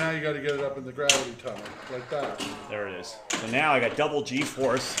 So now you got to get it up in the gravity tunnel, like that. There it is. So now I got double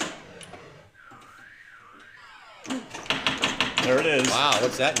G-force. There it is. Wow,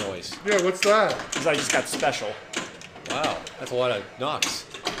 what's that noise? Yeah, what's that? Because I just got special. Wow, that's a lot of knocks.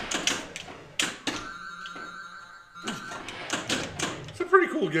 It's a pretty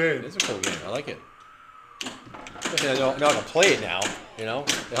cool game. It's a cool game. I like it. Especially I know how to play it now. You know,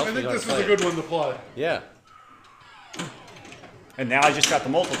 it helps I me think know this how is to a play good one to play. it. Yeah. And now I just got the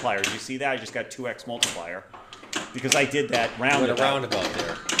multiplier. Do you see that? I just got 2x multiplier. Because I did that Went roundabout. a roundabout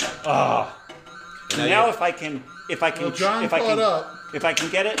there. So now if I can Well, John caught up. if I can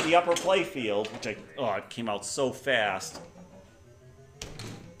get it in the upper play field, which it came out so fast.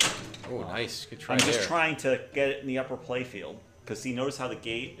 Oh, nice. Good try I'm there. just trying to get it in the upper play field. Because see, notice how the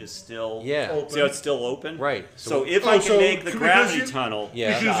gate is still Yeah. Open. See how it's still open? Right. So if I can so make the because gravity you- tunnel,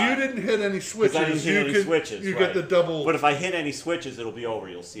 Yeah. Because you didn't hit any switches. I didn't hit you any can, switches, You right. get the double. But if I hit any switches, it'll be over.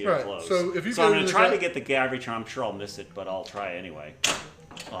 You'll see it Right, close. so if you I'm go going to to the try gra- to get the gravity tunnel. I'm sure I'll miss it, but I'll try anyway.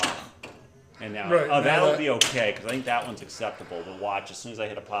 And now, Right, now that'll that- be okay because I think that one's acceptable. But watch, as soon as I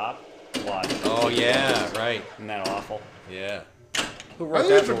hit a pop, watch. Oh yeah, right. Isn't that awful? Yeah. Who I wrote think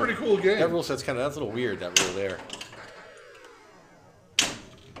that it's a rule? pretty cool game. That rule set's that's a little weird. That rule there.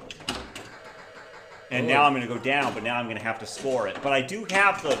 And now I'm going to go down, but now I'm going to have to score it. But I do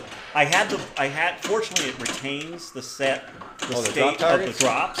have fortunately it retains the the drop state of the targets?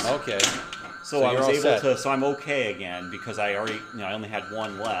 drops. Okay. So I you're was all able set. to, so I'm okay again because I already, I only had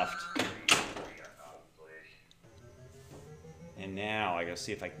one left. And now I gotta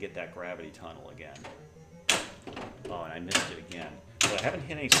see if I can get that gravity tunnel again. Oh, and I missed it again. But I haven't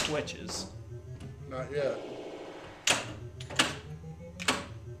hit any switches. Not yet.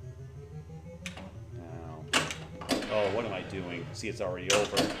 Now, oh, what am I doing? See, it's already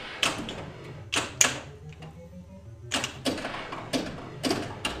over.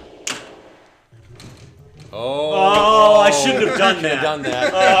 Oh, I shouldn't have done that. Done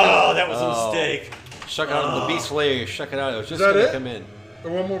that. Oh, that was a mistake. Shuck it out. The beast layer. Shuck it out. It was just that going to it? come in.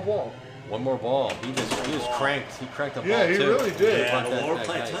 Or one more ball. One more ball. He just cranked. He cranked the ball Yeah, he too. really did. Yeah, That- the lower that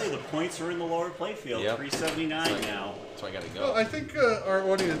play. I guy's- tell you, the points are in the lower play field. Yep. 379 now. That's why I got to go. Well, I think our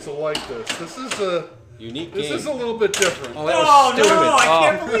audience will like this. This is a Unique this game. is a little bit different. Oh, that Oh, was stupid. no, I Oh.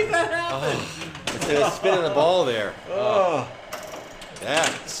 can't believe that happened. Instead of spinning the ball there. Oh.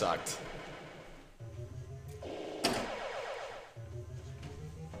 That sucked.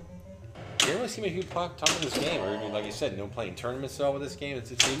 You don't really see many people talk about this game, or like you said, playing tournaments at all with this game.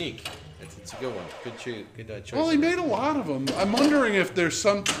 It's unique. It's a good one. Good choice. Well, he made a lot of them. I'm wondering if there's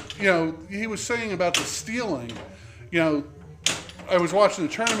some, he was saying about the stealing. I was watching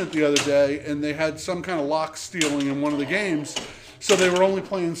the tournament the other day, and they had some kind of lock stealing in one of the games, so they were only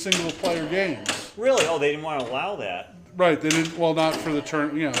playing single-player games. Really? Oh, they didn't want to allow that. Right, they didn't, well, not for the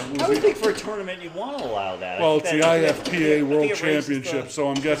tournament, I would think for a tournament you'd want to allow that. Well, I it's think the that- I IFPA think it World raises Championship, the- so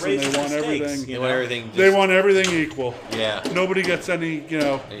I'm guessing raises they want the stakes, everything. They you want know? everything. They want everything equal. Yeah. Nobody gets any,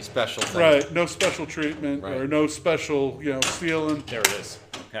 Any special thing. right, no special treatment or Right. no special, stealing. There it is.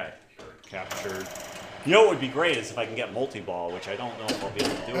 Okay. Captured. You know what would be great is if I can get multi-ball, which I don't know if I'll be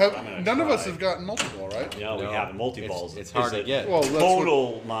able to do. But I'm gonna None of us try. have gotten multiple, right? No, we No, haven't. Multi-balls. it's hard is to a get. Well, that's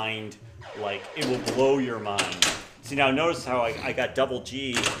total mind, like, it will blow your mind. See, now notice how I got double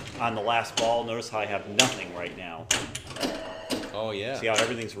G on the last ball. Notice how I have nothing right now. Oh yeah. See how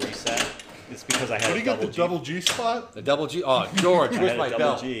everything's reset? It's because I had What do a you got, double the G. double G spot? The double G. Oh, George, I where's had my a double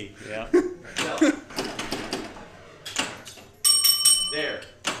bell? G. Yeah. There.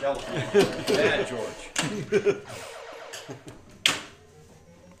 Bell. Yeah, George.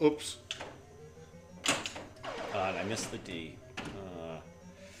 Oops. And I missed the D.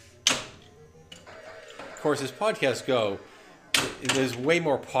 Of course, as podcasts go, there's way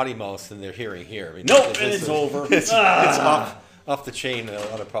more potty mouths than they're hearing here. I mean, Nope, this and is- it's over. It's off the chain in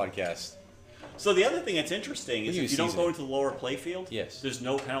other podcasts. So the other thing that's interesting is You if you don't season go it. into the lower play field, Yes. there's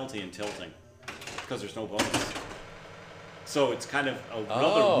no penalty in tilting because there's no bonus. So it's kind of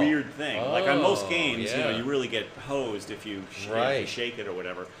another Oh. weird thing. Like on most Oh, games, yeah. you really get hosed if you, if you Right. shake it or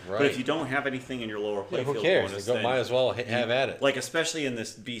whatever. But Right. if you don't have anything in your lower play Yeah, who field cares? bonus, They then might as well have at it. like especially in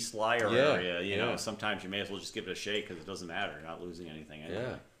this beast liar Yeah, area, you know, yeah. sometimes you may as well just give it a shake because it doesn't matter. You're not losing anything. Anyway.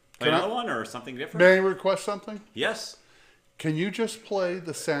 Yeah. Play Can I- another one or something different? May I request something? Yes. Can you just play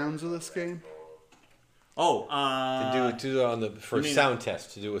the sounds of this game? Oh, To do it on the for you mean- sound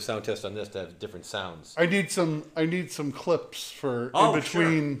test. To do a sound test on this to have different sounds. I need some clips for Oh, in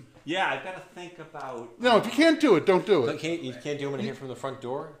between. yeah, I've got to think about. No, if you can't do it, don't do But it. you can't do them in here from the front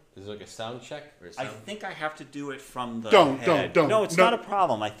door. Is it like a sound check or a I sound? think I have to do it from the Don't, head. don't. No, it's No. not a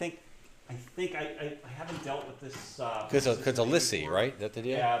problem. I think I haven't dealt with this. Because a Lissy, right? That the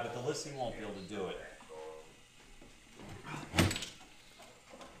deal? Yeah, but the listing won't be able to do it.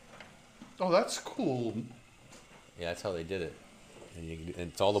 Oh, that's cool. Yeah, that's how they did it. And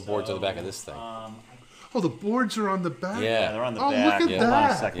it's all the boards on the back of this thing. Oh, the boards are on the back. Yeah. Yeah, they're on the Oh, back. look at Hold on a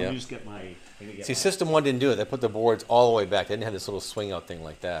that. second. Let Yeah. me just get my. See, System 1 didn't do it. They put the boards all the way back. They didn't have this little swing out thing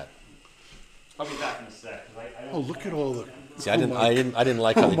like that. I'll be back in a sec. 'Cause I Oh, look at all the. See, oh I didn't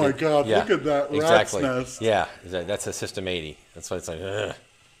like how Oh they my did. God, Yeah, look at that rat's exactly. nest. Yeah, that's a System 80. That's why it's like, ugh.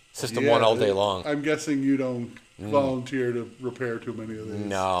 System Yeah, 1 all day long. I'm guessing you don't volunteer to repair too many of these.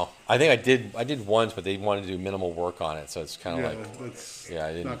 No, I think I did once, but they wanted to do minimal work on it, so it's kind of Yeah, like, that's yeah,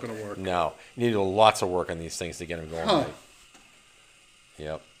 I didn't. not going to work. No, you need to do lots of work on these things to get them going Huh. right.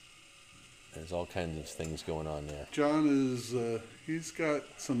 Yep. There's all kinds of things going on there. John is, he's got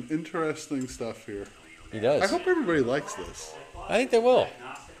some interesting stuff here. He does. I hope everybody likes this. I think they will.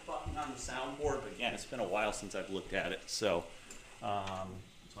 diagnostic button on the soundboard, but again, it's been a while since I've looked at it, so I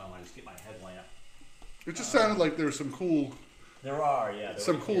want to just get my headlamp. It just sounded like there was some cool. There are, yeah.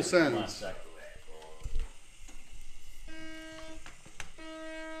 Some cool Hold on a sounds. sec.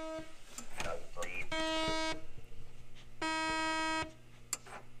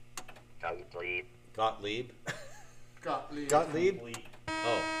 Gottlieb. Gottlieb. Gottlieb. Complete.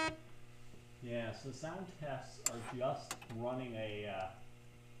 Oh. Yeah, so the sound tests are just running a.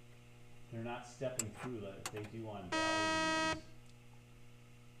 They're not stepping through like they do on Bell.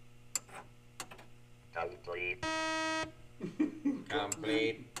 Complete.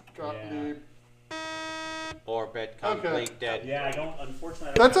 Gottlieb. Orbit completed. Yeah, I don't. Unfortunately,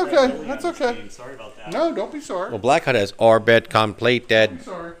 I That's don't have okay, that ability that's on this okay. game. Sorry about that. No, don't be sorry. Well, Blackhawk has orbit completed. I'm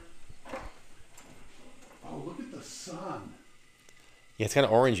sorry. Oh, look at the sun. Yeah, it's kind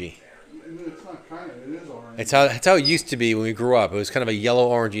of orangey. And it's not kind of, it is orange. It's how it used to be when we grew up. It was kind of a yellow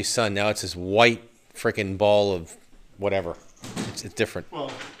orangey sun. Now it's this white freaking ball of whatever. It's different.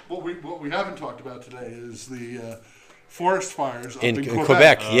 Well, what we haven't talked about today is the forest fires up In in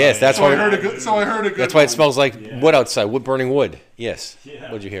Quebec, yes, that's So I why. heard a good. That's why it one. smells like wood outside, wood burning wood. Yes. Yeah.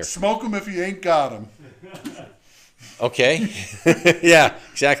 What'd you hear? Smoke them if you ain't got them. Okay. Yeah,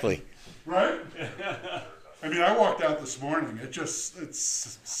 exactly. Right? I mean, I walked out this morning. It I smelled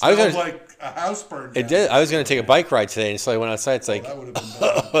was gonna- like a house burned It down. did. I was going to take a bike ride today, and so I went outside. It's like, That would have been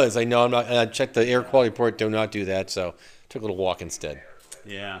bad. it's like, no, I'm not. And I checked the air quality report. Do not do that. So took a little walk instead.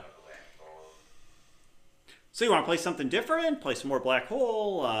 Yeah. So you want to play something different? Play some more Black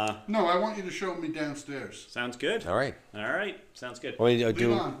Hole? No, I want you to show me downstairs. Sounds good. All right. All right. Sounds good. Want me to Leave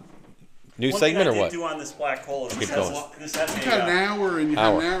do on. new One segment thing or I what? did do on this Black Hole is Keep this has, going. this has You got an a, hour and you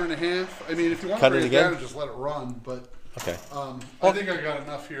have Hour. an hour and a half. I mean, if you want Cut to it break it again? down, just let it run. But Okay. I think I got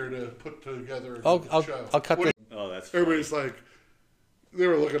enough here to put together a good I'll show. cut What- the. oh, that's funny. Everybody's like, they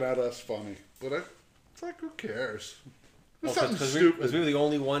were looking at us funny. But it's like, who cares? It's something Because stupid. we were the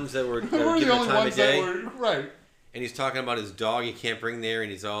only ones that were We're giving the the only time of ones that day. were right. And he's talking about his dog he can't bring there,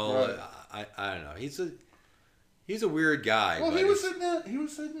 and he's all Right. I don't know. He's a weird guy. Well, but he was he's-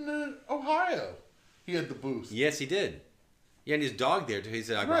 in Ohio. He had the booth. Yes, he did. Yeah, and his dog there too. He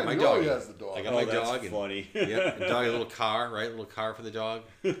said, "I brought Right, my he dog." always has the dog. I got Oh, my that's dog. And, funny. yeah, and dog had a little car, right? A little car for the dog.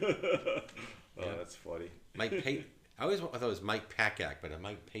 Oh, that's funny. Mike I always thought it was Mike Pacak, but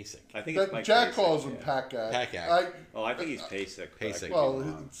Mike Pasek. I think it's That, Mike Jack Pasek, calls him yeah. Pacak. Pacak. Oh, I think he's Pasek. but I Pasek. could be Well,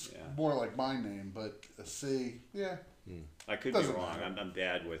 wrong. it's Yeah. more like my name, but a C. Yeah, I could be doesn't wrong. matter. I'm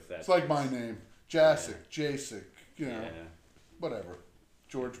bad with that. it's like my name, Jasic, Jasic. You know, Yeah. whatever.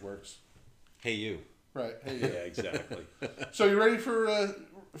 George works. Hey, you. Right. Hey, Yeah, exactly. So you ready for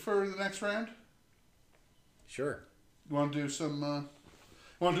the next round? Sure. You want to do some?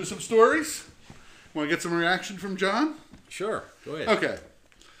 Want to do some stories? Want to get some reaction from John? Sure. Go ahead. Okay.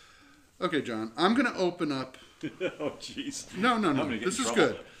 Okay, John. I'm going to open up. Oh, jeez. No. gonna get This in is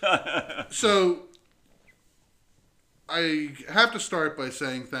trouble. good. So, I have to start by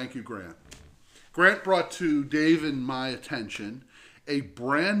saying thank you, Grant. Grant brought to Dave and my attention a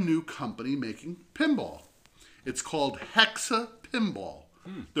brand new company making pinball. It's called Hexa Pinball.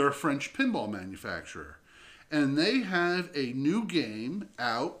 They're a French pinball manufacturer. And they have a new game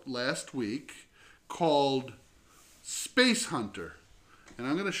out last week called Space Hunter. And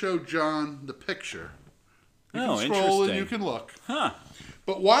I'm going to show John the picture. You Oh, can scroll and interesting. you can look. Huh.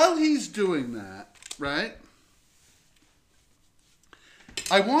 But while he's doing that, right,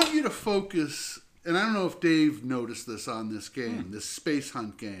 I want you to focus, and I don't know if Dave noticed this on this game, this Space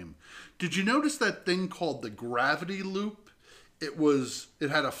Hunt game. Did you notice that thing called the gravity loop? It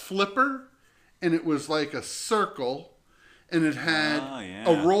had a flipper, and it was like a circle, and it had Oh, yeah.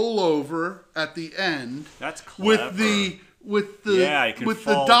 a rollover at the end. That's clever. with the Yeah, you can with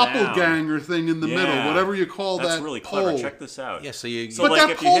the fall doppelganger thing in the middle, Yeah. whatever you call That's that really pole. clever. Check this out. Yeah. So you. So But like that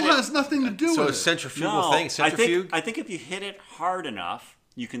if you pole hit it- has nothing to do so with a it. centrifugal No, thing. Centrifuge. I think if you hit it hard enough,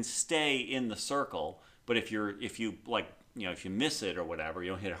 you can stay in the circle. But if you miss it or whatever,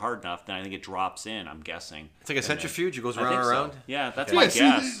 you don't hit it hard enough, then I think it drops in. I'm guessing. It's like a centrifuge. It goes I around think and around. so. Yeah, that's Yeah, my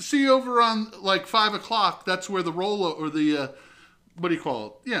guess. see over on like 5 o'clock. That's where the roll or the what do you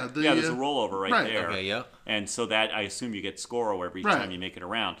call it? Yeah, There's a rollover right there. Okay, yeah. And so that I assume you get score over every Right. time you make it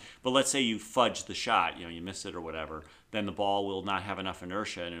around. But let's say you fudge the shot, you miss it or whatever, then the ball will not have enough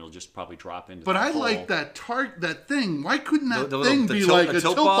inertia and it'll just probably drop into. But the I hole. like that thing. Why couldn't that The thing the be tilt- like a a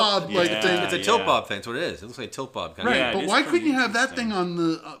tilt tilt bob? bob like Yeah. thing? It's a tilt bob thing. That's what it is. It looks like a tilt bob kind Right, of. Yeah, it but is why pretty couldn't you have that interesting. thing on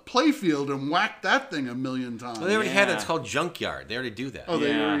the play field and whack that thing a million times? Well, they already have it. Yeah. It's called Junkyard. They already do that. Oh,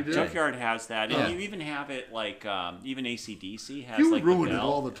 they already did? Junkyard has that, Yeah. and you even have it like even ACDC has You like ruin the it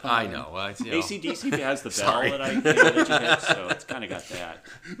bell. all the I time. know. ACDC has the bell Sorry. that I that you hit, so it's kind of got that.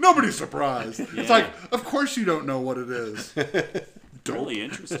 Nobody's surprised. It's Yeah. like, of course you don't know what it is. Really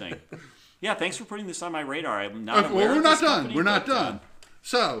interesting. Yeah, thanks for putting this on my radar. I'm not Okay, aware well, we're of not this done. company, We're not but, done.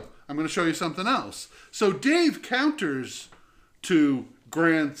 So, I'm going to show you something else. So, Dave counters to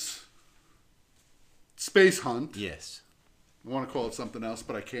Grant's Space Hunt. Yes. I want to call it something else,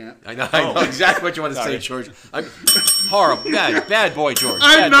 but I can't. I know exactly what you want to say, George. I'm horrible. Bad boy, George.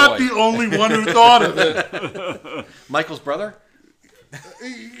 I'm Bad not boy. the only one who thought of it. Michael's brother?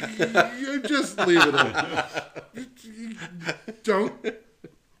 You just leave it in. Don't.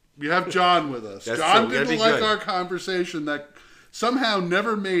 We have John with us. That's John true. We gotta didn't be like good. our conversation that somehow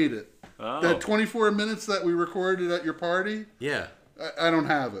never made it. Oh. That 24 minutes that we recorded at your party, Yeah. I don't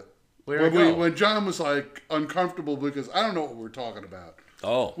have it. Where'd it go? When John was like uncomfortable because I don't know what we were talking about.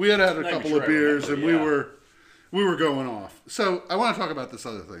 Oh. We had a even couple sure of I beers remember, and yeah. we were going off. So I want to talk about this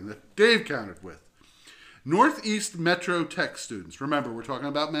other thing that Dave countered with. Northeast Metro Tech students. Remember, we're talking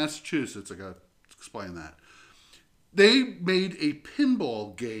about Massachusetts. I got to explain that. They made a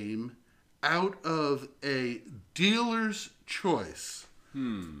pinball game out of a dealer's choice.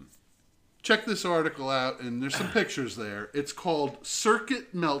 Check this article out, and there's some pictures there. It's called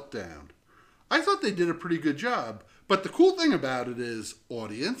Circuit Meltdown. I thought they did a pretty good job. But the cool thing about it is,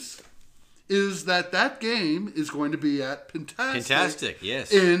 audience, is that game is going to be at Fantastic,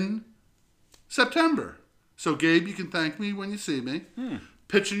 yes. in September. So, Gabe, you can thank me when you see me.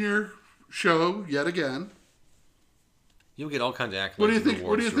 Pitching your show yet again. You'll get all kinds of accolades. What do you think? and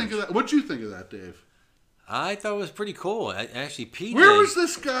What do you awards, think of George. that? What do you think of that, Dave? I thought it was pretty cool. Actually, PJ. Where was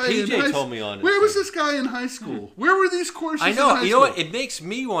this guy? PJ told me on it. Where was this guy in high school? Where were these courses? I know. In high You school? know what? It makes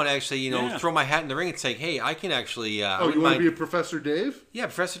me want to actually, Yeah. throw my hat in the ring and say, hey, I can actually. Oh, you want to be a Professor Dave? Yeah,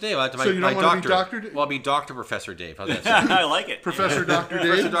 Professor Dave. I'll have to So you don't want to be Dr. Dave? Well, I'll be Dr. Professor Dave. How's that sound? I like it. Professor Dr.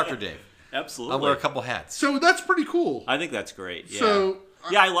 Professor Dave? Dr. Dave. Absolutely. I'll wear a couple hats. So that's pretty cool. I think that's great. Yeah. So-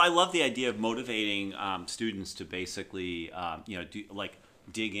 yeah, I love the idea of motivating students to basically,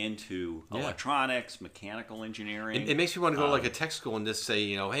 dig into electronics, mechanical engineering. It makes me want to go to like a tech school and just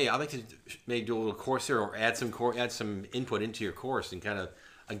say, hey, I'd like to maybe do a little course here or add some input into your course and kind of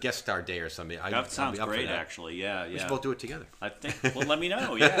a guest star day or something. That sounds great, actually. Yeah, yeah. We should both do it together. I think. Well, let me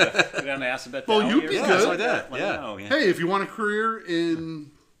know. Yeah, we're gonna ask about that. Well, you'd be good. Like that. Let me know. Yeah. Hey, if you want a career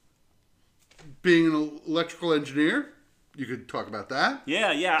in being an electrical engineer, you could talk about that.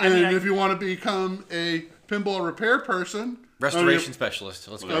 Yeah, yeah. And if you want to become a pinball repair person, Restoration specialist.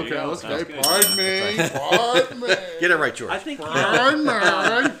 Let's go. There you Okay, go. let's Sounds go. good. Pardon me. Pardon me. Get it right, George. I think. Pardon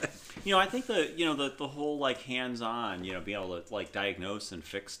me. I think the whole like hands-on, being able to like diagnose and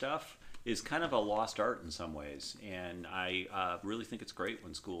fix stuff is kind of a lost art in some ways, and I really think it's great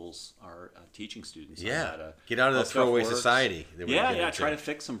when schools are teaching students. Yeah. how to, Get out of how the stuff throwaway works. society that we're getting into. Try to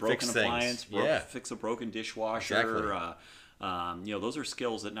fix some broken Fix things. appliance, Yeah. fix a broken dishwasher. Exactly. Those are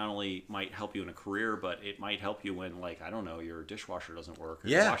skills that not only might help you in a career, but it might help you when, like, I don't know, your dishwasher doesn't work, or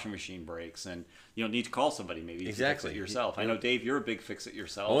your Yeah. washing machine breaks, and you don't need to call somebody maybe to fix Exactly. it yourself. I know, Dave, you're a big fix it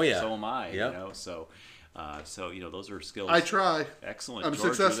yourself. Oh, yeah. So am I. Yep. So those are skills. I try. Excellent. I'm George,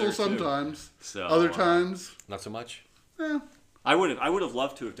 you're successful there, too. sometimes. So, Other times, Not so much. I would have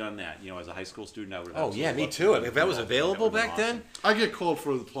loved to have done that. As a high school student, I would have. Oh, yeah, absolutely me loved too. to have If that was done available That would've back been then, I get called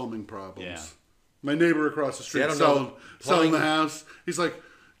for the plumbing problems. Yeah. My neighbor across the I street don't know selling the plumbing- the house. He's like,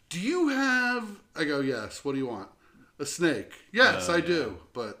 "Do you have?" I go, "Yes." What do you want? A snake? Yes, I do.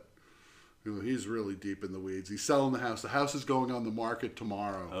 But he's really deep in the weeds. He's selling the house. The house is going on the market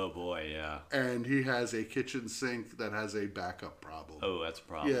tomorrow. Oh boy, yeah. And he has a kitchen sink that has a backup problem. Oh, that's a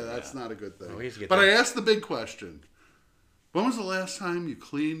problem. Yeah, that's not a good thing. he has to get But that. I asked the big question. When was the last time you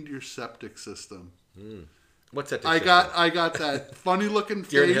cleaned your septic system? what's that? I got that funny looking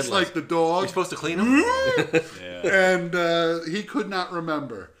Deer in the face headlights. like the dog. You're supposed to clean them. And he could not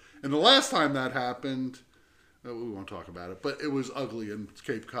remember. And the last time that happened, we won't talk about it, but it was ugly in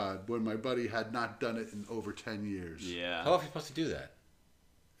Cape Cod when my buddy had not done it in over 10 years. Yeah. How often are you supposed to do that?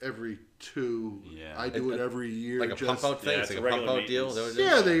 Every 2. Yeah. I do it every year. Like a pump out thing? Yeah, It's it's like a a pump regular out deal? Is that what it is?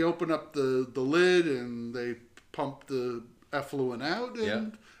 Yeah, they open up the lid and they pump the effluent out and Yeah.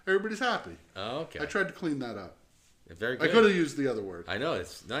 everybody's happy. Oh, okay. I tried to clean that up. Very I good. could have used the other word. I know,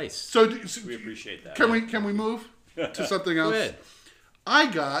 it's nice. So, We appreciate that. Can we move to something else? Go ahead.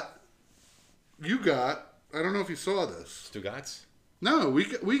 You got. I don't know if you saw this. Stugotz? No, we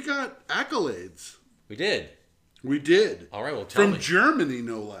got accolades. We did. We did. All right, well, tell From me. Germany,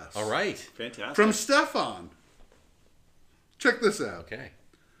 no less. All right. Fantastic. From Stefan. Check this out. Okay.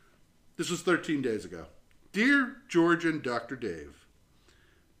 This was 13 days ago. Dear George and Dr. Dave,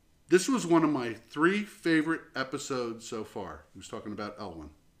 this was one of my 3 favorite episodes so far. He was talking about Elwyn.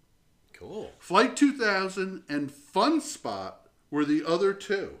 Cool. Flight 2000 and Fun Spot were the other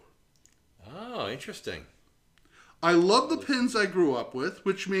 2. Oh, interesting. I love the pins I grew up with,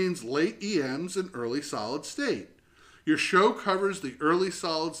 which means late EMs and early solid state. Your show covers the early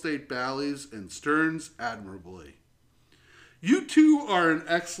solid state Bally's and Stearns admirably. You two are an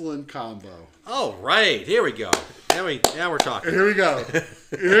excellent combo. All right. Here we go. Now we're talking. Here we go.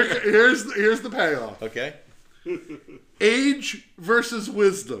 Here's the payoff. Okay. Age versus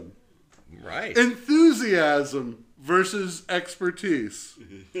wisdom. Right. Enthusiasm versus expertise.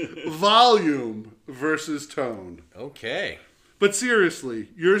 Volume versus tone. Okay. But seriously,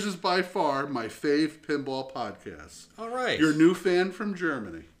 yours is by far my fave pinball podcast. All right. Your new fan from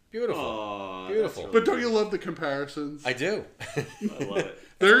Germany. Beautiful. Aw, Beautiful. that's But don't you love the comparisons? I do. I love it.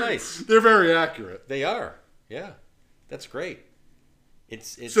 They're nice. They're very accurate. They are. Yeah. That's great.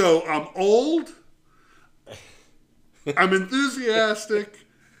 It's So I'm old, I'm enthusiastic,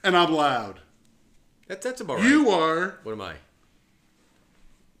 and I'm loud. that's about right. You are What am I?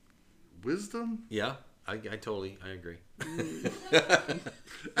 wisdom, Yeah. I agree.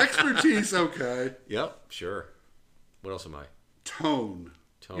 Expertise, okay. Yep, sure. What else am I? Tone.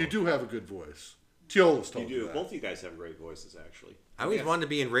 Tone. You do have a good voice. Teola's You told me do. that. Both of you guys have great voices, actually. I always wanted to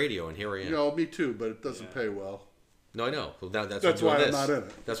be in radio, and here I am. You know, me too, but it doesn't pay well. No, I know. Well, now That's why why we're I'm doing this. not in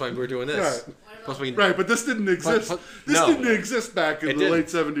it. That's why we're doing this. Right. Plus we, Right, but this didn't exist. This no. didn't exist back in It the didn't. late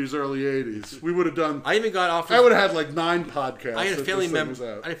 70s, early 80s. We would have done... I even got offered. I would have had like 9 podcasts. I had a if family this thing was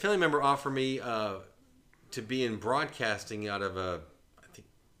member. out. I had a family member offer me to be in broadcasting out of a, I think,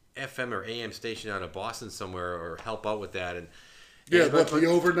 FM or AM station out of Boston somewhere, or help out with that. And Yeah, but the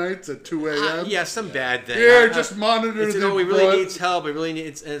overnights at 2 a.m.? yeah, some bad thing. Yeah, just monitor It's, the... no, he really needs help. He really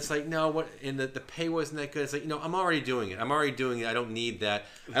needs, and it's like, no, what? And the pay wasn't that good. It's like, I'm already doing it. I'm already doing it. I don't need that.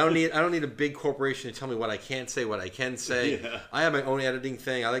 I don't need a big corporation to tell me what I can't say, what I can say. Yeah. I have my own editing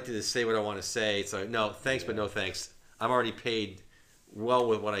thing. I like to just say what I want to say. It's like, no, thanks, but no thanks. I'm already paid well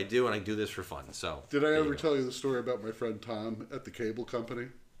with what I do, and I do this for fun. So, Did I there you ever go. tell you the story about my friend Tom at the cable company?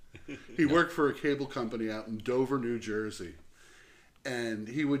 He worked for a cable company out in Dover, New Jersey. And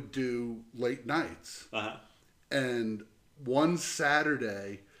he would do late nights. Uh-huh. And one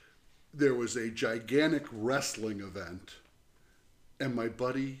Saturday, there was a gigantic wrestling event. And my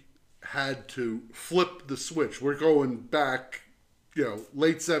buddy had to flip the switch. We're going back,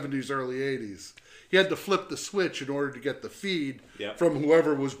 late 70s, early 80s. He had to flip the switch in order to get the feed from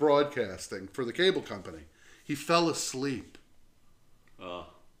whoever was broadcasting for the cable company. He fell asleep.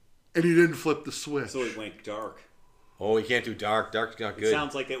 And he didn't flip the switch. So it went dark. Oh, you can't do dark. Dark's not good. It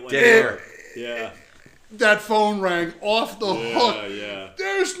sounds like it went Dead dark. Yeah. That phone rang off the hook. Yeah.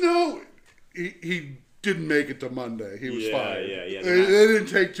 There's no... He didn't make it to Monday. He was fired. Yeah. They didn't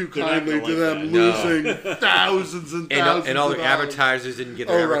take too they're not kindly gonna to like them that. losing thousands and thousands And all of the dollars. advertisers didn't get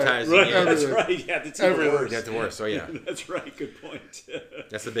their Oh, right. advertising. Right. in. That's Everything. right. Yeah, that's even Everything. worse. That's the worst. So yeah, That's right. Good point.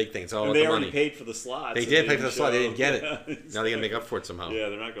 that's the big thing. It's all And about they the already money. paid for the slots. They and did pay for the didn't slot. They show. didn't get it. Yeah, Now they got to exactly. make up for it somehow. Yeah,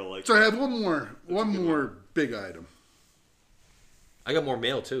 they're not gonna like. So I have one more big item. I got more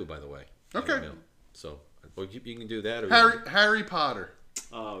mail too, by the way. I got Okay. mail. So well, you can do that. Or Harry Potter.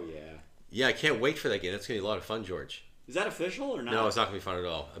 Oh yeah. Yeah, I can't wait for that game. That's gonna be a lot of fun, George. Is that official or not? No, it's not gonna be fun at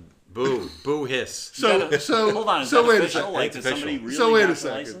all. Boo, hiss. So Hold on. Is so that wait a official? second. Like, It's did somebody official. really So wait got a the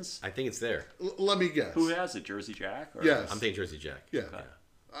second. license? I think it's there. Let me guess. Who has it? Jersey Jack? Or? Yes. I'm thinking Jersey Jack. Yeah. Okay.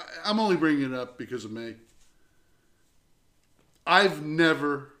 I'm only bringing it up because of me. I've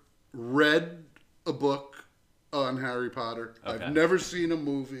never read a book on Harry Potter. Okay. I've never seen a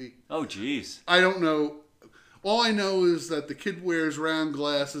movie. Oh, jeez. I don't know. All I know is that the kid wears round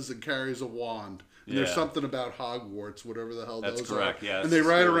glasses and carries a wand. And there's Yeah. something about Hogwarts, whatever the hell That's those correct, are. yeah, and it's they the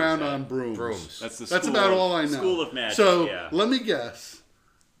ride school, around yeah. on brooms. Brooms. That's the. That's school about of- all I know. School of Magic. So yeah. let me guess.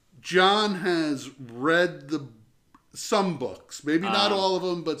 John has read some books, maybe not all of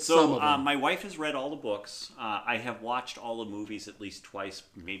them, but some So of them. my wife has read all the books. I have watched all the movies at least twice,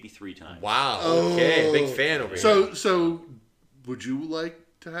 maybe 3 times. Wow. Okay, big fan over here. So would you like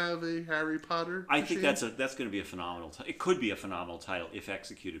to have a Harry Potter? I think machine? that's going to be a phenomenal. It could be a phenomenal title if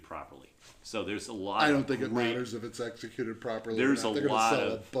executed properly. So there's a lot. I of don't think it great- matters if it's executed properly. There's or not. a They're gonna lot sell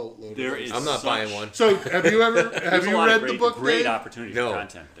of- a boatload. there of those. is- I'm not such- buying one. So have you ever There's have a you lot of read great, the book? Great Dave? opportunity No. for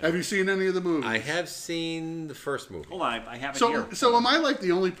content. There. Have you seen any of the movies? I have seen the first movie. Hold on, I have it So here. so am I like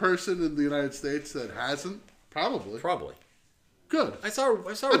the only person in the United States that hasn't? Probably. Probably. Good. I saw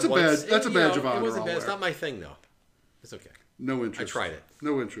That's it a once. badge- that's a You badge of It honor wasn't I'll bad. It's wear. not my thing though. It's okay. No interest. I tried it.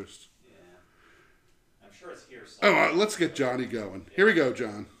 No interest. I'm sure it's here Oh, somewhere. let's get Johnny going. Here we go,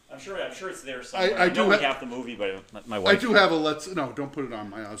 John. I'm sure it's there somewhere. I I do know we ha- have the movie, but my I wife. do have a no. Don't put it on.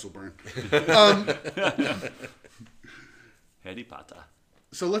 My eyes will burn. Harry Potter.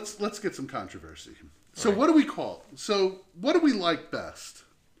 So let's get some controversy. So what do we call? So what do we like best?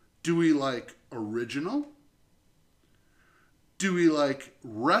 Do we like original? Do we like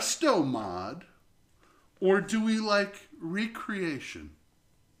resto mod? Or do we like recreation?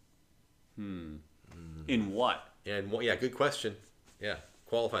 In what? Yeah, good question. Yeah,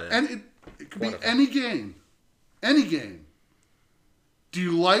 qualify that. And it could be Quantify. any game. Any game. Do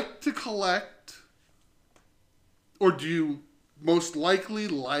you like to collect? Or do you most likely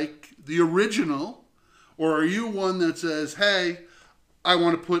like the original? Or are you one that says, hey, I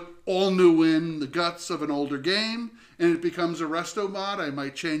want to put all new in the guts of an older game and it becomes a resto mod? I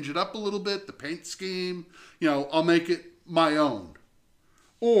might change it up a little bit, the paint scheme. I'll make it my own.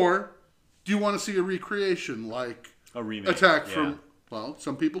 Or do you want to see a recreation like A remake. Attack yeah. from, well,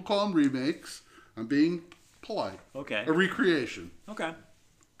 some people call them remakes. I'm being polite. Okay. A recreation. Okay.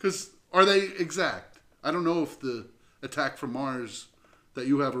 Because are they exact? I don't know if the Attack from Mars that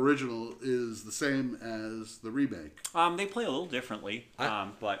you have original is the same as the remake. They play a little differently,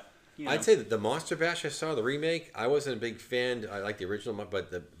 but You know. I'd say that the Monster Bash I saw, the remake, I wasn't a big fan. I like the original,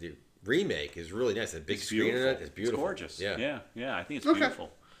 but the remake is really nice. The big screen in it is beautiful. It's gorgeous. Yeah. Yeah. I think it's beautiful.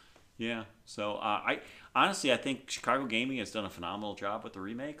 Yeah. So I honestly, I think Chicago Gaming has done a phenomenal job with the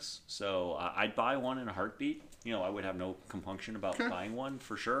remakes. So I'd buy one in a heartbeat. You know, I would have no compunction about buying one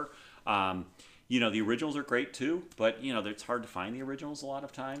for sure. You know, the originals are great too, but you know, it's hard to find the originals a lot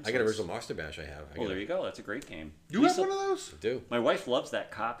of times. I got original Monster Bash. I have. Well, there you go. That's a great game. You have one of those? I do. My wife loves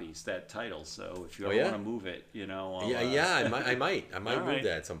that title. So if you ever want to move it, you know. I might move right.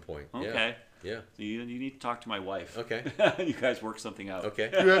 that at some point. Okay. Yeah. So you need to talk to my wife. Okay. You guys work something out. Okay.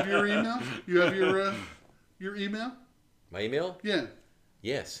 You have your email? You have your email? My email? Yeah.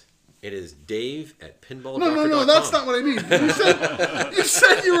 Yes. It is Dave@pinball.com. No, that's not what I mean. You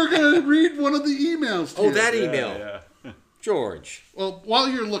said you were going to read one of the emails to Oh, you. that email. Yeah. George. Well, while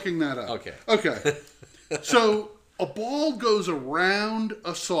you're looking that up. Okay. So, a ball goes around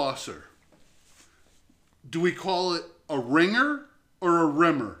a saucer. Do we call it a ringer or a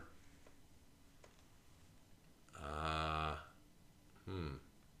rimmer?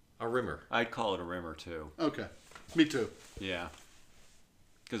 A rimmer. I'd call it a rimmer too. Okay. Me too. Yeah.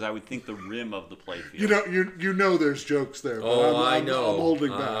 Because I would think the rim of the playfield. You know there's jokes there. But Oh, I'm I know. I'm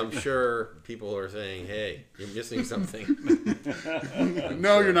holding back. I'm sure people are saying, hey, you're missing something.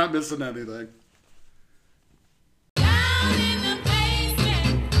 No, you're not missing anything.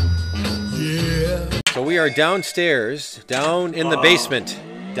 So we are downstairs, down in the basement,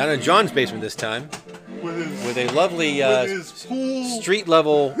 down in John's basement this time, with a lovely his pool, street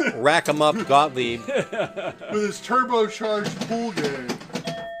level Rackem up Gottlieb with his turbocharged pool game.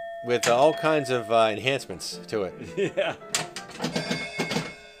 with all kinds of enhancements to it. Yeah.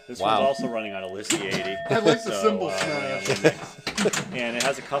 This Wow. one's also running on a Listy 80. I like the cymbal smash. And it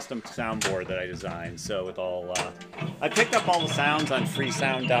has a custom soundboard that I designed. So with all, I picked up all the sounds on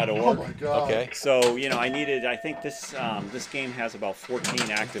freesound.org. Oh my god. Okay. So I think this this game has about 14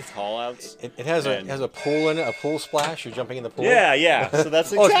 active callouts. It has a pool in it, a pool splash. You're jumping in the pool. Yeah. So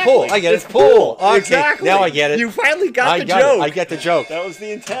that's Oh, exactly. it's pool. I get it. It's pool. Okay. Exactly. Now I get it. You finally got the got joke. it. I get the joke. That was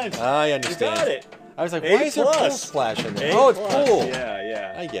the intent. I understand. You got it. I was like, A why is there pool plus. splash in there? A Oh, it's plus. pool. Yeah.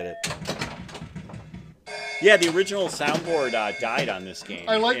 I get it. Yeah, the original soundboard died on this game.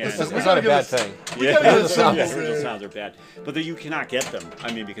 I like and- this. It's not a bad thing. Yeah, gotta get a sample. the original sounds are bad, but you cannot get them.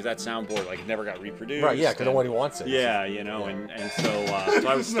 I mean, because that soundboard it never got reproduced. Right, yeah, because and- nobody wants it. Yeah, and so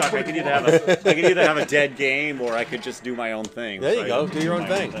I was stuck. I could either have a dead game or I could just do my own thing. There you So I go, did do your own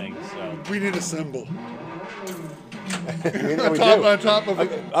my thing. So. We need a symbol. We on do. top of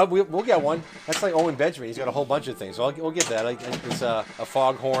it. We'll get one. That's like Owen Benjamin. He's got a whole bunch of things. So we'll get that. It's a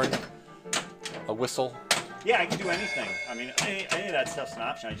foghorn, a whistle. Yeah, I can do anything. I mean, any of that stuff's an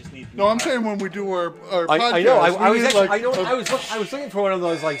option. I just need. No, I'm saying when we do our podcast. I know. I we was need, actually. like, I was looking for one of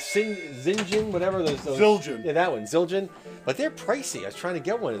those like Zildjian, whatever those. Zildjian. Yeah, that one, Zildjian. But they're pricey. I was trying to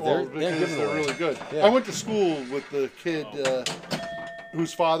get one. Well, They're because giving they're away. really good. Yeah. I went to school with the kid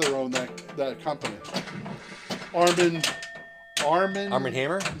whose father owned that company. Armin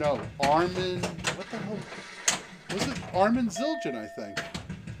Hammer? No, Armin. What the hell? Was it Armin Zildjian? I think.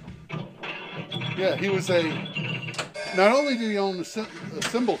 Yeah, he was a. Not only did he own a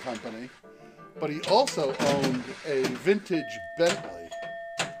cymbal company, but he also owned a vintage Bentley.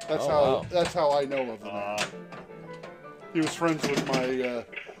 That's wow. That's how I know of the man. He was friends with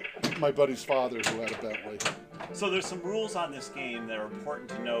my buddy's father who had a Bentley. So there's some rules on this game that are important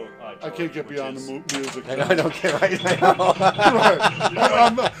to note. I can't get beyond the music. I don't care. Right? I know.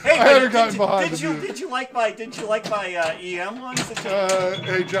 Right. I haven't gotten behind the music. Did you like my EM ones?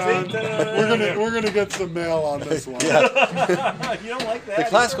 Hey John, we're gonna get some mail on this one. Yeah. You don't like that? The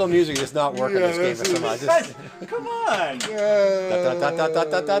classical music does not work in Yeah, this game. that's- Somehow. Come on.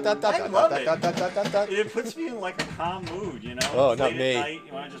 I love it. It puts me in like a calm mood, you know. Oh, It's not late me. At night,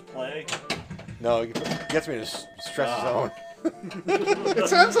 you want to just play. No, it gets me in a stress zone. It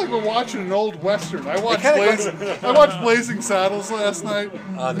sounds like we're watching an old western. I watched kinda I watched Blazing Saddles last night.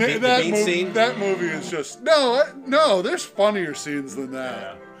 The that bean movie, scene? That movie is just no. There's funnier scenes than that.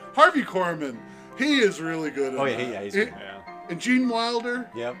 Yeah. Harvey Korman, he is really good. Oh, at yeah, that. he's good. Yeah. And Gene Wilder.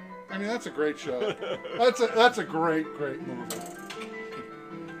 Yep. I mean, that's a great show. That's a great movie.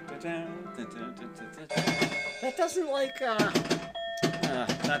 That doesn't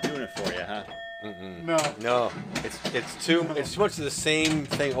not doing it for you, huh? No. It's too much of the same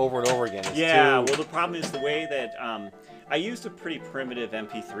thing over and over again. It's Yeah, too- well, the problem is the way that I used a pretty primitive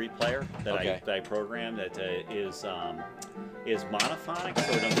MP3 player that Okay. I programmed that is monophonic,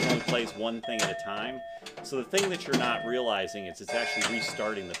 so it plays one thing at a time. So the thing that you're not realizing is it's actually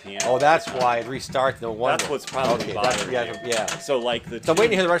restarting the piano. Oh, that's why it restarts. No wonder. That's what's probably bothering you. Yeah. So like the. So I'm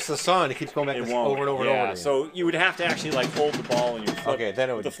waiting to hear the rest of the song. It keeps going back It over won't. and over yeah. and over. So you would have to actually like hold the ball and you flip Okay, then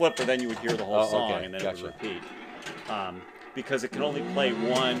it would- the flipper, then you would hear the whole song, okay, and then gotcha. it would repeat. Because it can only play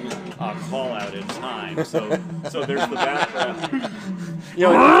one call out at a time. So there's the background. You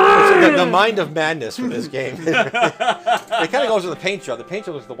know, it's the mind of madness for this game. It kind of goes with the paint job. The paint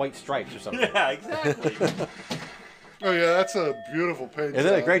job is the white stripes or something. Yeah, exactly. Oh yeah, that's a beautiful paint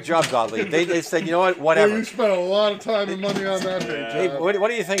Isn't it a job. great job, Godly? They said, you know what, Yeah, whatever. you spent a lot of time and money on that paint Hey, job. what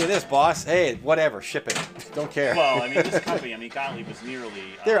do you think of this, boss? Hey, whatever, ship it. Don't care. Well, I mean, this company, Gottlieb was nearly.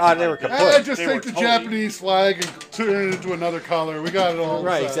 They were kaput. Just They take were the totally- Japanese flag and turn it into another color. We got it all.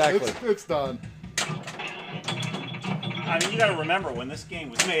 Right, set. exactly. It's done. I mean, you got to remember when this game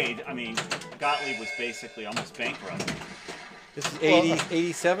was made. I mean, Gottlieb was basically almost bankrupt. This is 80,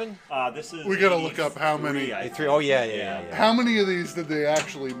 87? This is. We gotta look up how many. 83, I 83. think. Oh, yeah. How many of these did they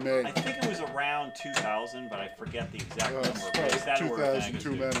actually make? I think it was around 2000, but I forget the exact Oh, number. But it's that order of 2,000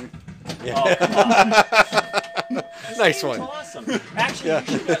 too magnitude. many. Oh, come on. Nice This one. game's awesome. Actually, you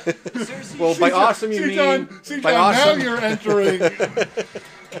should, seriously, Well, you by should- awesome you See, mean... John, see, by John, awesome... now you're entering.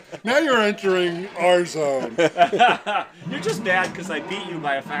 Now you're entering our zone. You're just mad because I beat you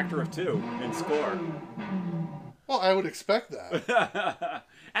by a factor of 2 in score. Well, I would expect that.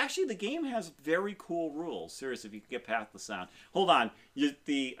 Actually, the game has very cool rules. Seriously, if you can get past the sound. Hold on.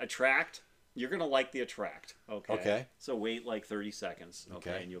 The attract, you're going to like the attract. Okay. So wait like 30 seconds.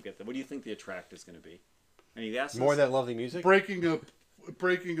 Okay. And you'll get the. What do you think the attract is going to be? Any guesses? More of that lovely music? Breaking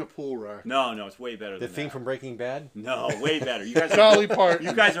a pool rack. No, it's way better The than theme that. from Breaking Bad? No, way better. You guys Dolly Parton.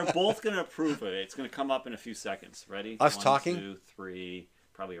 You guys are both going to approve of it. It's going to come up in a few seconds. Ready? Us 1, talking? 2, 3,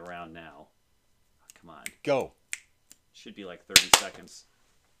 probably around now. Come on. Go. Should be like 30 seconds.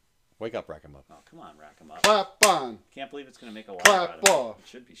 Wake up, rack 'em up. Oh, come on, rack 'em up. Clap on. Can't believe it's going to make a lot Clap out of it. off. It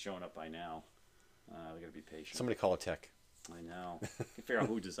should be showing up by now. We got to be patient. Somebody call a tech. I know. Can figure out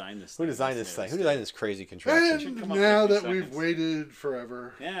who designed this Who thing. designed this That's thing? the Who other designed this crazy contraption? should And come up in now a few that we've seconds. waited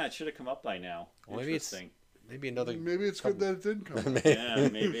forever, Yeah, it should have come up by now. Well, maybe it's Interesting. maybe another... maybe it's good that it didn't come. Yeah,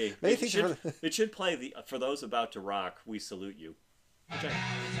 maybe. Maybe it, think should, for- it should play the for those about to rock. We salute you. Okay.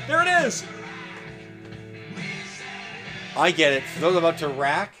 There it is. I get it. For those about to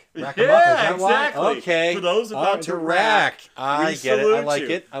rack 'em up. Is Yeah, that why? exactly. Okay. For those about to rack, I we get it. I salute like you.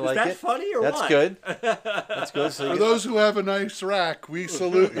 it. I like Is that it. funny or That's what? good. That's good. So For you those who have a nice rack, we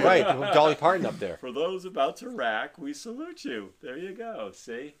salute you. right, with Dolly Parton up there. For those about to rack, we salute you. There you go.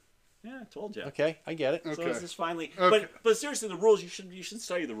 See? Yeah, I told you. Okay, I get it. So Okay. this is finally, Okay. but seriously, the rules you should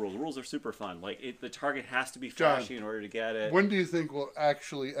study the rules. The rules are super fun. Like the target has to be flashy in order to get it. When do you think we'll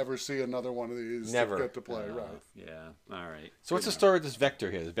actually ever see another one of these Never. get to play? Right. Yeah. All right. So what's the story with this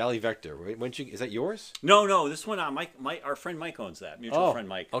Vector here? This Valley Vector. Is that yours? No. This one, Mike, our friend Mike owns that. Mutual friend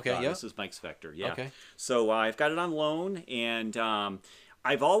Mike. Okay, yeah. This is Mike's Vector. Yeah. Okay. So I've got it on loan, and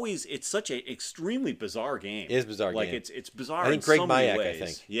it's such a extremely bizarre game. It is a bizarre like, game. it's bizarre. I think in Greg so many Mayak, I ways.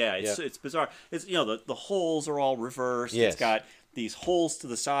 think. Yeah, it's bizarre. It's the holes are all reversed. Yes. It's got these holes to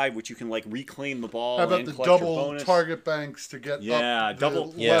the side which you can like reclaim the ball. How about and the collect your double bonus. target banks to get Yeah, up?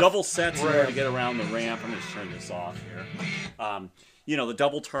 double sets in order to ramp. get around the ramp. I'm going to turn this off here. The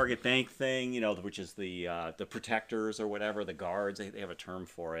double target bank thing, which is the protectors or whatever, the guards. They have a term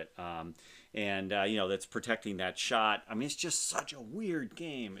for it. That's protecting that shot. I mean, it's just such a weird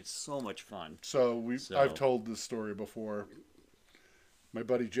game. It's so much fun. So I've told this story before. My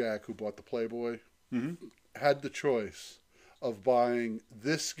buddy Jack, who bought the Playboy, had the choice of buying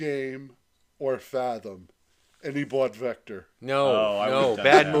this game or Fathom, and he bought Vector. No, I no, would've done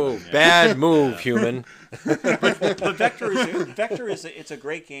bad that. move. Yeah. Bad move, human. But Vector is it's a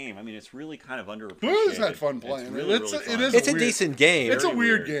great game. I mean, it's really kind of underappreciated. Well, it's had fun playing It's it. really, It's- really it fun. is It's a weird. decent game. It's a Very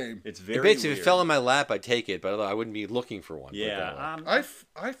weird game. It's very Basically, weird. if it fell in my lap, I'd take it, but I wouldn't be looking for one. put it Yeah. that way.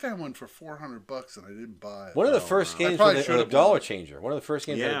 I found one for $400 and I didn't buy it. One of the first games probably with a should've dollar bought it. changer. One of the first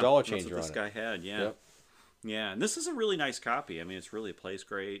games yeah, had a dollar that's changer what on this guy had. Yeah. Yep. Yeah, and this is a really nice copy. I mean, it plays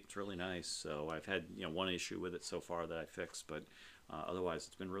great. It's really nice. So I've had one issue with it so far that I fixed, but otherwise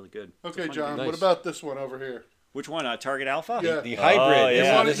it's been really good. It's a Okay, fun John, game. what about this one over here? Which one? Target Alpha? Yeah. The hybrid. Oh, This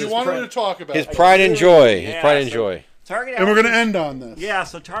yeah. one- this You is wanted pri- to talk about his it. pride and joy. His Yeah, pride and so- joy. Target And we're Alpha. going to end on this. Yeah,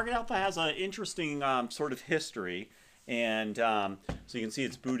 so Target Alpha has an interesting sort of history. And so you can see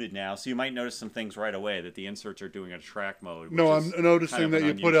it's booted now. So you might notice some things right away that the inserts are doing a track mode. No, which I'm is kind noticing of that an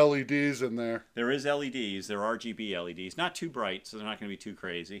you put unusual- LEDs in there. There is LEDs. There are RGB LEDs. Not too bright, so they're not going to be too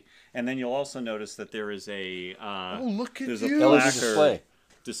crazy. And then you'll also notice that there is a Oh, look at there's you. a LED placard. display.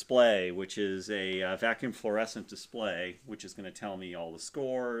 display, which is a vacuum fluorescent display, which is going to tell me all the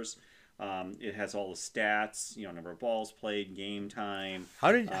scores. It has all the stats, number of balls played, game time.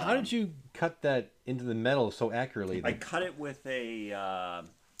 How did you cut that into the metal so accurately? I cut it with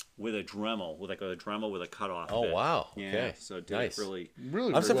a Dremel, with a Dremel with a cutoff. Oh bit. wow! Yeah, Okay, so it did nice. really.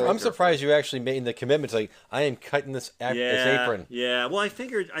 I'm surprised you actually made the commitment. Like I am cutting this apron. Yeah. Well, I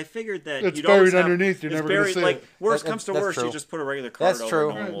figured that It's you'd buried always have, underneath. You're it's never going to buried, see like, it. Worst comes to That's worst, true. you just put a regular card That's over. true.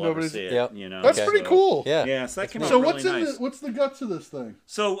 No one will Nobody's- ever see it. Yep. That's Okay. pretty cool. Yeah. Yeah, so that came out So really what's nice. what's the guts of this thing?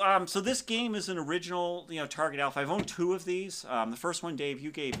 So this game is an original, Target Alpha. I've owned 2 of these. The first one, Dave, you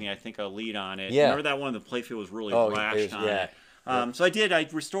gave me, I think, a lead on it. Yeah. Remember that one? The playfield was really Oh, thrashed on yeah. it. So I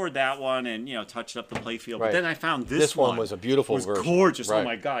restored that one and touched up the playfield. Right. But then I found This one was a beautiful was version. gorgeous. Right. Oh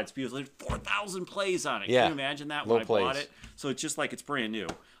my God, it's beautiful. There's 4,000 plays on it. Yeah. Can you imagine that Low when I bought plays. it? So it's just like it's brand new.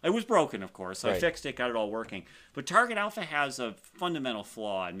 It was broken, of course. So I Right. fixed it, got it all working. But Target Alpha has a fundamental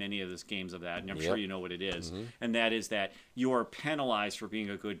flaw in many of these games of that, and I'm sure Yep. you know what it is. And that is that you are penalized for being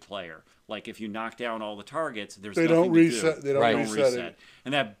a good player. Like if you knock down all the targets, there's They nothing don't to reset. do. They don't Right. reset it.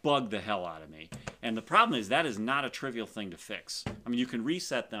 And that bugged the hell out of me. And the problem is that is not a trivial thing to fix. I mean, you can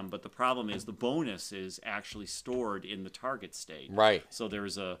reset them, but the problem is the bonus is actually stored in the target state. Right. So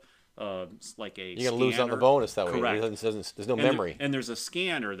there's a like a You're gonna lose out on the scanner. bonus that way. Correct. There's no And memory. and there's a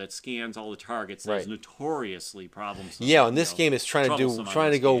scanner that scans all the targets. That's Right. notoriously problemsome. Yeah, and this game is trying to troublesome on go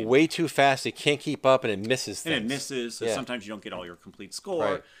this game. way too fast. It can't keep up, and it misses things. And it misses, so Yeah. sometimes you don't get all your complete score.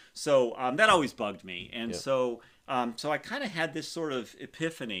 Right. So that always bugged me. And Yeah. so I kind of had this sort of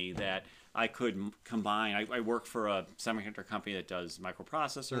epiphany that I could combine. I work for a semiconductor company that does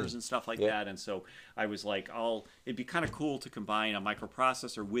microprocessors and stuff like Yeah. that. And so I was like, it'd be kind of cool to combine a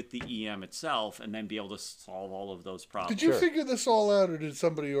microprocessor with the EM itself and then be able to solve all of those problems. Did you Sure. figure this all out, or did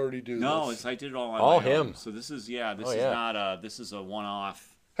somebody already do No, this? I did it all on All my own. him. So this is yeah. not this is a one-off.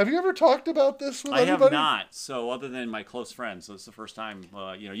 Have you ever talked about this with I have anybody? not. So other than my close friends, so it's the first time.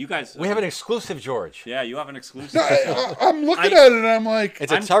 You guys. We have an exclusive, George. Yeah, you have an exclusive. No, I'm looking at it and I'm like,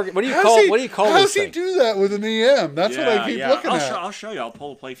 It's a I'm- target. What do you how's call? he- What do you call how's this he thing? do that with an EM? That's what I keep looking at. I'll show you. I'll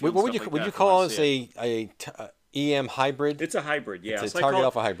pull the playfield. What would stuff you like that call if you this? wanna see it. A EM hybrid? It's a hybrid, yeah. It's a So I Target call it-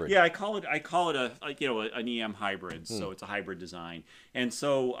 Alpha hybrid. Yeah, I call it an EM hybrid. So it's a hybrid design. And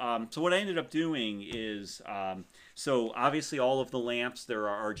so what I ended up doing is so obviously all of the lamps, there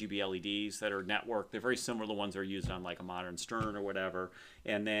are RGB LEDs that are networked. They're very similar to the ones that are used on like a modern Stern or whatever.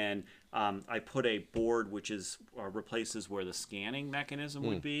 And then I put a board which is replaces where the scanning mechanism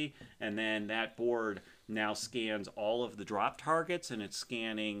would be, and then that board now scans all of the drop targets, and it's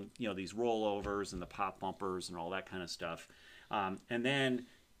scanning these rollovers and the pop bumpers and all that kind of stuff. And then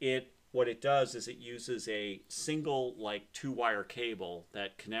what it does is it uses a single like 2-wire cable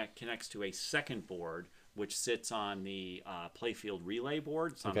that connects to a second board, which sits on the playfield relay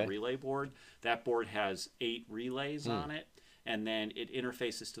board. It's on the Okay. relay board. That board has 8 relays on it, and then it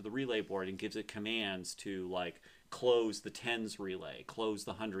interfaces to the relay board and gives it commands to like close the tens relay, close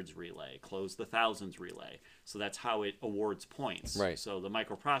the hundreds relay, close the thousands relay. So that's how it awards points. Right. So the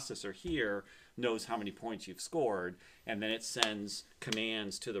microprocessor here knows how many points you've scored, and then it sends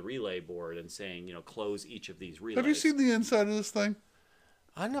commands to the relay board and saying, close each of these relays. Have you seen the inside of this thing?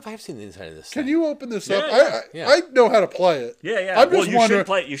 I don't know if I've seen the inside of this. Can thing. you open this Yeah, up? yeah. I know how to play it. Yeah. I'm well, just you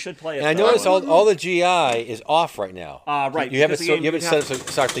wondering. You should play it. And I though. noticed all the GI is off right now. Right, You haven't because the game- you haven't you set have- up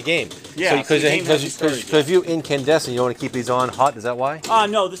to start the game. Yeah, so Because the game hasn't started if you incandescent, you want to keep these on hot. Is that why?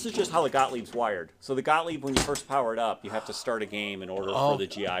 No, this is just how the Gottlieb's wired. So the Gottlieb, when you first power it up, you have to start a game in order for the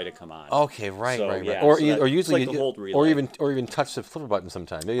GI to come on. Okay, right. So, yeah, Or so that- or it's usually like the hold or relay. even touch the flipper button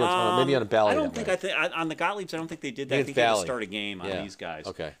sometime. Maybe on a ballot. I don't think on the Gottliebs. I don't think they did that. I Think think it's you had to Valley. start a game on Yeah. these guys.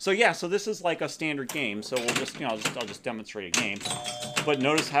 Okay. So this is like a standard game. So we'll just I'll just demonstrate a game. But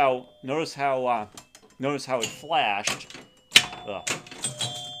notice how it flashed. Ugh.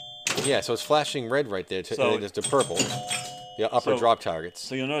 Yeah, so it's flashing red right there. So- And then there's the purple. The upper So- drop targets.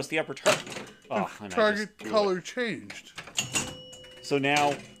 So you'll notice the upper target. Oh, and I Target just blew it. color changed. So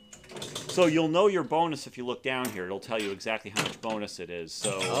now, so you'll know your bonus if you look down here. It'll tell you exactly how much bonus it is.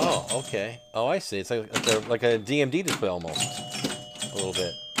 So Oh, okay. Oh, I see. It's like a DMD display almost. A little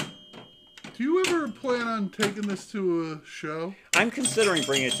bit. Do you ever plan on taking this to a show? I'm considering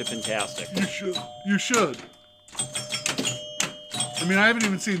bringing it to Fantastic. You should. You should. I mean, I haven't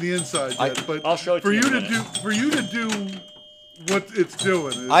even seen the inside yet, but I'll show it for to you you in a to do what it's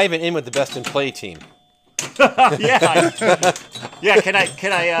doing. Is, I even in with the best in play team. Yeah, yeah.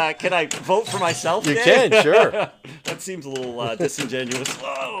 Can I vote for myself? You Dave? can, sure. That seems a little disingenuous.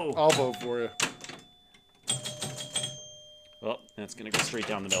 Whoa. I'll vote for you. Well, And it's going to go straight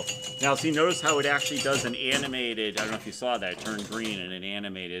down the middle. Now, see, notice how it actually does an animated, I don't know if you saw that, it turned green and it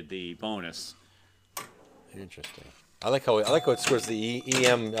animated the bonus. Interesting. I like how it scores the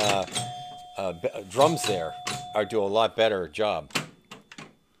EM drums there. Are do a lot better job.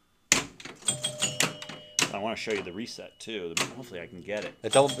 I want to show you the reset too. Hopefully I can get it.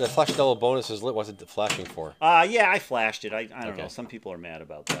 The flash double bonus is lit. What's it flashing for? Yeah, I flashed it. I don't Okay. know. Some people are mad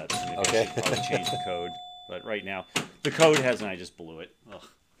about that. So maybe Okay. I should probably change the code. But right now, the code hasn't. I just blew it. Ugh.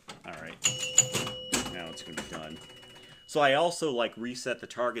 All right. Now it's going to be done. So I also like reset the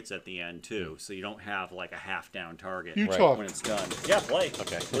targets at the end too, so you don't have like a half down target You Right. talk. when it's done. Yeah, play.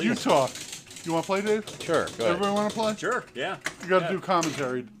 Okay. You talk. You want to play, Dave? Sure. Go ahead. Everyone want to play? Sure. Yeah. You got to Yeah. do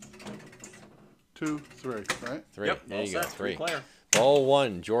commentary. 2, 3, right? 3. Yep. There all you go. set. 3. Player. Ball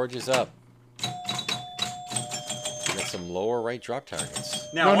 1. George is up. Got some lower right drop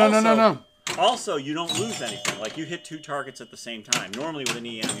targets. Now, No. Also, you don't lose anything. Like, you hit 2 targets at the same time. Normally, with an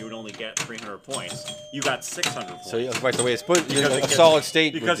EM, you would only get 300 points. You got 600 points. So right, the way it's put, Because a it gets- solid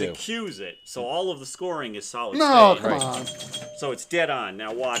state because would it do. cues it. So all of the scoring is solid No, state. come Right. on. So it's dead on.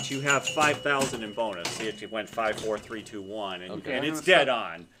 Now watch, you have 5,000 in bonus. See, it went 5, 4, 3, 2, 1, and, Okay. and it's dead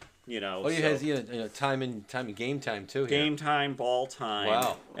on. You know. Oh, you so has time and game time too. Here. game time, ball time.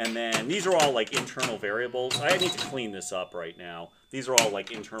 Wow. And then these are all like internal variables. I need to clean this up right now. These are all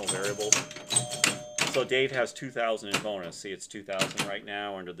like internal variables. So Dave has 2,000 in bonus. See, it's 2,000 right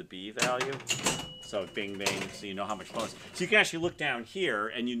now under the B value. So bing, bing, so you know how much bonus. So you can actually look down here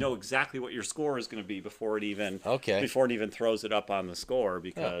and you know exactly what your score is going to be before it even throws it up on the score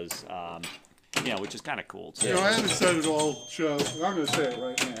because, which is kind of cool too. You know, I haven't said it all show. I'm going to say it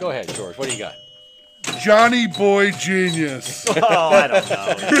right now. Go ahead, George. What do you got? Johnny Boy Genius. Oh, I don't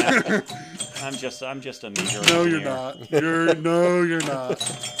know. Yeah. I'm just a meager No, you're engineer. not. You're not.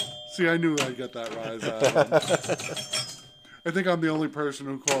 See, I knew I'd get that rise out of him. I think I'm the only person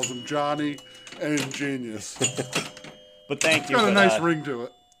who calls him Johnny and Genius. But thank you. Got a for nice that. ring to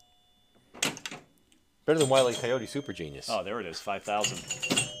it. Better than Wile E. Coyote Super Genius. Oh, there it is, 5,000.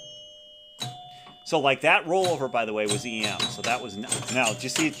 So, like, that rollover, by the way, was EM. So that was... Now, did you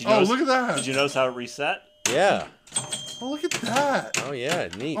see... Did you notice, Look at that. Did you notice how it reset? Yeah. Oh, look at that. Oh yeah,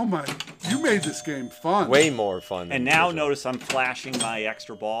 neat. Oh, my. You made this game fun. Way more fun. Than And now original. notice I'm flashing my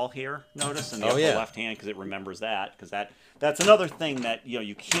extra ball here. Notice in the Oh, upper yeah. left hand because it remembers that. Because that's another thing that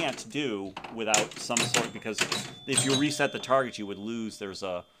you can't do without some sort. Because if you reset the target, you would lose. There's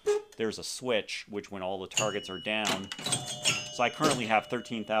a switch which when all the targets are down. So I currently have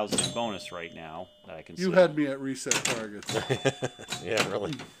 13,000 in bonus right now that I can see. You had me at reset targets. Yeah,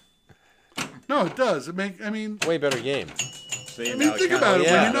 really. No, it does. Way better game. So, think about it.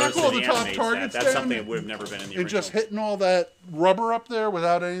 yeah. When you knock all the top targets that's down something that would have never been in the original. and just hitting all that rubber up there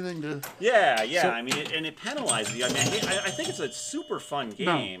without anything to... Yeah. So- I mean, it penalizes you. I mean, I think it's a super fun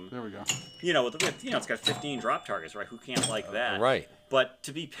game. No, there we go. It's got 15 drop targets, right? Who can't like that? Right. But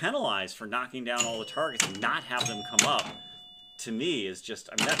to be penalized for knocking down all the targets and not have them come up, to me, is just,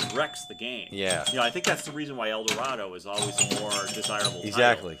 that wrecks the game. Yeah. I think that's the reason why El Dorado is always a more desirable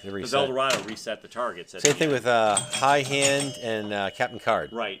Exactly, the title. Because reset. El Dorado reset the targets. At Same the thing end. with High Hand and Captain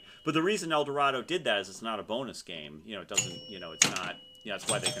Card. Right. But the reason El Dorado did that is it's not a bonus game. It doesn't, it's not, that's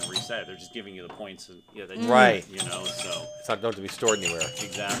why they can reset it. They're just giving you the points, that you Right. so. It's not don't have to be stored anywhere.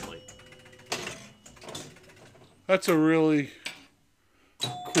 Exactly. That's a really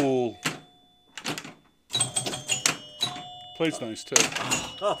cool... Plays nice, too.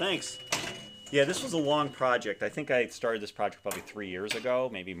 Oh, thanks. Yeah, this was a long project. I think I started this project probably 3 years ago,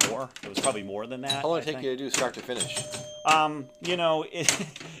 maybe more. It was probably more than that. How long I did it take think. you to do start to finish?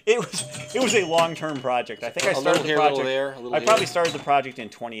 It was a long-term project. I think I A started little the here, a project. little there, a little I here. probably started the project in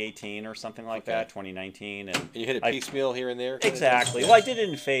 2018 or something like Okay. that, 2019, and You hit it I- piecemeal here and there? kind of Exactly. thing? Well, I did it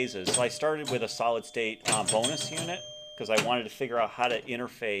in phases. So I started with a solid-state bonus unit because I wanted to figure out how to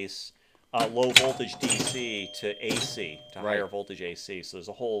interface low voltage DC to AC, to Right. higher voltage AC. So there's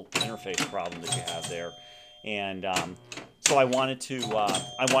a whole interface problem that you have there, and so I wanted to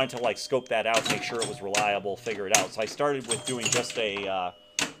like scope that out, make sure it was reliable, figure it out. So I started with doing just a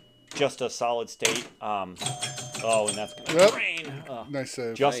solid state. And that's gonna Yep. rain. Nice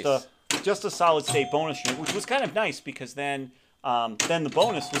save. Just a solid state bonus unit, which was kind of nice because then the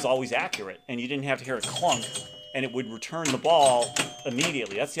bonus was always accurate, and you didn't have to hear a clunk, and it would return the ball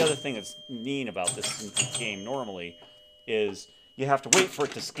immediately. That's the other thing that's neat about this game normally, is you have to wait for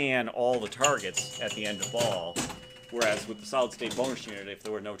it to scan all the targets at the end of ball, whereas with the solid state bonus unit, if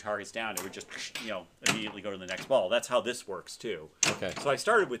there were no targets down, it would just immediately go to the next ball. That's how this works too. Okay. So I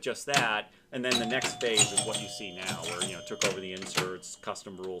started with just that, and then the next phase is what you see now, where took over the inserts,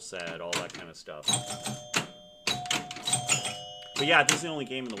 custom rule set, all that kind of stuff. But yeah, this is the only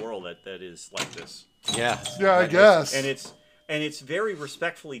game in the world that is like this. Yeah. Yeah, I guess. And it's very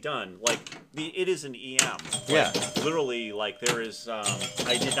respectfully done. Like it is an EM. Like, Yeah. Literally, like there is.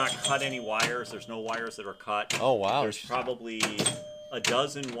 I did not cut any wires. There's no wires that are cut. Oh wow. There's probably a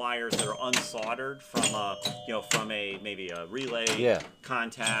dozen wires that are unsoldered from maybe a relay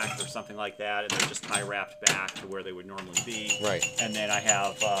contact or something like that, and they're just tie wrapped back to where they would normally be. Right. And then I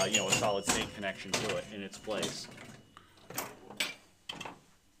have a solid state connection to it in its place.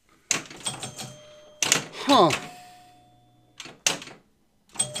 Huh.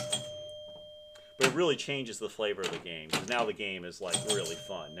 But it really changes the flavor of the game, because now the game is like really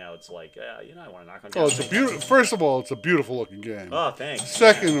fun. Now it's like, I want to knock on down. Oh, it's a beautiful. First of all, it's a beautiful looking game. Oh, thanks.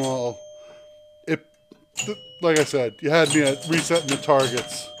 Second of all, like I said, you had me at resetting the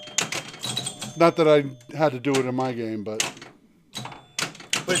targets. Not that I had to do it in my game, but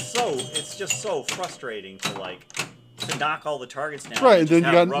it's just so frustrating to knock all the targets down. right, and then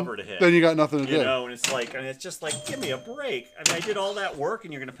you got rubber to hit. Then you got nothing to do. And it's just like, give me a break. I mean, I did all that work,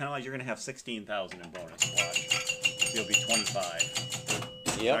 and you're going to penalize. You're going to have 16,000 in bonus. Watch, you'll be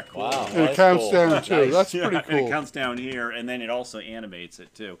 25. Yep. Cool? Wow. And it counts down too. Nice. That's pretty And cool. it counts down here, and then it also animates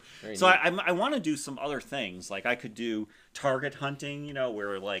it too. Very So neat. I want to do some other things. Like I could do target hunting.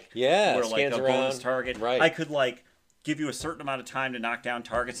 Where scans a bonus around. target. Right. I could give you a certain amount of time to knock down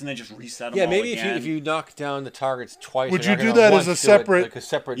targets and then just reset them Yeah, all maybe again. if you knock down the targets twice. Would or you knock do it that down as a once, do it separate- like a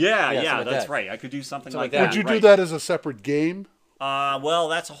separate? Yeah, something like that's that. right. I could do something Something like like that. Would you do right. that as a separate game? Well,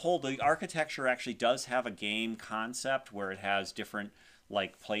 that's a whole. The architecture actually does have a game concept where it has different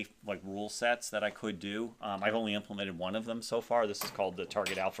rule sets that I could do. I've only implemented one of them so far. This is called the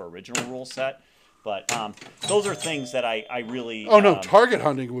Target Alpha Original rule set. But those are things that I really. Oh no, target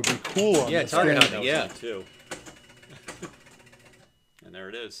hunting would be cool. On Yeah, this target game. hunting. Yeah. Too. And there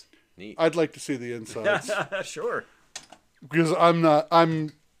it is. Neat. I'd like to see the insides Sure. because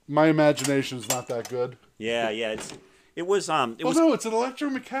my imagination's not that good. Yeah. It was. No, it's an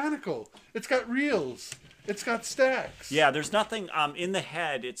electromechanical. It's got reels. It's got stacks. Yeah, there's nothing in the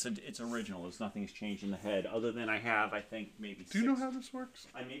head. It's original. There's nothing's changed in the head other than I think maybe. Do you know how this works?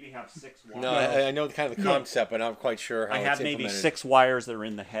 I maybe have 6 wires. No, I know kind of the concept, but I'm not quite sure how I it's have maybe implemented. 6 wires that are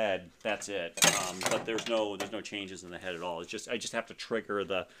in the head. That's it. But there's no changes in the head at all. It's just I just have to trigger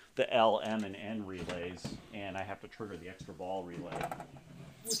the L, M, and N relays, and I have to trigger the extra ball relay,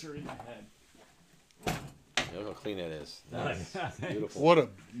 which are in the head. Look how clean that is. Nice. Beautiful. What a Yeah,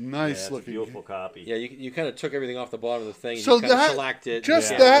 nice it's a looking beautiful game. copy. Yeah, you kind of took everything off the bottom of the thing. And So you kind of that selected. just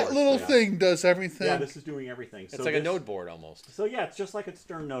Yeah, that of course, little yeah. thing does everything. Yeah, this is doing everything. It's like a node board almost. So yeah, it's just like a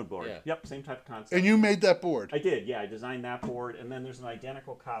Stern node board. Yeah. Yep, same type of concept. And you made that board, I did, yeah. I designed that board, and then there's an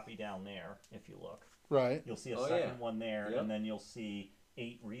identical copy down there. If you look, right? you'll see a Oh, second yeah. one there, Yep. and then you'll see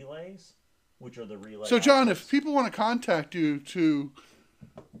 8 relays, which are the relays. So John, if people want to contact you to,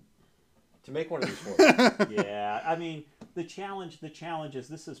 To make one of these boards. Yeah, I mean the challenge is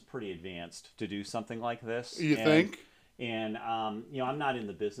this is pretty advanced to do something like this. you think? And I'm not in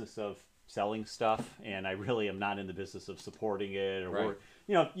the business of selling stuff, and I really am not in the business of supporting it or Right.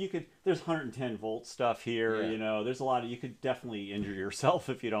 there's 110 volt stuff here. Yeah. There's a lot of, you could definitely injure yourself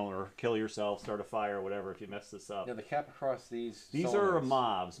if you don't, or kill yourself, start a fire or whatever if you mess this up. Now the cap across these. These solenoids. are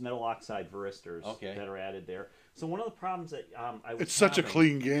MOVs, metal oxide varistors, Okay. that are added there. So one of the problems that I was It's such a having-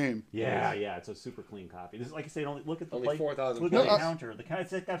 clean game. Yeah, it's a super clean copy. This is, like I say, look at the Only play. 4,000 Look at the plays. counter.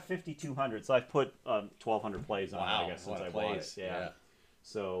 It's got 5,200. So I've put 1,200 plays on it, I guess, a lot since I of bought plays. it. Yeah.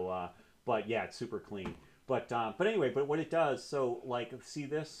 So, but yeah, it's super clean. But anyway, but what it does, so see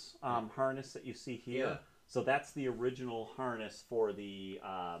this harness that you see here. Yeah. So that's the original harness for the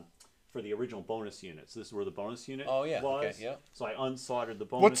original bonus unit. So this is where the bonus unit Oh, yeah, was. okay, yeah. So I unsoldered the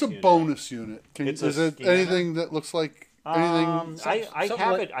bonus What's a unit. bonus unit? It's Is a it scanner. anything that looks like anything? I something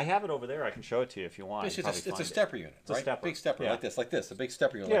have like- it. I have it over there. I can show it to you if you want. It's, You just probably it's a find it. stepper unit, It's a right? stepper. Big stepper Yeah. like this, a big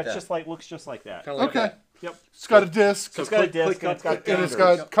stepper unit Yeah, like it's that. just looks just like that. Kinda like Okay. that. Yep. It's got a disc. So it's got a disc, and it's got and it's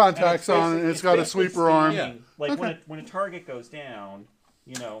counters. got contacts on it, and it's got a basically sweeper arm. scanning. Like Okay. when a target goes down,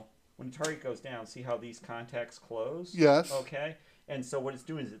 when a target goes down, see how these contacts close? Yes. Okay. And so what it's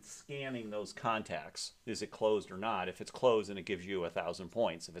doing is it's scanning those contacts. Is it closed or not? If it's closed, then it gives you 1,000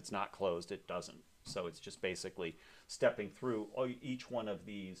 points. If it's not closed, it doesn't. So it's just basically stepping through each one of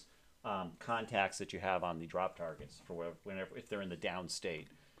these contacts that you have on the drop targets for if they're in the down state.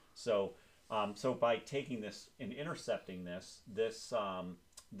 So by taking this and intercepting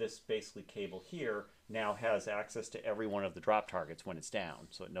this basically cable here now has access to every one of the drop targets when it's down,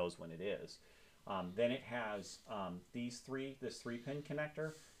 so it knows when it is. Then it has this 3-pin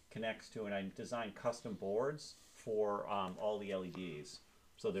connector connects to, and I designed custom boards for all the LEDs.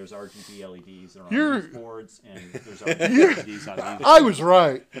 So there's RGB LEDs that are You're- on these boards, and there's RGB LEDs on these. I was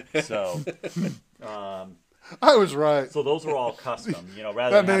right. So, I was right. so those are all custom. You know,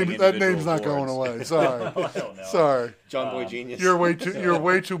 rather than having That individual name's not going boards. away. Sorry. I don't know. Sorry. John Boy Genius. You're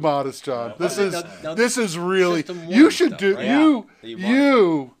way too modest, John. This Now, is really System you one should stuff, do right?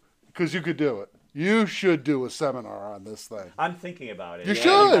 you because you could do it. You should do a seminar on this thing. I'm thinking about it. You Yeah,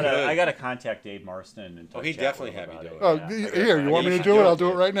 should. I got to contact Dave Marston and Oh, he'd chat definitely with him have you about do it. it. Oh, here, you want me you to should do it? do I'll it, do it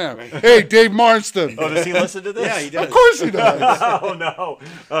Dave. right now. Hey, Dave Marston. Oh, does he listen to this? Yeah, he does. Of course he does. Oh no.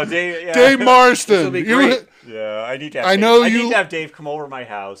 Oh, Dave. Yeah. Dave Marston. This'll be great. Yeah, I need to. Have I Dave. know I you- need to have Dave come over to my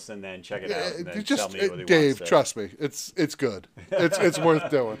house and then check it out and then Just tell me what he Dave, wants to. trust me, it's good. It's worth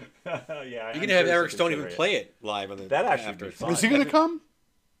doing. Yeah, You can have Eric Stone even play it live on the. That actually would be after. fun. Is he going to come?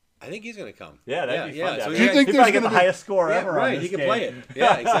 I think he's going to come. Yeah, that'd be fun. So to Do you have. think He'd there's probably get gonna the be- highest score Yeah, ever on right. this He can game. play it.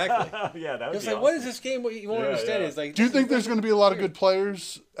 Yeah, exactly. Yeah, that would It's be like, awesome. what is this game? What you won't Yeah, understand yeah. is like. Do you think there's going to be a lot of good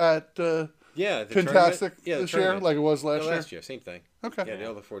players at Yeah, the Fantastic tournament? Yeah, the this year, tournament. like it was No, last year? Same thing. Okay. Yeah, they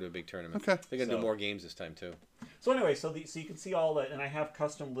all look forward to a big tournament. Okay. They're gonna So- do more games this time too. So anyway, so you can see all that, and I have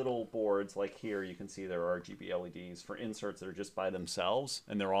custom little boards like here. You can see there are RGB LEDs for inserts that are just by themselves,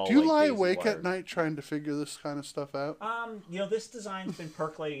 and they're all. Do you like lie daisy awake wires. at night trying to figure this kind of stuff out? You know, this design's been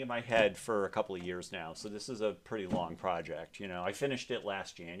percolating in my head for a couple of years now, so this is a pretty long project. You know, I finished it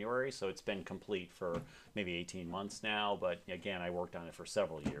last January, so it's been complete for maybe 18 months now. But again, I worked on it for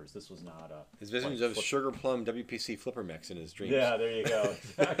several years. This was not a. His visions of Sugar Plum WPC flipper mix in his dreams. Yeah, there you go.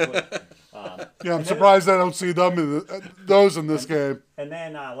 Exactly. Yeah, I'm surprised I don't see them those in this game. And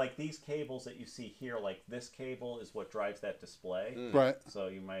then, like these cables that you see here, like this cable is what drives that display. Right. So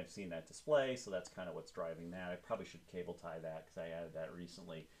you might have seen that display, so that's kind of what's driving that. I probably should cable tie that because I added that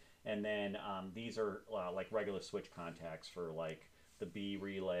recently. And then these are like regular switch contacts for like the B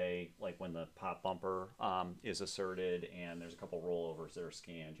relay, like when the pop bumper is asserted, and there's a couple rollovers that are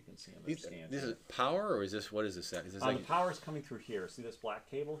scanned. You can see them. They're scanned. This is power, or is this what is this? Is this The like, power is coming through here. See this black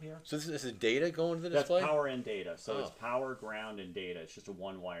cable here? so this is data going to the That's display? power and data. So it's Oh. power, ground, and data. It's just a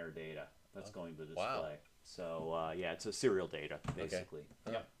one-wire data that's going to the display. Wow. So yeah, it's a serial data basically.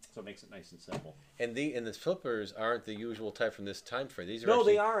 Oh. Yeah. So it makes it nice and simple. And the flippers aren't the usual type from this time frame. These are No,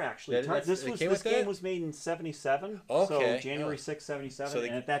 actually, they are actually. That- This they was came this with game that? was made in '77. Okay, So January yeah. 6, '77, So they-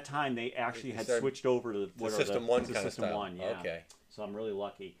 and at that time they actually they had started- switched over to what are System 1 to kind of System style. 1. Yeah. Okay. So I'm really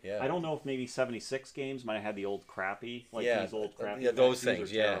lucky. Yeah. I don't know if maybe 76 games might have had the old crappy, like Yeah, these old crappy. yeah, those These are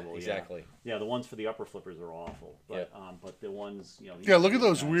things, yeah, terrible, exactly. Yeah, the ones for the upper flippers are awful. But but the ones, you know. these Yeah, look are at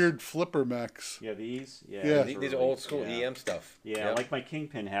those nice. weird flipper mechs. Yeah, these. Yeah, Yeah. These are really- old school yeah. EM stuff. Yeah, Yep. like my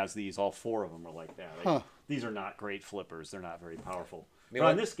Kingpin has these. All four of them are like that. Huh. These are not great flippers. They're not very powerful. mean, But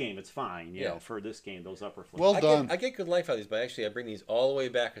on like- this game, it's fine. You Yeah. know, for this game, those upper flippers. Well done. I get good life out of these, but actually I bring these all the way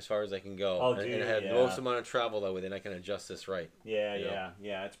back as far as I can go. Oh, and, do and I you? have Yeah. most amount of travel that way, then I can adjust this right. Yeah, you know?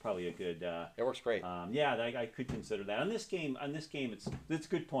 yeah. It's probably a good. It works great. Yeah, I could consider that. On this game, it's a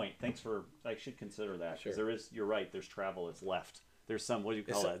good point. Thanks for. I should consider that because Sure. there is. You're right. There's travel that's left. There's some. What do you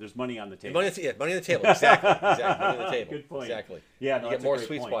call It's- that? There's money on the table. Money on the table. Exactly. Exactly. Money on the table. Good point. Exactly. Yeah, no, you that's get a more great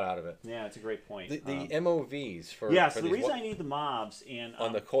sweet point. spot out of it. Yeah, it's a great point. The MOVs for yeah. for So the these reason wa- I need the mobs and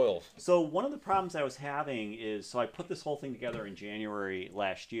on the coils. So one of the problems I was having is, so I put this whole thing together in January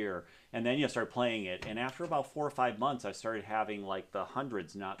last year, and then started playing it, and after about 4 or 5 months, I started having like the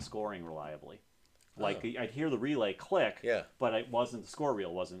hundreds not scoring reliably. Like I'd hear the relay click, Yeah. but it wasn't, the score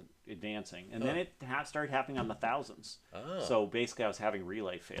reel wasn't advancing, and then it started happening on the thousands. Oh. So basically, I was having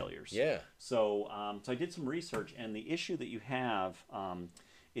relay failures. Yeah. So so I did some research, and the issue that you have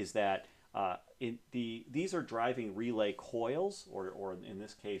is that these are driving relay coils, or in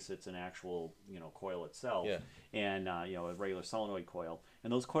this case, it's an actual coil itself, Yeah. and a regular solenoid coil,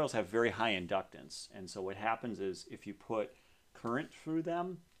 and those coils have very high inductance, and so what happens is if you put current through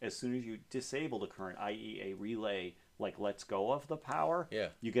them, as soon as you disable the current, i.e., a relay lets go of the power, Yeah.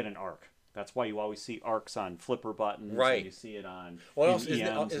 you get an arc. That's why you always see arcs on flipper buttons. Right. And you see it on Well, in also, isn't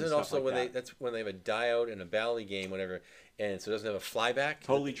EMs and it stuff also like when that. that's when they have a diode in a Bally game, whatever, and so it doesn't have a flyback?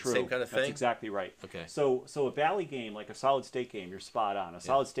 Totally The true. Same kind of thing? That's exactly right. Okay. So a Bally game, like a solid state game, you're spot on. A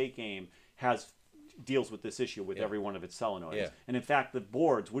solid state game deals with this issue with every one of its solenoids. Yeah. And in fact, the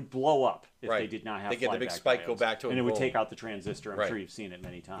boards would blow up if Right. they did not have They get the big flyback spike, go diodes. back to it, and it would boom. take out the transistor. I'm Right. sure you've seen it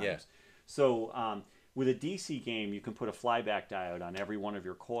many times. Yeah. So with a DC game, you can put a flyback diode on every one of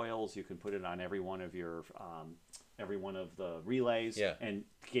your coils. You can put it on every one of your every one of the relays, Yeah. and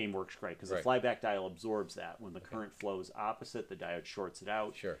the game works great because Right. the flyback diode absorbs that. When the current flows opposite, the diode shorts it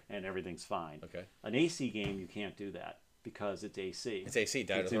out, Sure. and everything's fine. Okay. An AC game, you can't do that because it's AC. It's AC, diode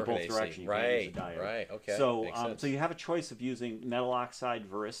It's doesn't in work in both AC. directions. You can't Right, use a diode. right, okay, So, makes sense. so you have a choice of using metal oxide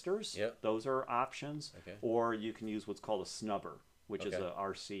varistors. Yep. Those are options. Okay. Or you can use what's called a snubber, which is Okay. a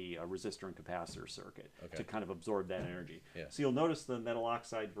RC, a resistor and capacitor circuit, Okay. to kind of absorb that energy. Yeah. So you'll notice the metal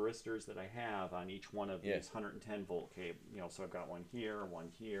oxide varistors that I have on each one of Yeah. these 110 volt cable. So I've got one here,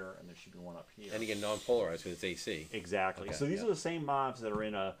 and there should be one up here. And again, non-polarized because it's AC. Exactly. Okay, So these yeah. are the same mobs that are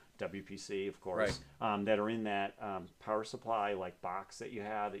in a WPC, of course, that are in that power supply like box that you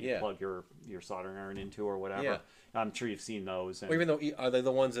have that you Yeah. plug your soldering iron into or whatever. Yeah. I'm sure you've seen those. And Well, even though are they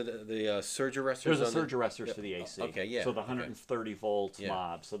the ones that the surge arrestors? there's a on surge the, arrestors for the AC. Okay, yeah. So the 130 volt Yeah.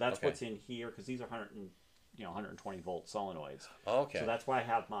 mob. So that's Okay. what's in here because these are 120 volt solenoids. Okay. So that's why I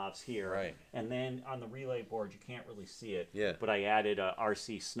have mobs here. Right. And then on the relay board, you can't really see it. Yeah. But I added a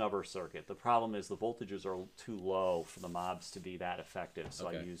RC snubber circuit. The problem is the voltages are too low for the mobs to be that effective. So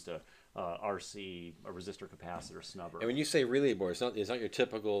I Okay. used a RC, a resistor capacitor snubber. And when you say relay board, it's not your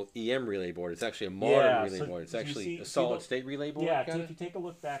typical EM relay board. It's actually a modern relay so board. It's you actually see a solid the- state relay board. Yeah, kinda? if you take a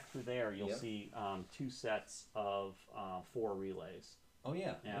look back through there, you'll Yeah. see 2 sets of 4 relays. Oh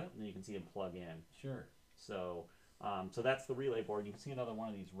yeah. Yeah, and then you can see them plug in. Sure. So, so that's the relay board. You can see another one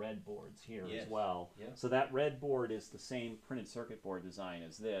of these red boards here Yes. as well. Yeah. So that red board is the same printed circuit board design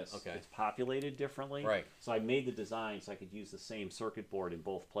as this. Okay. It's populated differently. Right. So I made the design so I could use the same circuit board in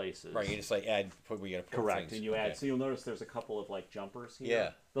both places. Right. You just like add. We got to put Correct. things. And you add. Okay. So you'll notice there's a couple of like jumpers here.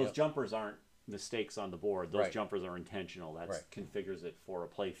 Yeah. Those Yep. jumpers aren't mistakes on the board. Those Right. jumpers are intentional. That Right. configures it for a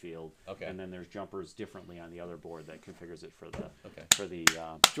play field. Okay. And then there's jumpers differently on the other board that configures it for the Okay. for the.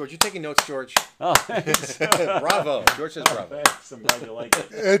 George, you taking notes, George? Oh, Bravo. George says bravo. thanks. I'm glad you like it.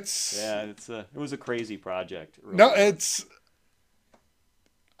 It's Yeah, it was a crazy project. Really. no, it's.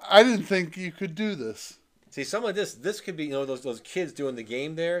 I didn't think you could do this. See, some of this could be those kids doing the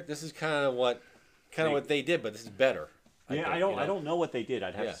game there. This is kind of what they did, but this is better. Yeah, think, I don't know what they did.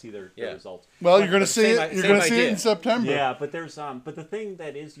 I'd have Yeah. to see their Yeah. results. Well, But- you're going to but see same it. i- You're same going to see it idea. in September. Yeah, but there's but the thing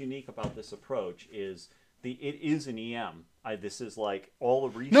that is unique about this approach is it is an EM. This is like all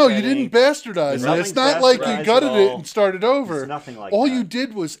the resetting. No, you didn't bastardize it. Nothing's It's not like you bastardized gutted at it all. and started over. It's nothing like all that. you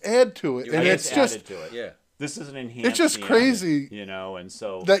did was add to it, You and added- it's just added to it. Yeah. This is an enhanced. It's just EM, crazy. and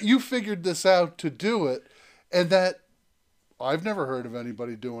so that you figured this out to do it, and that I've never heard of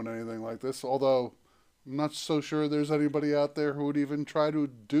anybody doing anything like this. Although I'm not so sure there's anybody out there who would even try to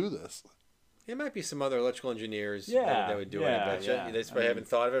do this. There might be some other electrical engineers Yeah, that would do yeah, it. But yeah. they just probably haven't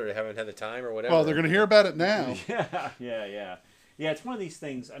thought of it or haven't had the time or whatever. Well, they're going to hear about it now. Yeah. It's one of these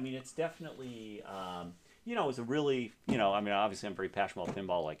things. I mean, it's definitely, it's a really, obviously I'm very passionate about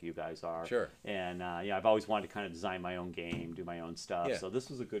pinball like you guys are. Sure. And, I've always wanted to kind of design my own game, do my own stuff. Yeah. So this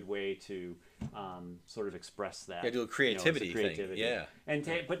was a good way to sort of express that. Yeah, do a as creativity thing. Yeah. And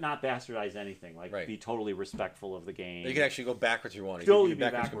but not bastardize anything. Like, Right. be totally respectful of the game. You can actually go backwards if you want. Totally You be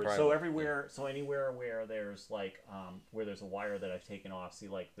can backwards. compatible. So anywhere where there's like where there's a wire that I've taken off. See,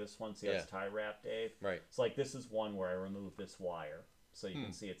 like this one. See, that's tie wrapped, Dave. Right. It's like this is one where I remove this wire, so you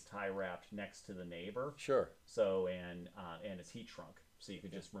can see it's tie wrapped next to the neighbor. Sure. So and it's heat shrunk. So you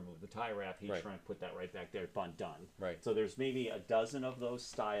could just remove the tie wrap, heat shrunk, put that right back there, done. Right. So there's maybe a dozen of those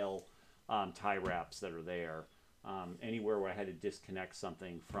style tie wraps that are there. Anywhere where I had to disconnect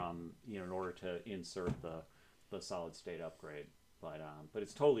something from, in order to insert the solid state upgrade. But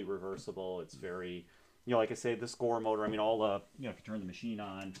it's totally reversible. It's very, like I say, the score motor. I mean, all the, if you turn the machine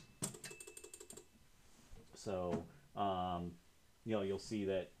on. So, you'll see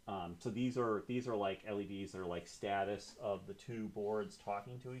that. So these are like LEDs that are like status of the two boards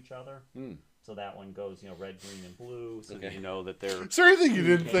talking to each other. So that one goes, red, green, and blue. So that you know that they're. Is there anything you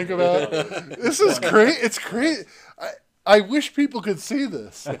didn't think about? This is great. It's great. I wish people could see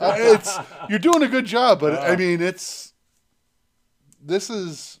this. You're doing a good job, but I mean, this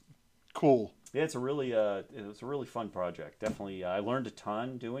is cool. Yeah, it's a really fun project. Definitely, I learned a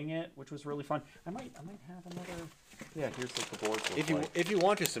ton doing it, which was really fun. I might have another. Yeah, here's like the board. If you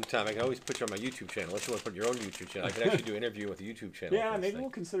want to sometime, I can always put you on my YouTube channel. Unless you want to put your own YouTube channel, I could actually do an interview with the YouTube channel. Yeah, maybe we'll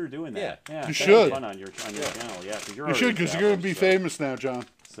consider doing that. Yeah, You that'd should. be fun on your channel. Yeah, because You should, because you're going to be famous now, John.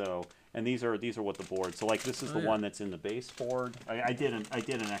 So, and these are what the boards. So like this is the one that's in the base board. I did an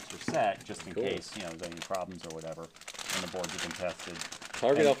extra set just in case there's any problems or whatever, and the boards have been tested.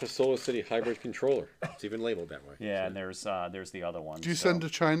 Target Alpha Solar City Hybrid Controller. It's even labeled that way. Yeah, and there's the other one. Do you send to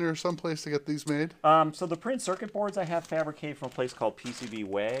China or someplace to get these made? So the print circuit boards I have fabricated from a place called PCB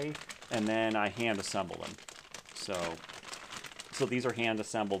Way, and then I hand assemble them. So these are hand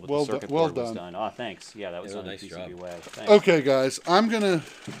assembled, but the circuit board was done. Oh, thanks. Yeah, that was done in PCB Way. Thanks. Okay, guys, I'm gonna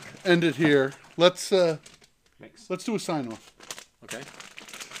end it here. Let's do a sign off. Okay.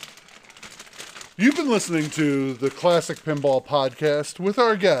 You've been listening to the Classic Pinball Podcast with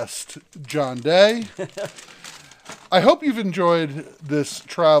our guest, John Day. I hope you've enjoyed this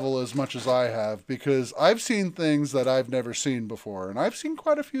travel as much as I have, because I've seen things that I've never seen before, and I've seen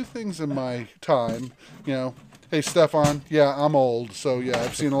quite a few things in my time. You know, hey, Stefan, yeah, I'm old, so yeah,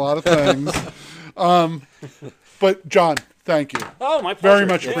 I've seen a lot of things. But John, thank you. Oh, my pleasure. Very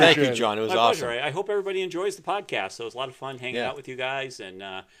much appreciate Thank you, John. It was My awesome. pleasure. I hope everybody enjoys the podcast. So it was a lot of fun hanging out with you guys, and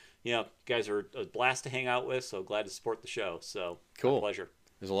you guys are a blast to hang out with. So glad to support the show. So Cool. my pleasure.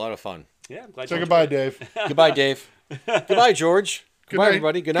 It was a lot of fun. Yeah, I'm glad. Say you goodbye, enjoyed it. Dave. Goodbye, Dave. Goodbye, George. Goodbye,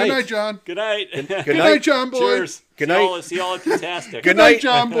 everybody. Good night. Good night, John. Good night. Good night, John boy. Cheers. Good night. See y'all at Fantastic. Good night, night,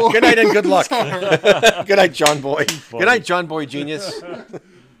 John boy. Good night and good luck. Good night, John Boy. Good night, John Boy Genius.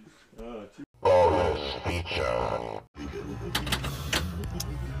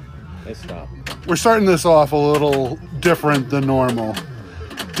 Nice stop. We're starting this off a little different than normal.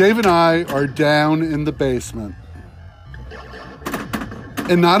 Dave and I are down in the basement.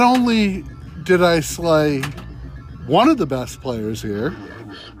 And not only did I slay one of the best players here,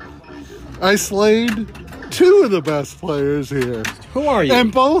 I slayed two of the best players here. Who are you?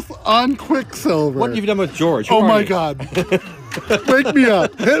 And both on Quicksilver. What have you done with George? Who Oh are my you? God. Wake me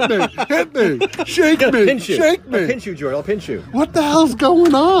up. Hit me. Hit me. Shake I'll me. pinch you. Shake I'll me. pinch you, George. I'll pinch you. What the hell's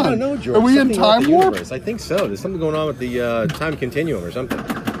going on? I don't know, George. Are we in Something about time the warp? universe. I think so. There's something going on with the time continuum or something.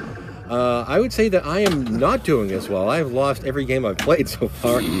 I would say that I am not doing as well. I've lost every game I've played so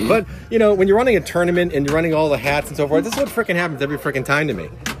far. But, you know, when you're running a tournament and you're running all the hats and so forth, this is what freaking happens every freaking time to me.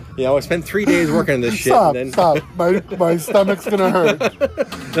 You know, I spent 3 days working on this shit. Stop, And then, stop. My stomach's going to hurt.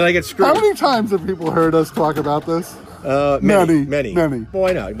 then I get screwed. How many times have people heard us talk about this? Many. Many. Well,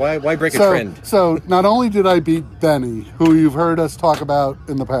 why not? Why break a trend? So not only did I beat Benny, who you've heard us talk about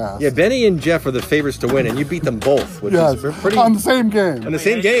in the past. Yeah, Benny and Jeff are the favorites to win, and you beat them both, which Yes, is pretty... on the same game. On the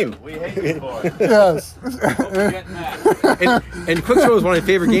same game. We hate you for it. Yes. And Quicksilver was one of my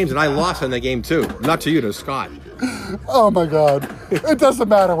favorite games, and I lost in that game, too. Not to you, to Scott. Oh my God. It doesn't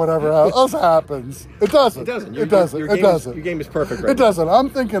matter whatever else happens. It doesn't. It doesn't. It doesn't. Your It game doesn't. Your game is perfect right It doesn't.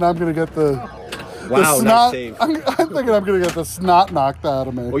 I'm thinking I'm going to get the Wow, snot. nice save. I'm thinking I'm going to get the snot knocked out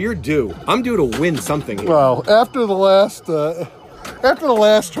of me. Well, you're due. I'm due to win something here. Well, after the last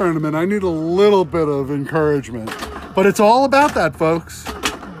tournament, I need a little bit of encouragement. But it's all about that, folks.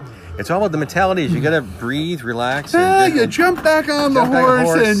 It's all about the mentality. You got to breathe, relax. Yeah, And you jump back on the Jump back on the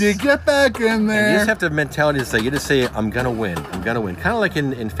horse horse. and you get back in and you there. just have to have mentality to say, you just say, I'm going to win. I'm going to win. Kind of like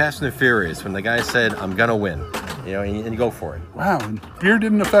in Fast and the Furious when the guy said, I'm going to win. You know, and you go for it. Wow, and beer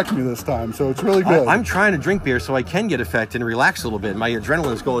didn't affect me this time, so it's really good. I'm trying to drink beer so I can get affected and relax a little bit. My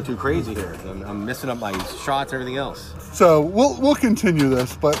adrenaline's going too crazy here. I'm messing up my shots and everything else. So we'll continue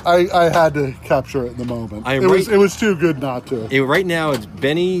this, but I had to capture it in the moment. It was too good not to. Right now, it's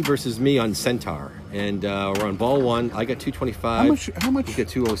Benny versus me on Centaur. And we're on ball one. I got 225. How much? You got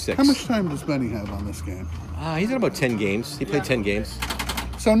 206. How much time does Benny have on this game? He's at about 10 games. He played 10 games.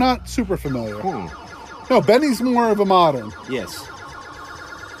 So not super familiar. No, Benny's more of a modern. Yes.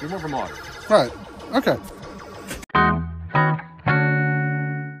 You're more of a modern. Right. Okay.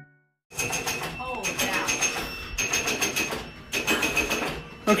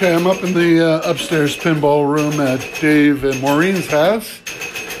 Okay, I'm up in the upstairs pinball room at Dave and Maureen's house,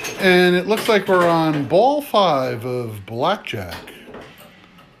 and it looks like we're on ball 5 of blackjack.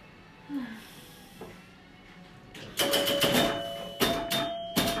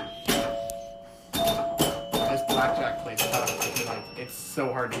 This blackjack plays tough. Like, it's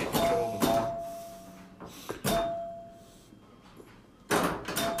so hard to get control of the ball.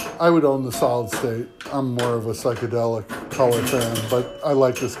 I would own the solid state. I'm more of a psychedelic color fan, but I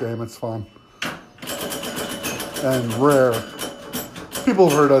like this game. It's fun. And rare. People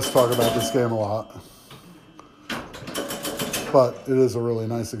have heard us talk about this game a lot. But it is a really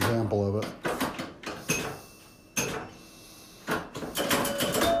nice example of it.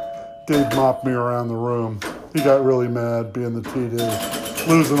 Dave mopped me around the room. He got really mad being the TD,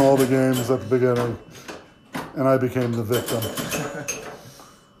 losing all the games at the beginning, and I became the victim.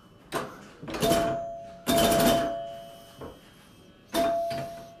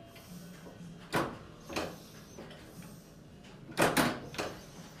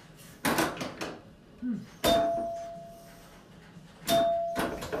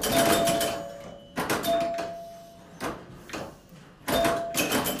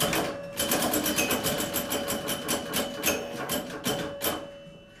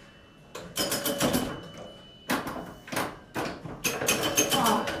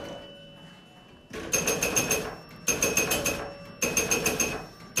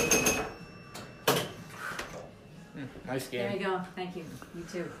 Nice There game. you go. Thank you. You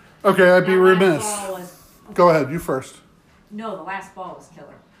too. Okay, I'd be That last remiss. ball was- Go ahead, you first. No, the last ball was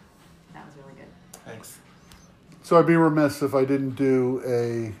killer. That was really good. Thanks. So I'd be remiss if I didn't do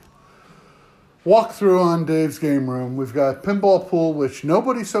a walkthrough on Dave's game room. We've got pinball pool, which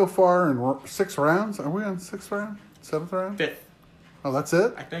nobody so far in 6 rounds. Are we on 6th round? 7th round? 5th, Oh, that's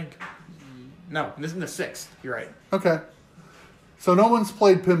it? I think. No, this is the 6th. You're right. Okay. So no one's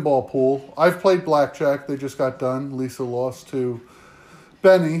played pinball pool. I've played blackjack. They just got done. Lisa lost to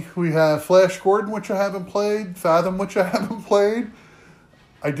Benny. We have Flash Gordon, which I haven't played. Fathom, which I haven't played.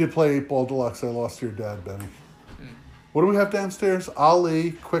 I did play 8-Ball Deluxe. I lost to your dad, Benny. What do we have downstairs?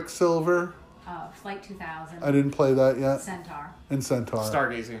 Ali, Quicksilver. Flight 2000. I didn't play that yet. Centaur. And Centaur.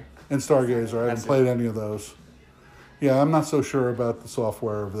 Stargazer. And Stargazer. I haven't That's played any of those. Yeah, I'm not so sure about the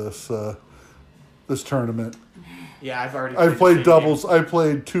software of this tournament. Yeah, I've already. I've the played same doubles. game. I've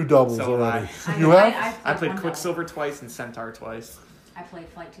played 2 doubles So have already. I You know, have? I played one Quicksilver twice and Centaur twice. double. I played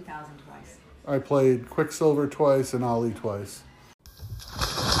Flight 2000 twice. I played Quicksilver twice and Ali twice.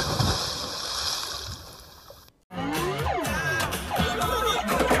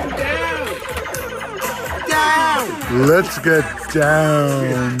 Let's get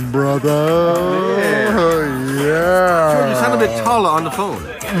down, brother. Yeah. You sound a bit taller on the phone.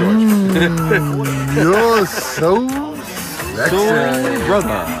 You're so sexy. Soul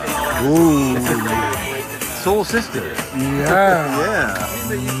brother. Ooh, Soul sister. yeah.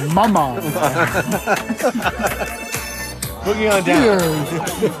 Yeah. Mama. Looking on down. Here.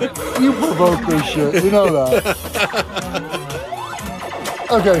 You provoke this shit. You know that.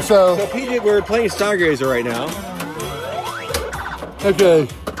 Okay, So so, PJ, we're playing Stargazer right now. okay.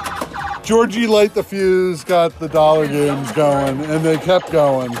 Georgie Light the Fuse got the dollar games going, and they kept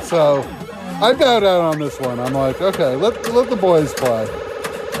going. So, I bowed out on this one. I'm like, okay, let the boys play.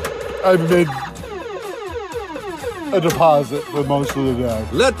 I've made a deposit for most of the day.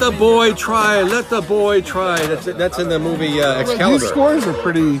 Let the boy try. Let the boy try. That's in the movie These Excalibur. scores are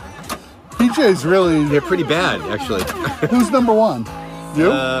pretty. PJ's really. They're pretty bad, actually. Who's number 1?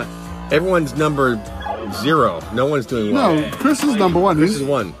 You? Everyone's number 0. No one's doing well. No, Chris is number 1. Chris is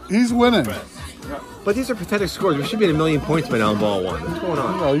 1. He's winning. But these are pathetic scores. We should be at 1,000,000 points by now in ball 1. What's going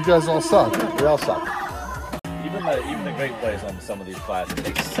on? No, you guys all suck. We all suck. Even the great players on some of these classes,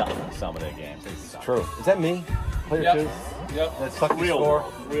 they suck in some of their games. They suck. True. Is that me? Player Yep. 2? Yep. That suck the Real score?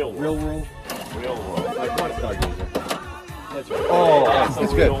 world. Real Real world. rule? Real world. Like what, Stargazer? That's right. Oh, That's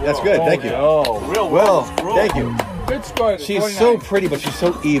that's a good. real That's world. good. Thank you. Oh, real world. Well, is cruel. thank you. Good score. She's so pretty, but she's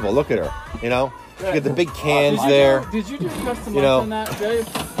so evil. Look at her. You know? She got the big cans there. Did you do custom You lights know. on that, Dave?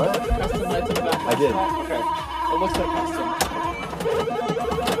 What? Custom lights on the back? I did. Okay. It looks like custom.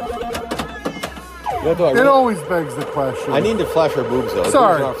 You know, though, It always begs the question. I need to flash her boobs, though. Her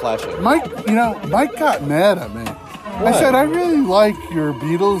Sorry. boobs aren't flashing. Mike got mad at me. I What? said, I really like your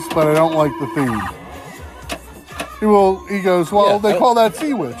Beatles, but I don't like the theme. He goes, well, Yeah, they call that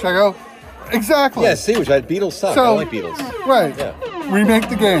Sea Witch. I go, exactly. Yeah, see, which Beatles suck. I So- don't like Beatles. Right. Yeah. Remake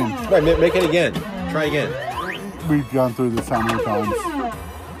the game. Right, make it again. Try again. We've gone through this how many times?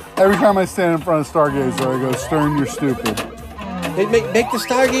 Every time I stand in front of Stargazer, I go, Stern, you're stupid. Hey, make the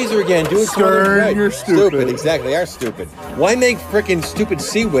Stargazer again. Do it some other Stern, way. you're stupid. Exactly, they are stupid. Why make frickin' stupid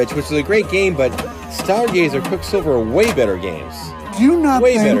Sea Witch, which is a great game, but Stargazer, Quicksilver are way better games. Do you not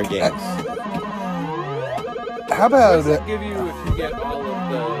Way think... better games. How What about does it? that give you if you get all of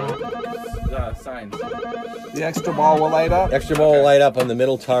the signs? The extra ball will light up. Extra ball will light up on the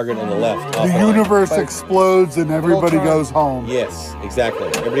middle target on the left. off The line. universe explodes and everybody time. goes home. Yes, exactly.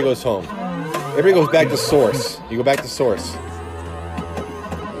 Everybody goes home. Everybody goes back to source. You go back to source.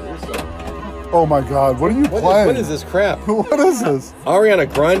 Oh my God, what are you playing? What is this crap? What is this?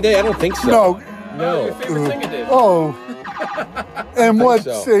 Ariana Grande? I don't think so. No. No. Your favorite singer, Dave? Oh. And what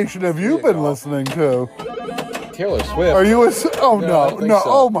so. station have you been listening to? Taylor Swift. Are you a... Oh, No, I no, don't think no. so.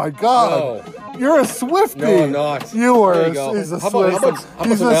 Oh, my God. You're a Swiftie. No, I'm not. You are. There you go. He's a How about- Swiftie. how about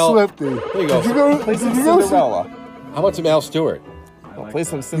He's some a Al- Swiftie. There you go. Did you go... Play Did some you go... Cinderella. How about some Al Stewart? Play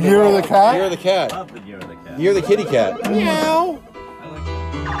some Year Cinderella. of the Cat? You're the cat. Love the Year of the Cat. You're the kitty cat. Meow.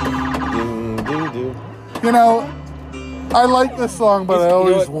 Do. You know, I like this song, but He's- I you know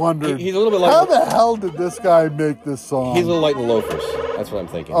always what? wondered... He's a little bit like... How the hell did this guy make this song? He's a little light in the loafers. That's what I'm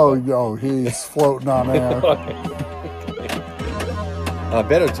thinking. Oh, no, he's floating on air.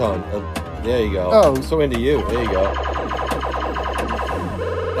 Better tone. There you go. Oh. I'm so into you. There you go.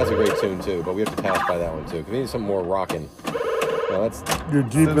 That's a great tune too, but we have to pass by that one too. 'Cause we need some more rocking. No, that's. You're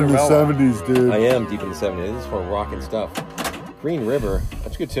deep in the Cinderella. 70s, dude. I am deep in the 70s. This is for rocking stuff. Green River.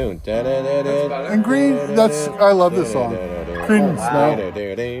 That's a good tune. Da-da-da-da. And Green, that's... I love this song. Green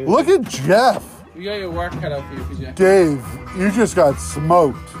Snow. Look at Jeff. You got your work cut out for you, PJ. Dave, you just got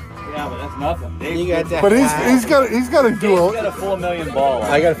smoked. Yeah, Yeah, but that's nothing. You got that. But he's got to do He's got a full million ball.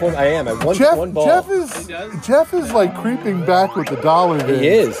 I got a full. I am at one ball. Jeff is like creeping back with the dollar game. He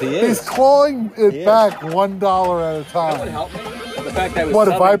is. He's clawing it back $1 at a time. That would help me. The fact I was What,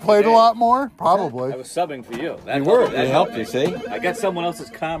 if I played today, a lot more? Probably. I was subbing for you. You were. It helped you, see? I got someone else's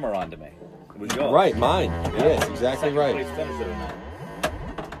karma onto me. It was yours. Right, mine. Yes, exactly right.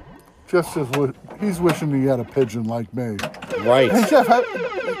 Jeff says he's wishing he had a pigeon like me. Right. Hey, Jeff,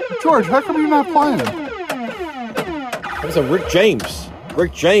 George, how come you're not playing? That's a Rick James.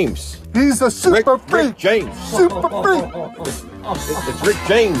 Rick James. He's a super freak. Rick James. Super freak. It's Rick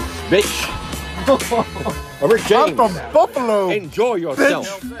James, bitch. I'm Rick James. I'm from Buffalo. Enjoy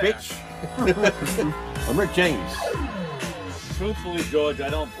yourself, bitch. I'm Rick James. Truthfully, George, I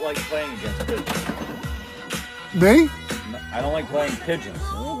don't like playing against pigeons. Me? I don't like playing pigeons.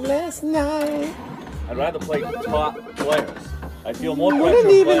 Last night. I'd rather play top players. I feel more You pressure wouldn't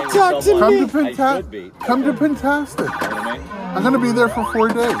playing even talk with to someone me. I should be. Come to Pintastic. You know what I mean? I'm going to be there for 4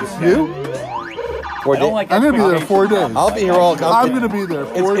 days. You? I don't like I'm going to be there 4 days. I'll be here all. I'm going to be there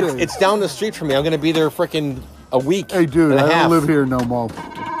 4 days. It's down the street from me. I'm going to be there frickin' a week. Hey, dude, and a I half. don't live here no more.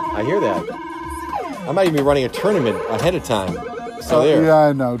 I hear that. I might even be running a tournament ahead of time. So there. Yeah,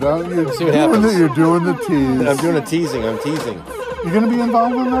 I know. Don't you? See what happens. You're doing the tease. I'm doing a teasing. I'm teasing. You going to be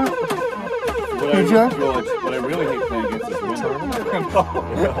involved in that? George, what I really hate playing against is women.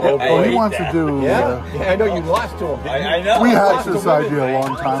 Oh, he wants to do... Yeah, I know you lost to him. I know. We hatched this idea a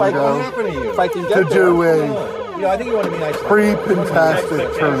long time What ago happened to you? If I can to get do a I think you want to be nice.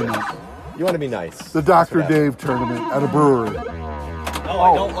 pre-Pintastic tournament. You want to be nice. The Dr. Dave tournament at a brewery. No,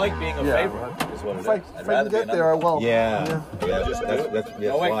 I don't like being a favorite. Is what it is. I'd rather be another. will. Yeah. Just That's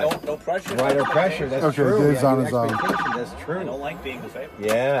no, wait, why. no pressure. Right, no pressure. That's Okay, true. Dave's We have on his own. expectation. That's I true. don't like being the favorite.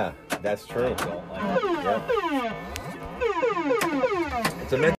 Yeah, that's true. I don't like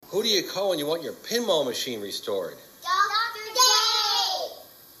it. Who do you call when you want your pinball machine restored?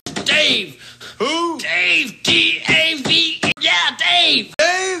 Dave! Dave! Who? Dave! D-A-V-E! Yeah, Dave!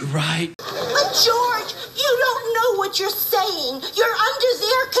 Dave! Right. But George, you don't know what you're saying. You're under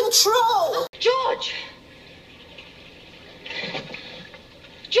their control. George!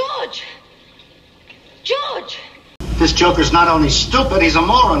 George! George! This joker's not only stupid, he's a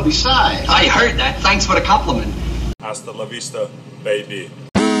moron besides. I heard that. Thanks for the compliment. Hasta la vista, baby.